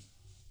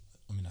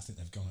 I mean, I think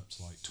they've gone up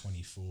to like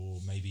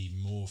 24, maybe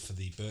more for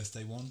the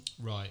birthday one.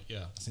 Right,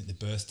 yeah. I think the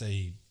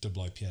birthday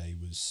double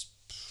IPA was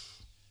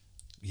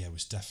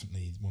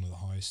definitely one of the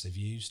highest they've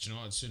used. Do you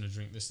know, I'd sooner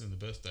drink this than the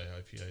birthday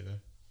IPA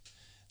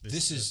though.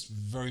 This is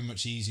very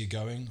much easier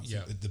going. I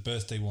think the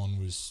birthday one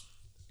was,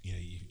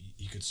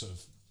 you could sort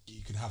of,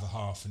 you could have a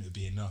half and it would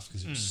be enough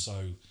because it was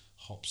so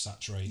hop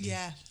saturated.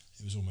 Yeah.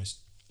 It was almost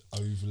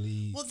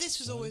overly. Well, this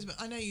was always.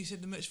 I know you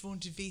said the much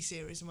vaunted V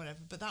series and whatever,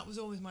 but that was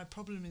always my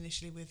problem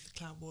initially with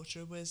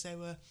Cloudwater. Was they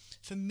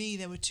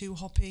were too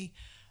hoppy,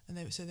 and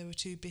they were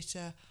too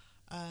bitter.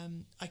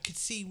 I could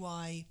see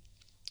why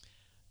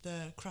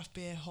the craft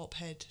beer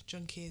hophead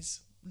junkies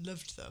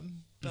loved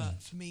them,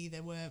 but for me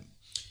they weren't.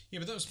 Yeah,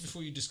 but that was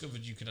before you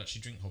discovered you could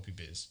actually drink hoppy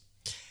beers.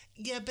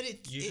 Yeah,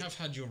 but You have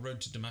had your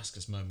road to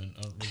Damascus moment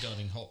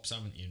regarding hops,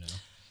 haven't you? Now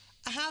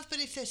I have, but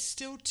if they're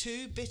still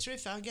too bitter,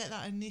 if I get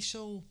that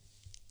initial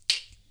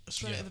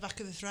straight at the back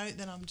of the throat,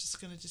 then I'm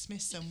just going to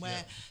dismiss them.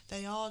 Where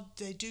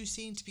they do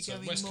seem to be so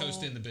going West more.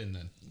 Coast in the bin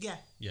then.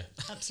 Yeah,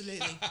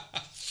 absolutely.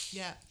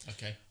 Yeah.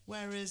 Okay.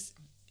 Whereas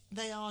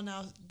they are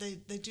now,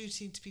 they do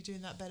seem to be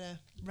doing that better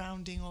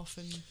rounding off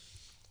and.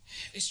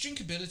 It's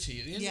drinkability.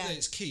 At the end of the day,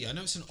 it's key. I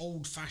know it's an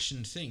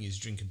old-fashioned thing, is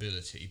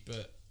drinkability,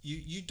 but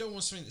you don't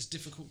want something that's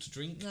difficult to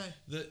drink.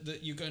 No.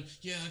 That you're going,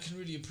 yeah, I can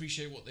really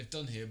appreciate what they've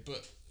done here,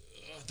 but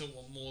I don't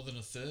want more than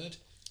a third.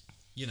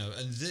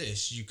 And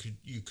this you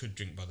could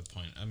drink by the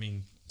pint. I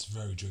mean, it's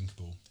very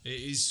drinkable. it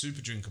is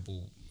super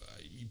drinkable.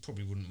 You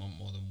probably wouldn't want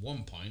more than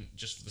 1 pint,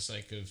 just for the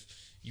sake of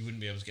you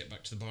wouldn't be able to get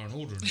back to the bar and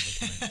order another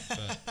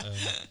pint.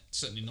 But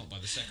certainly not by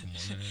the second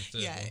one. And a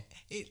third one.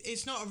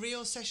 It's not a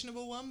real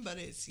sessionable one, but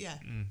it's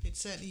it's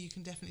certainly, you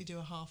can definitely do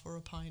a half or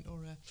a pint or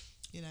a,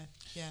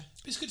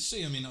 It's good to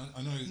see. I mean,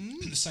 I know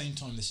at the same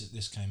time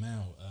this came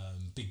out,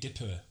 Big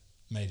Dipper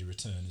made a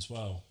return as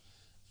well.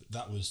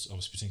 That was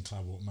obviously between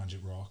Cloudwater and Magic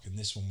Rock, and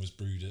this one was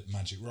brewed at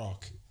Magic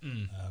Rock.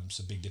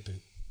 So Big Dipper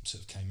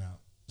sort of came out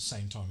the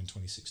same time in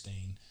 2016,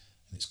 and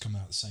it's come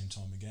out at the same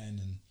time again.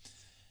 And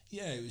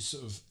it was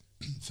sort of,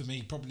 for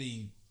me,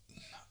 probably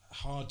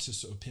hard to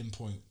sort of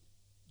pinpoint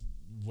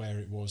where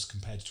it was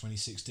compared to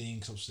 2016,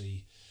 because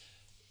obviously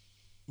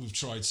we've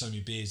tried so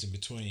many beers in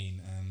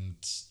between and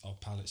our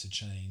palates have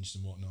changed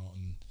and whatnot,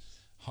 and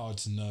hard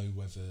to know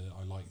whether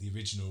I like the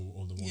original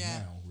or the one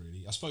now,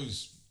 really. I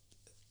suppose,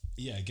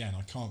 again,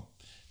 I can't...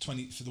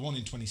 For the one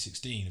in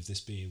 2016, if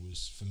this beer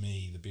was, for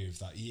me, the beer of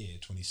that year,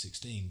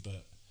 2016,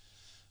 but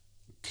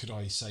could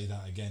I say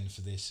that again for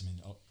this? I mean,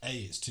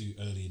 it's too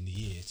early in the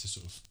year to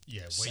sort of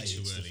way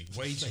too early.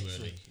 Way too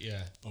early.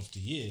 Yeah. Of the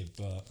year,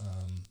 but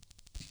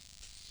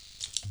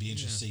it'd be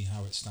interesting to see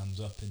how it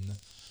stands up in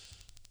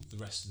the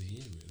rest of the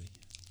year, really.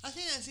 I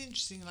think that's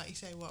interesting, like you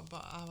say,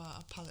 but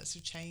our palates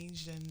have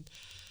changed, and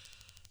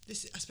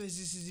this, I suppose,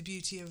 this is the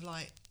beauty of,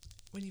 like,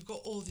 when you've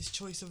got all this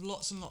choice of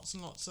lots and lots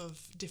and lots of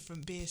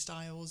different beer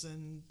styles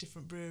and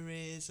different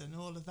breweries and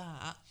all of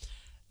that,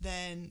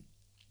 then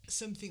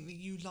something that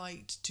you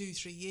liked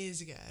 2-3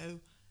 years ago,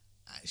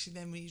 actually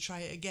then when you try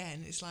it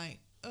again, it's like,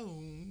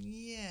 oh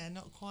yeah,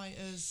 not quite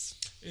as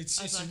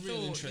it's as a I real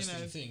thought,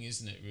 interesting thing,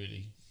 isn't it,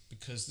 really?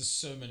 Because there's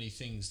so many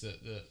things that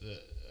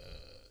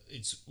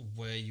it's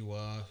where you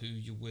are, who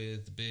you're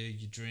with, the beer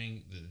you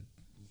drink, the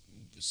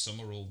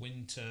summer or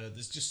winter.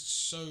 There's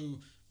just so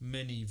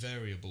many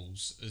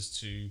variables as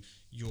to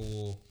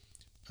your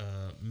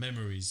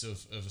memories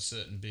of a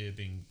certain beer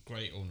being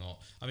great or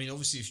not. I mean,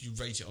 obviously, if you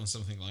rate it on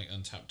something like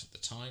Untapped at the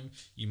time,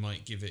 you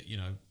might give it,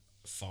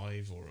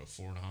 5 or a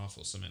 4.5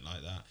 or something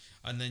like that,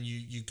 and then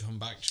you come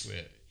back to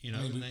it,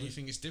 and then you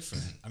think it's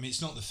different. I mean,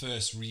 it's not the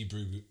first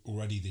rebrew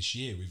already this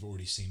year. We've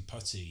already seen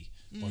Putty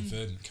by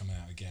Verdant come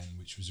out again,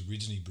 which was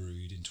originally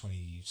brewed in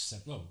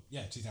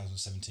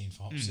 2017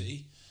 for Hop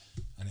City,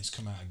 and it's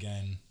come out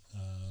again.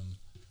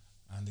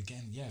 And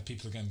again,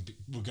 people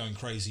were going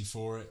crazy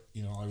for it.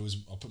 I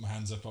put my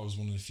hands up. I was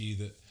one of the few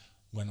that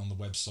went on the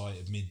website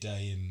at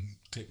midday and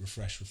clicked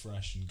refresh,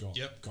 and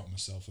got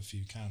myself a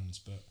few cans.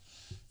 But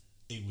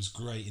it was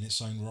great in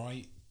its own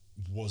right.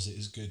 Was it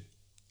as good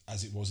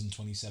as it was in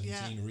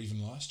 2017 or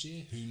even last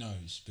year? Who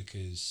knows?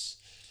 Because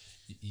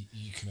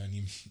you can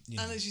only.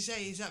 And as you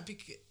say, is that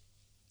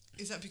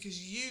because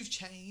you've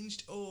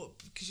changed, or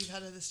because you've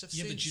had other stuff?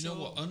 Yeah, since, but you know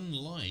what?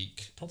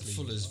 Unlike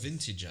Fuller's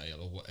Vintage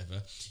Ale or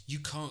whatever, you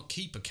can't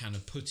keep a can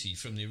of Putty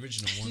from the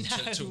original one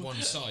to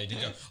one side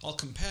and go, I'll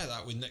compare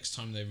that with next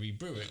time they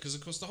rebrew it, because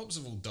of course the hops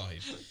have all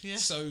died. Yeah.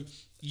 So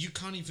you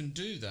can't even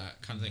do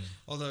that kind of thing.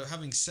 Although,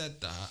 having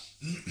said that,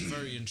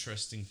 very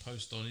interesting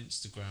post on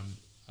Instagram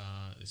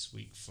this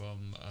week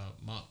from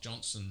Mark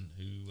Johnson,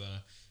 who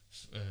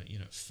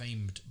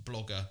famed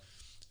blogger,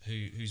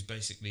 who's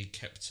basically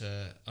kept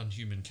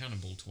Unhuman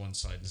Cannibal to one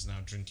side and is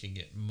now drinking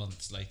it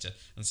months later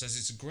and says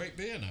it's a great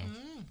beer now.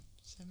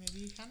 So maybe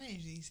you can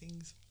age these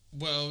things.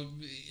 Well,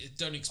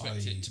 don't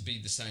expect it to be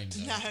the same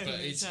though. No,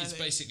 but it's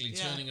basically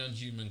turning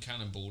Unhuman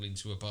Cannibal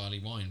into a barley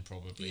wine,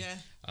 probably. Yeah.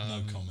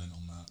 No comment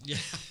on that. Yeah.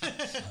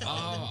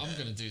 I'm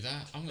going to do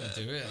that. I'm going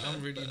to do it.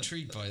 I'm really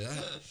intrigued by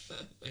that.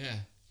 Yeah.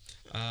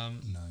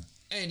 No.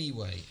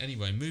 Anyway,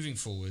 moving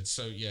forward.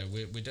 So yeah,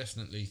 we're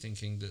definitely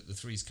thinking that the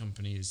Threes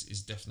Company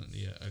is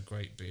definitely a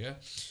great beer.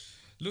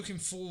 Looking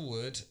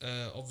forward,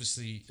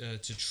 obviously,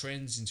 to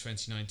trends in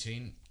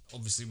 2019.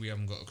 Obviously, we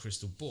haven't got a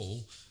crystal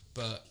ball,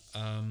 but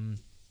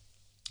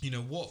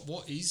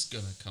what is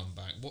going to come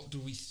back? What do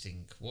we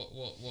think?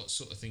 What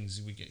sort of things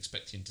are we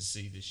expecting to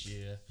see this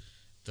year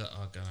that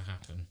are going to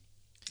happen?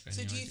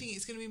 So do you think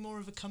it's going to be more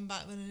of a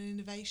comeback than an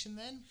innovation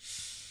then?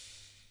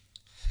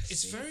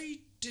 It's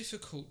very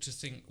difficult to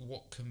think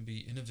what can be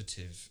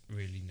innovative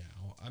really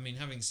now. I mean,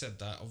 having said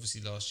that, obviously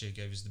last year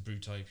gave us the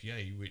Brut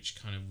IPA,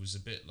 which kind of was a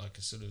bit like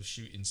a sort of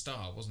shooting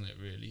star, wasn't it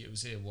really? It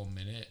was here 1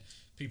 minute,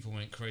 people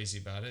went crazy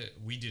about it,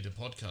 we did a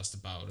podcast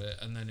about it,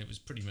 and then it was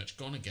pretty much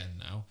gone again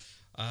now.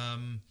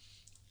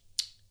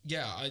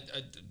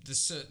 There's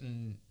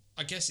certain...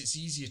 I guess it's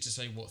easier to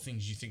say what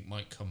things you think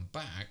might come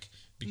back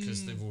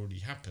because they've already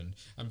happened.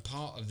 And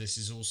part of this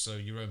is also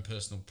your own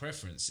personal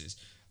preferences.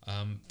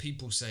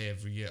 People say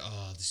every year,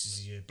 this is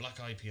the year Black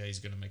IPA is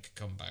going to make a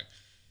comeback.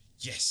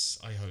 Yes,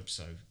 I hope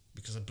so,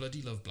 because I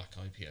bloody love Black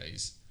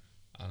IPAs,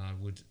 and I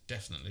would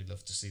definitely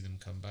love to see them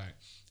come back.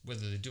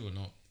 Whether they do or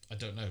not, I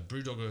don't know.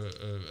 Brewdog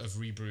have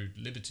rebrewed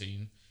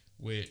Libertine,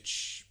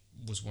 which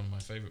was one of my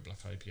favourite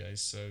Black IPAs,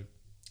 so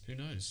who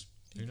knows?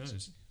 Who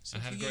knows? So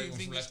I had a great one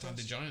from Left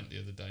Handed Giant the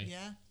other day.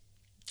 Yeah.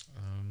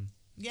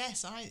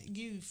 Yes,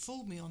 you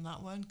fooled me on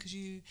that one, because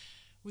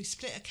we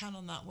split a can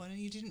on that one and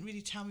you didn't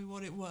really tell me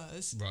what it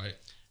was. Right.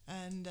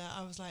 And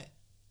I was like,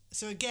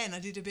 so again, I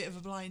did a bit of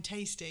a blind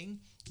tasting.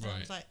 Right. I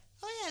was like,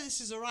 oh yeah,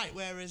 this is all right.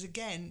 Whereas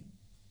again,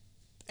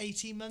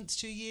 18 months,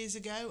 2 years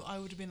ago, I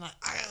would have been like,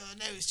 oh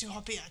no, it's too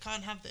hoppy, I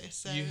can't have this.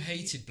 So you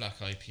hated Black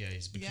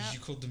IPAs because you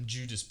called them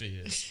Judas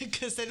beers.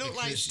 Because they look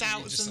like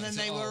stouts and then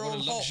they were all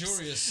hops.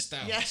 Luxurious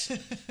stout. Yeah.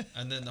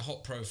 And then the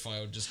hop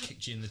profile just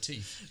kicked you in the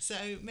teeth. So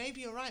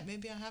maybe you're right.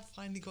 Maybe I have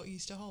finally got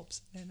used to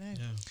hops. I don't know.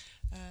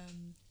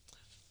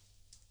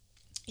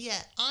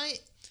 Yeah.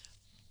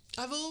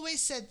 I've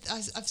always said,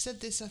 I've said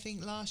this, I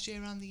think, last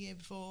year and the year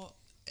before,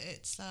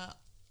 it's that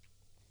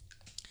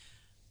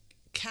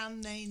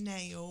can they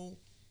nail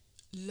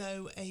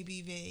low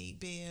ABV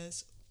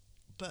beers,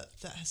 but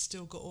that has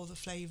still got all the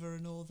flavour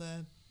and all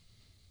the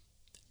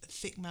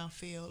thick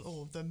mouthfeel,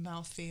 or the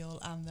mouthfeel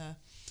and the...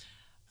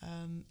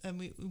 and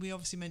we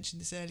obviously mentioned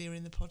this earlier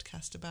in the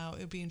podcast about,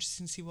 it'll be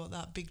interesting to see what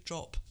that Big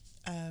Drop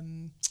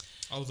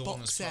the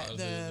box set,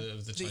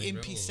 the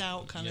Impy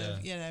Stout kind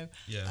of,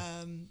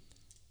 Yeah.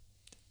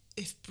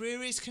 If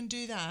breweries can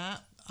do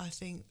that, I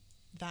think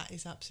that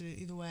is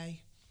absolutely the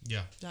way.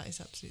 Yeah. That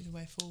is absolutely the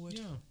way forward.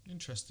 Yeah,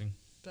 interesting.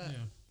 But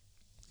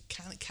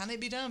can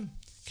it be done?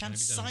 Can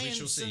science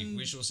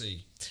we shall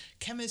see.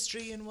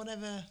 Chemistry and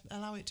whatever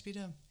allow it to be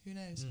done? Who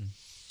knows?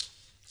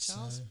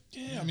 Charles?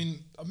 I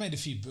mean, I've made a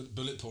few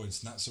bullet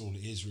points, and that's all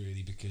it is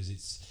really,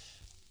 because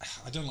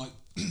I don't like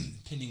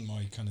pinning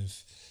my kind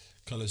of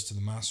colours to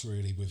the mast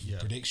really with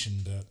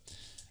prediction, but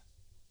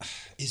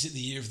is it the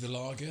year of the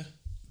lager?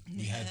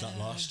 We had that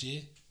last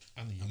year,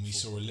 and we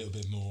saw a little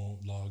bit more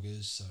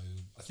lagers, so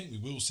I think we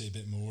will see a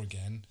bit more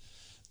again.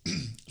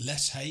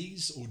 Less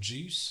haze or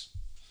juice?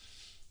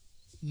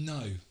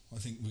 No, I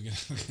think we're going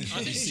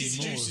to see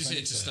more. Juice is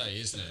here to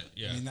stay, isn't it?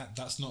 Yeah. I mean,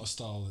 that's not a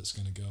style that's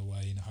going to go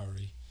away in a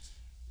hurry.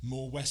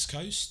 More West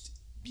Coast?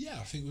 Yeah,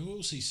 I think we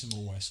will see some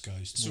more West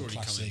Coast. It's more already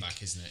classic, coming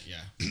back, isn't it?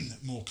 Yeah.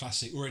 more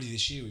classic. Already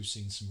this year, we've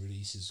seen some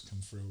releases come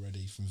through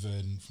already from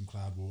Verdant, from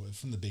Cloudwater,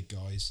 from the big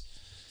guys.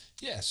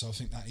 Yeah, so I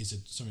think that is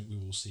something we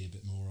will see a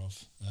bit more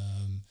of.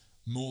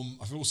 More.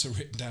 I've also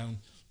written down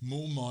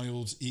more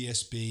mild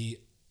ESBs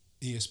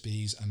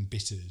and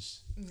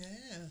bitters.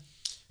 Yeah.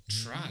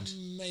 Trad.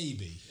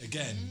 Maybe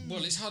again.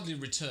 Well, it's hardly a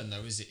return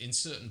though, is it? In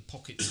certain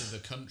pockets of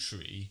the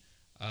country,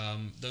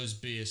 those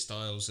beer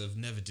styles have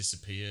never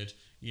disappeared.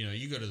 You know,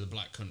 you go to the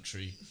Black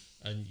Country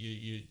and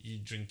you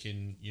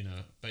drinking, you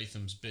know,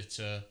 Batham's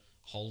bitter,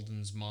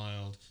 Holden's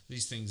mild.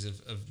 These things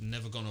have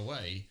never gone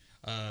away.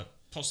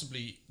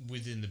 Possibly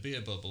within the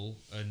beer bubble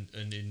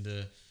and in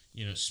the,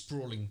 you know,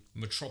 sprawling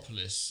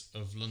metropolis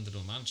of London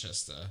or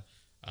Manchester.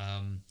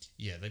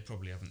 Yeah, they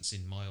probably haven't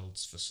seen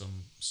milds for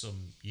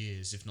some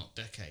years, if not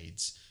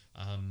decades.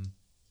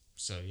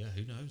 So yeah,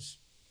 who knows?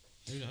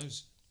 Who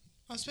knows?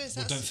 I suppose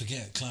Well, that's... don't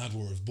forget,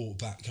 Cloudwater have bought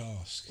back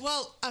cask.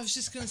 Well, I was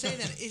just going to say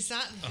then, is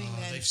that the thing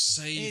then? They've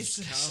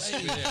saved cask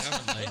beer,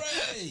 haven't they?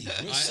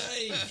 Hooray! We're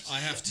saved! I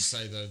have to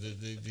say though,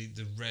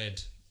 the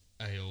red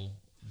ale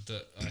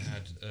that I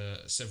had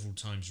several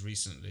times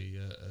recently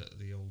at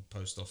the old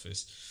post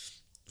office,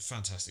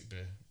 fantastic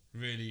beer.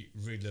 Really,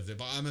 really loved it.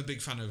 But I'm a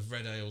big fan of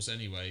red ales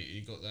anyway.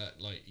 You got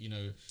that, like, you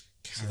know,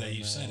 So there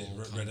you've said it.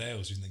 Red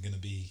ales, isn't it going to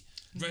be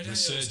Red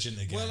resurgent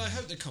ales. again? Well, I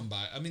hope they come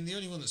back. I mean, the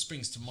only one that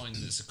springs to mind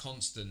that's a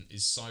constant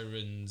is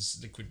Siren's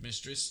Liquid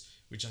Mistress,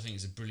 which I think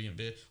is a brilliant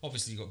beer.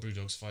 Obviously, you've got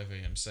Brewdog's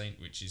 5am Saint,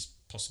 which is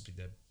possibly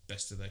their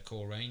best of their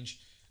core range.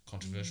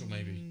 Controversial,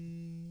 maybe.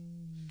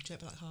 Jet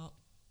Black Heart.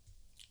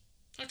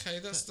 Okay,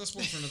 that's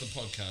one for another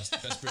podcast.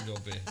 Best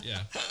Brewdog beer,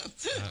 yeah.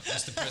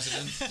 Mr.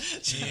 President.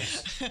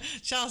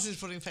 Charles is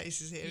putting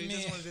faces here. He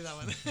doesn't want to do that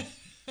one.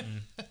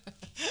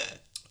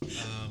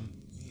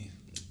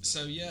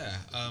 So yeah,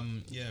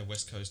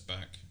 West Coast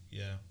back.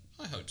 Yeah,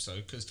 I hope so,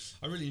 because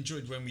I really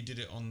enjoyed when we did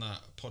it on that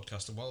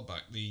podcast a while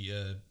back.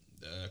 The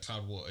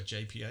Cloudwater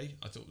JPA,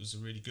 I thought was a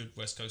really good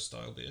West Coast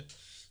style beer.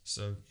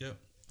 So yeah,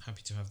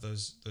 happy to have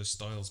those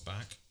styles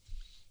back.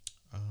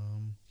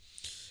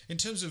 In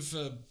terms of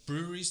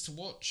breweries to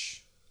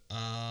watch,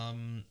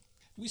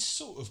 we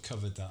sort of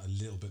covered that a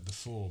little bit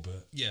before,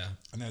 but yeah,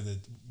 I know that.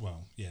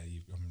 Well, yeah,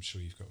 I'm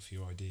sure you've got a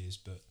few ideas,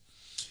 but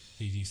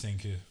who do you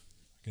think are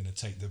going to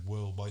take the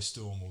world by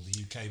storm or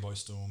the UK by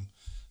storm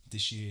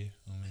this year?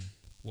 I mean,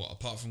 what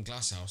apart from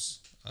Glasshouse,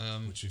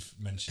 which we've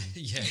mentioned,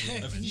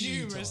 a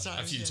few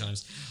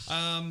times.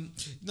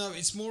 No,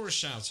 it's more a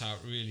shout out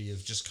really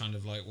of just kind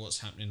of like what's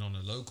happening on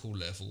a local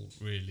level,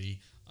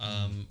 really.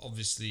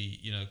 Obviously,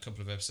 you know, a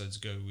couple of episodes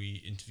ago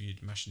we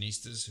interviewed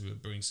Machinistas, who are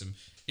brewing some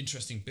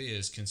interesting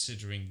beers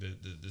considering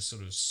the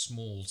sort of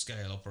small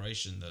scale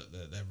operation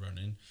that they're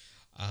running.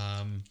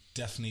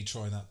 Definitely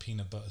try that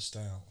peanut butter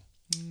stout.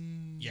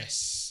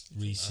 Yes,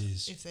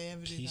 Reese's. If they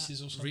ever do Pieces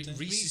that. or something.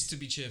 Reese's to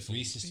be cheerful.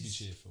 Reese's to be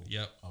cheerful.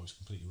 Yep. I was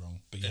completely wrong,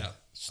 but yeah, Yeah.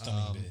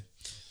 stunning beer.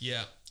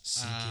 Yeah.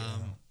 Seek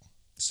it out.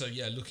 So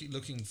yeah,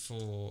 looking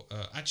for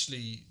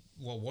actually,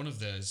 well, one of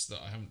theirs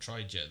that I haven't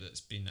tried yet that's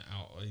been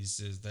out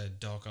is their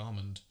Dark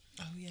Almond.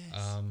 Oh, yes.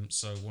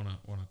 So wanna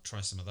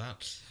try some of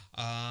that.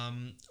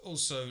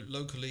 Also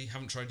locally,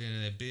 haven't tried any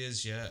of their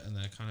beers yet, and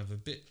they're kind of a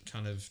bit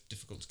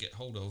difficult to get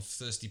hold of.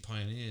 Thirsty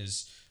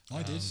Pioneers.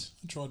 I did.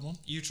 I tried one.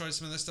 You tried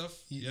some of their stuff?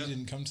 You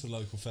didn't come to the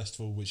local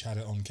festival, which had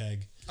it on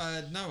keg.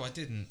 No, I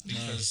didn't,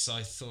 because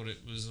I thought it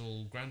was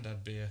all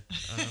Grandad beer.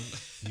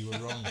 You were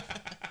wrong.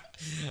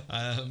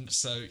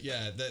 So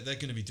yeah, they're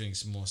going to be doing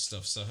some more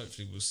stuff. So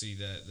hopefully we'll see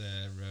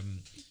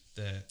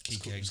their key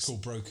kegs. It's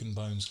called Broken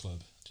Bones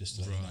Club. Just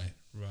to let you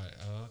know. Right.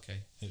 Oh, okay.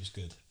 It was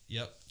good.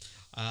 Yep.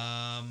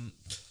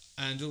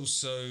 And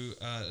also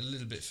a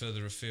little bit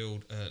further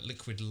afield,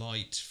 Liquid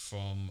Light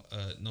from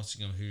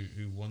Nottingham,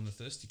 who won the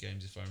Thirsty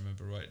Games, if I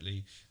remember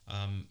rightly.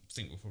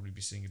 Think we'll probably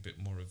be seeing a bit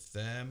more of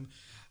them.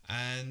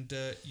 And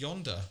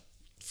Yonder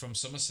from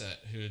Somerset,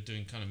 who are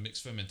doing kind of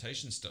mixed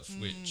fermentation stuff,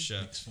 which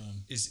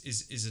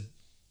is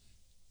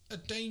a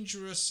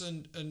dangerous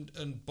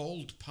and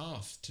bold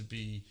path to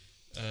be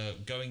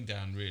going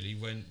down, really,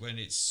 when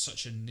it's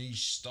such a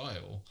niche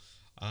style.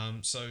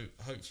 So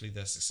hopefully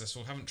they're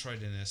successful. Haven't tried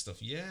any of their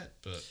stuff yet,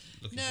 but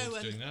looking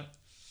forward to doing that.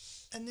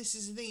 And this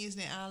is the thing,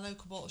 isn't it? Our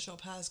local bottle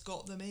shop has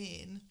got them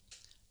in,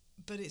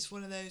 but it's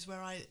one of those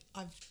where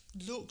I've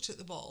looked at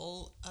the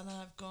bottle and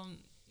I've gone,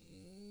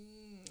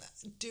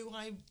 do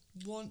I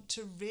want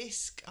to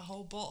risk a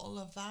whole bottle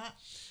of that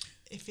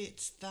if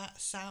it's that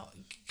sour?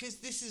 Because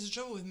this is the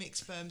trouble with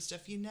mixed firm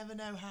stuff. You never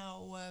know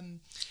how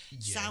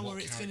sour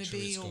it's going to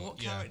be or what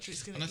character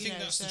it's going to be. And I think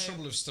that's the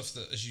trouble of stuff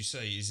that, as you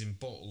say, is in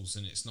bottles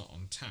and it's not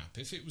on tap.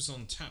 If it was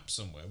on tap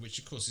somewhere, which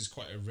of course is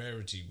quite a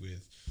rarity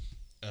with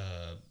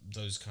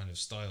those kind of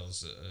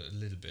styles a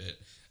little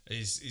bit,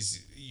 is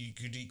you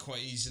could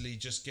quite easily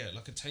just get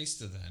like a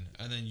taster then,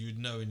 and then you would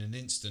know in an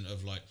instant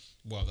of like,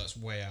 well, that's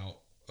way out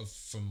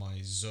from my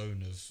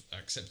zone of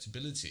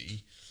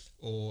acceptability.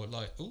 Or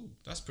like, oh,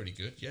 that's pretty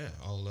good. Yeah,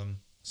 I'll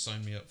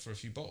sign me up for a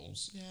few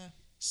bottles. Yeah.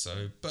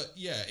 So, but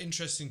yeah,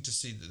 interesting to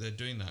see that they're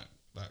doing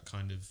that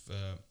kind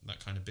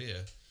of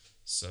beer.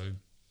 So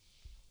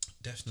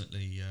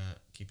definitely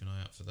keep an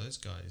eye out for those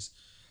guys.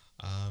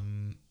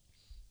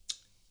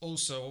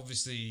 Also,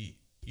 obviously,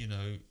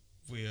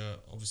 we are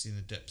obviously in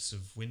the depths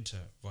of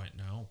winter right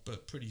now,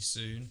 but pretty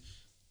soon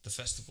the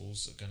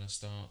festivals are going to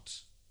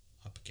start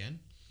up again.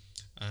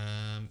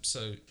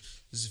 So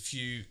there's a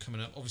few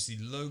coming up. Obviously,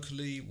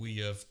 locally, we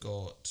have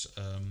got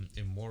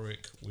in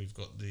Warwick, we've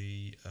got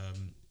the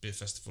beer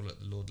festival at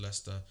the Lord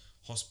Leicester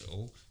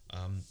Hospital.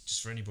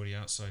 Just for anybody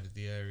outside of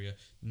the area,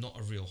 not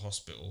a real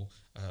hospital.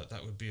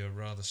 That would be a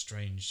rather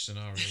strange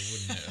scenario,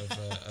 wouldn't it? Of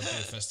a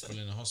beer festival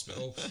in a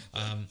hospital.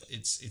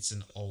 It's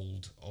an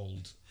old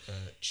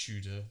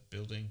Tudor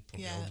building,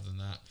 probably older than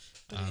that.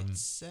 But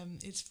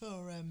it's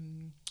for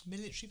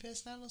military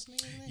personnel or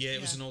something, isn't it? Yeah,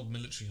 it was an old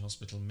military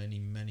hospital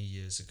many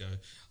years ago.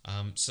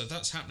 So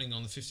that's happening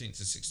on the 15th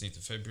to 16th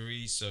of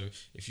February. So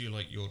if you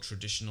like your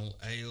traditional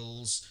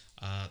ales,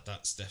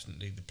 that's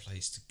definitely the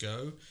place to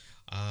go.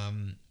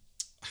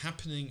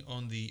 Happening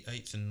on the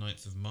 8th and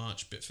 9th of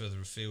March, a bit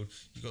further afield,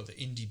 you've got the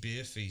Indie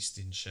Beer Feast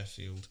in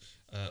Sheffield,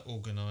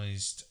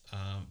 organised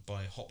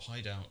by Hop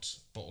Hideout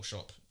Bottle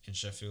Shop in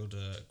Sheffield,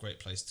 a great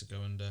place to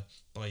go and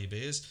buy your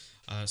beers.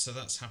 So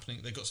that's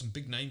happening. They've got some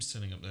big names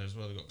turning up there as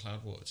well. They've got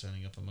Cloudwater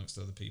turning up amongst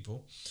other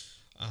people.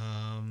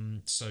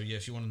 So yeah,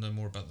 if you want to know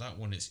more about that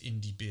one, it's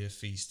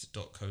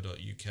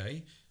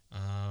indiebeerfeast.co.uk.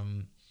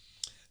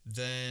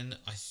 Then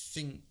I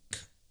think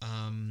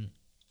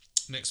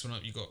next one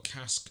up, you've got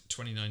Cask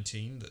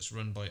 2019, that's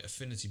run by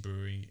Affinity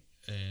Brewery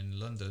in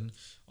London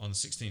on the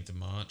 16th of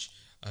March.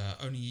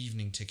 Only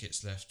evening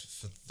tickets left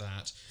for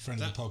that. Friend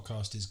of the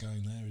podcast is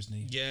going there, isn't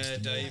he? Yeah,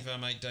 Mr. Dave, Moore. our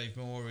mate Dave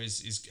Moore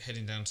is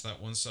heading down to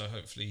that one, so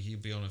hopefully he'll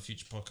be on a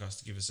future podcast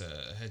to give us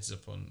a heads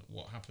up on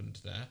what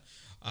happened there.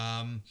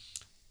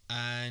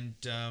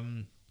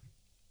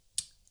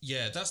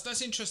 Yeah,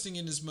 that's interesting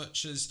in as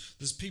much as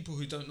there's people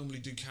who don't normally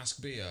do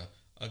cask beer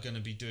are going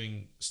to be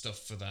doing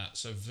stuff for that.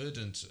 So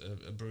Verdant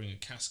are brewing a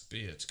cask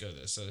beer to go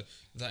there. So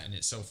that in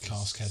itself is...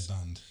 Cask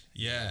headband.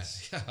 Yeah.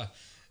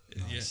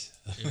 Nice.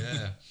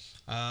 Yeah.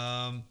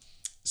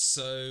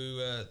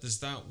 So there's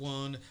that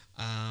one.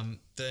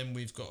 Then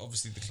we've got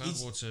obviously the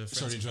Cloudwater...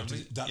 Sorry to interrupt.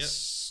 Family.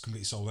 That's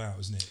completely sold out,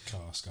 isn't it,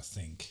 Cask, I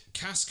think?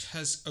 Cask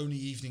has only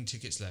evening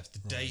tickets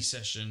left. The day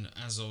session,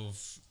 as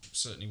of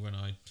certainly when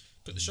I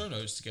put the show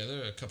notes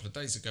together a couple of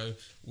days ago,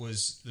 there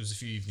was a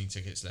few evening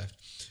tickets left.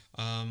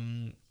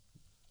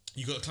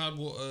 You got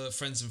Cloudwater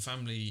Friends and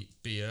Family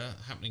beer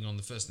happening on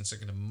the 1st and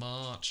 2nd of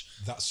March.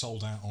 That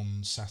sold out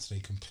on Saturday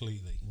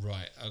completely.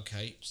 Right,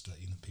 okay. Just to let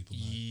you know, people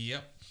know.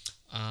 Yep.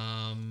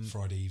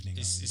 Friday evening.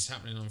 It's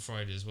happening on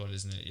Friday as well,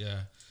 isn't it?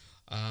 Yeah.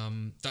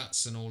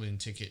 That's an all-in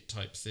ticket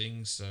type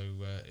thing. So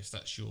if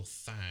that's your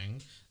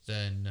thing,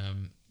 then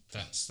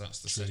that's the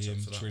setup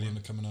for that Trillium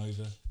one. are coming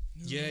over.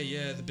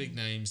 Yeah, the big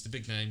names.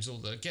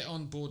 All get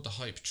on board the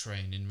hype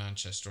train in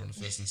Manchester on the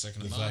 1st and 2nd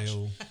The of March.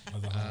 Vale,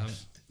 other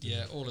half.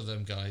 Yeah, all of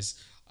them guys.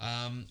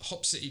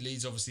 Hop City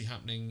Leeds obviously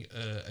happening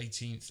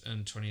 18th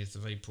and 20th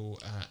of April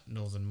at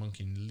Northern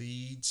Monk in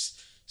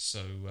Leeds.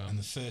 So and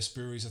the first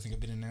breweries I think have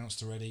been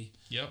announced already.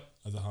 Yep.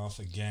 Other half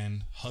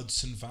again.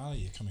 Hudson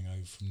Valley are coming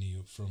over from New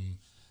York, from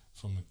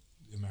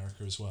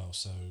America as well.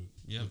 So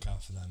look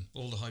out for them.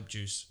 All the hype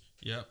juice.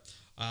 Yep.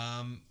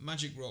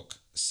 Magic Rock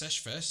Sesh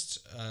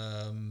Fest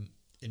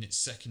in its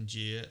second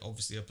year,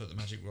 obviously up at the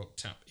Magic Rock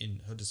Tap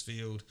in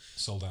Huddersfield.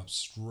 Sold out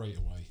straight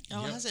away.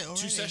 Oh, has it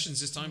already? 2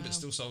 sessions this time, but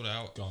still sold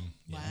out. Gone.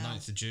 Yeah. Wow.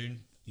 9th of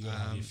June. You got to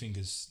have your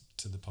fingers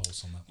to the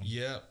pulse on that one.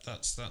 Yeah,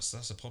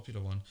 that's a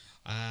popular one.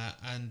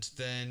 And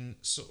then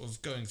sort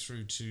of going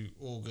through to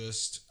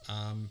August,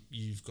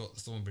 you've got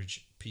the Thornbridge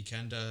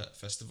Peakender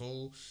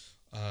Festival,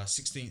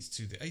 16th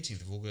to the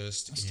 18th of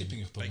August. That's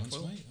skipping a couple of months,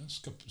 Bakewell. mate.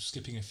 That's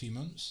skipping a few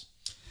months.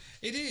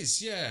 It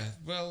is, yeah.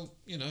 Well,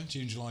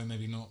 June, July,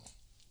 maybe not.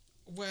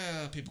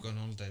 Well, people go on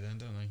holiday then,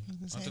 don't they?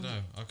 I don't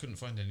know. I couldn't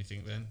find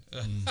anything then.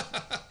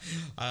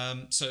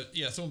 So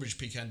yeah, Thornbridge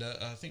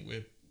Peakender. I think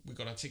we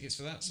got our tickets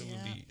for that, so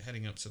we'll be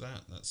heading up to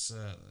that. That's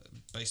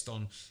based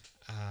on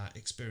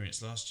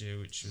experience last year,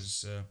 which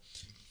was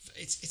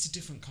it's a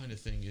different kind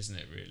of thing, isn't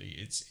it? Really,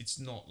 it's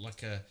not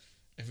like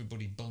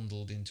everybody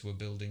bundled into a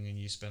building and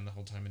you spend the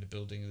whole time in a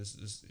building.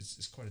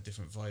 It's quite a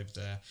different vibe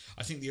there.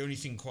 I think the only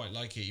thing quite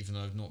like it, even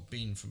though I've not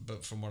been,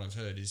 but from what I've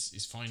heard,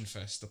 is Fine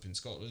Fest up in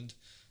Scotland.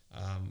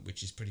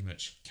 Which is pretty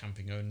much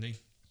camping only.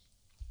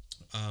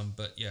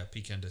 But yeah,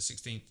 Peakender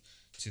 16th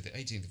to the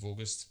 18th of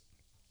August.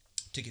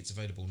 Tickets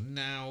available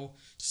now,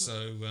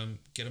 so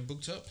get them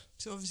booked up.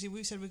 So obviously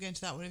we've said we're going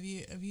to that one. Have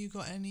you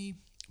got any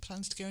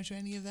plans to go into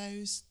any of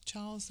those,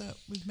 Charles, that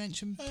we've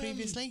mentioned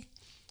previously?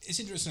 It's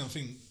interesting. I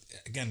think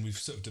again we've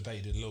sort of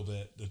debated it a little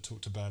bit.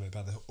 Talked about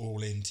the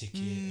all-in ticket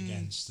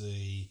against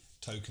the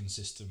token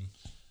system.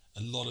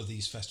 A lot of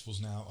these festivals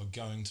now are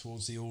going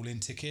towards the all-in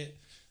ticket,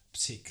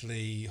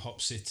 particularly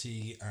Hop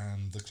City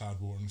and the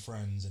Cloudwater and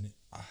Friends. And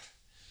I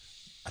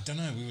don't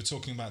know. We were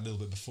talking about it a little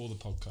bit before the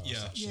podcast,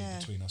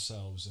 between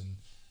ourselves. And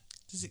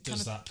does it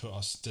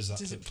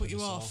put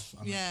you off?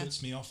 And it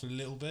puts me off a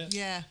little bit.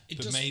 Yeah,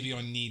 but maybe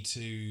I need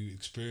to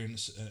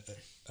experience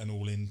an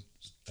all-in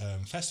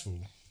festival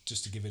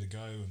just to give it a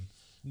go and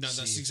No,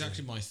 see that's if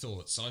exactly my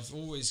thoughts. I've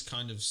always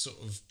kind of sort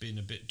of been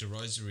a bit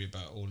derisory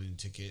about all-in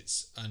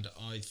tickets, and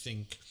I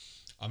think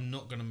I'm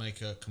not going to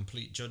make a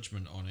complete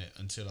judgment on it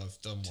until I've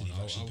done Until one. you've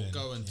I actually will been,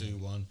 go and yeah. do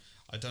one.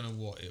 I don't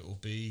know what it will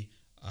be.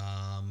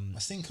 I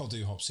think I'll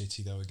do Hop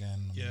City though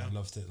again. I mean, Yeah. I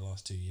loved it the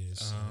last 2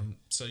 years.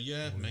 So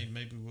yeah, Probably.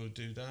 maybe we'll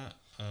do that.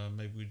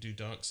 Maybe we'll do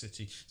Dark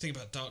City. The thing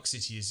about Dark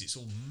City is it's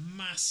all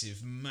massive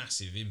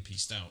impy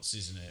stouts,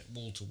 isn't it?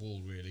 Wall to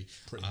wall, really.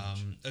 Pretty much.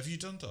 Have you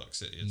done Dark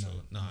City at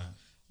all? No.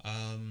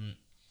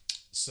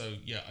 So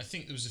yeah, I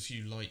think there was a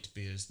few light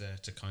beers there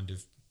to kind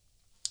of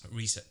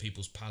reset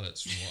people's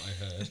palates from what I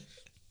heard.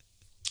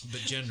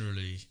 But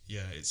generally,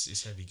 yeah,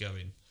 it's heavy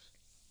going.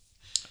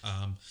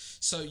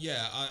 So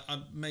yeah, I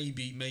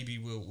maybe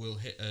we'll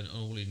hit an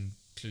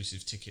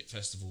all-inclusive ticket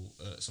festival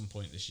at some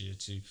point this year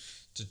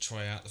to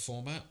try out the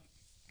format.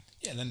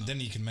 Yeah, then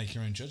you can make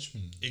your own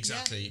judgment.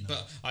 Exactly, Yeah.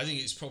 but I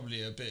think it's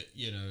probably a bit,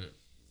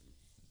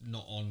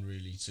 not on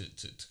really to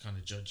kind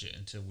of judge it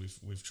until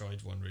we've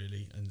tried one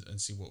really and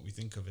see what we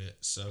think of it.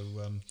 So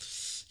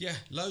yeah,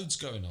 loads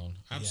going on,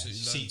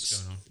 absolutely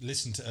loads going on.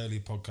 Listen to earlier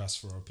podcasts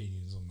for our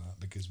opinions on that,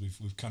 because we've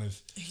kind of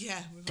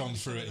Yeah, we've gone already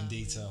through it in covered that,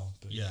 detail.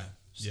 But Yeah,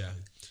 so- yeah.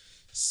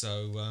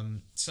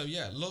 So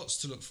yeah, lots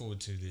to look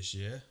forward to this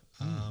year,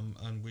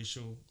 and we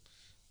shall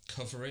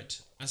cover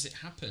it as it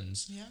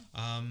happens. Yeah.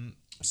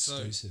 So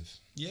exclusive.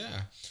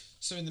 yeah.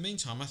 So in the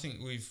meantime, I think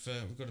we've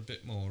got a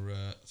bit more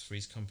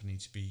Three's Company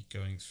to be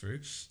going through.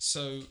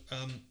 So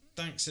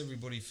thanks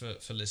everybody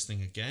for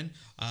listening again.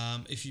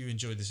 If you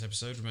enjoyed this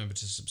episode, remember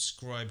to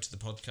subscribe to the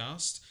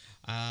podcast.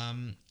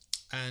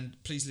 And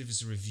please leave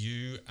us a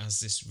review, as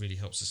this really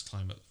helps us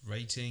climb up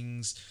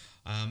ratings.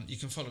 You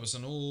can follow us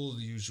on all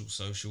the usual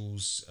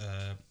socials.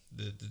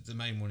 The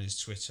main one is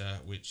Twitter,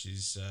 which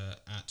is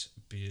at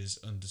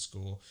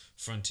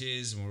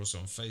beers_frontiers, and we're also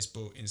on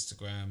Facebook,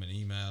 Instagram, and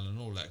email, and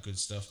all that good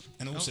stuff.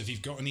 And also, if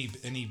you've got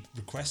any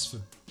requests for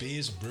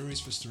beers or breweries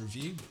for us to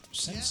review,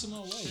 send Yeah. some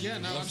our way. Yeah,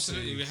 We'd no, love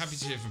absolutely. to- We're happy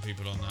to hear from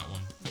people on that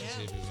one. Happy to Yeah.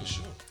 hear people on For that.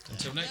 sure.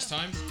 Until next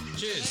time,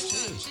 cheers.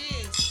 Cheers.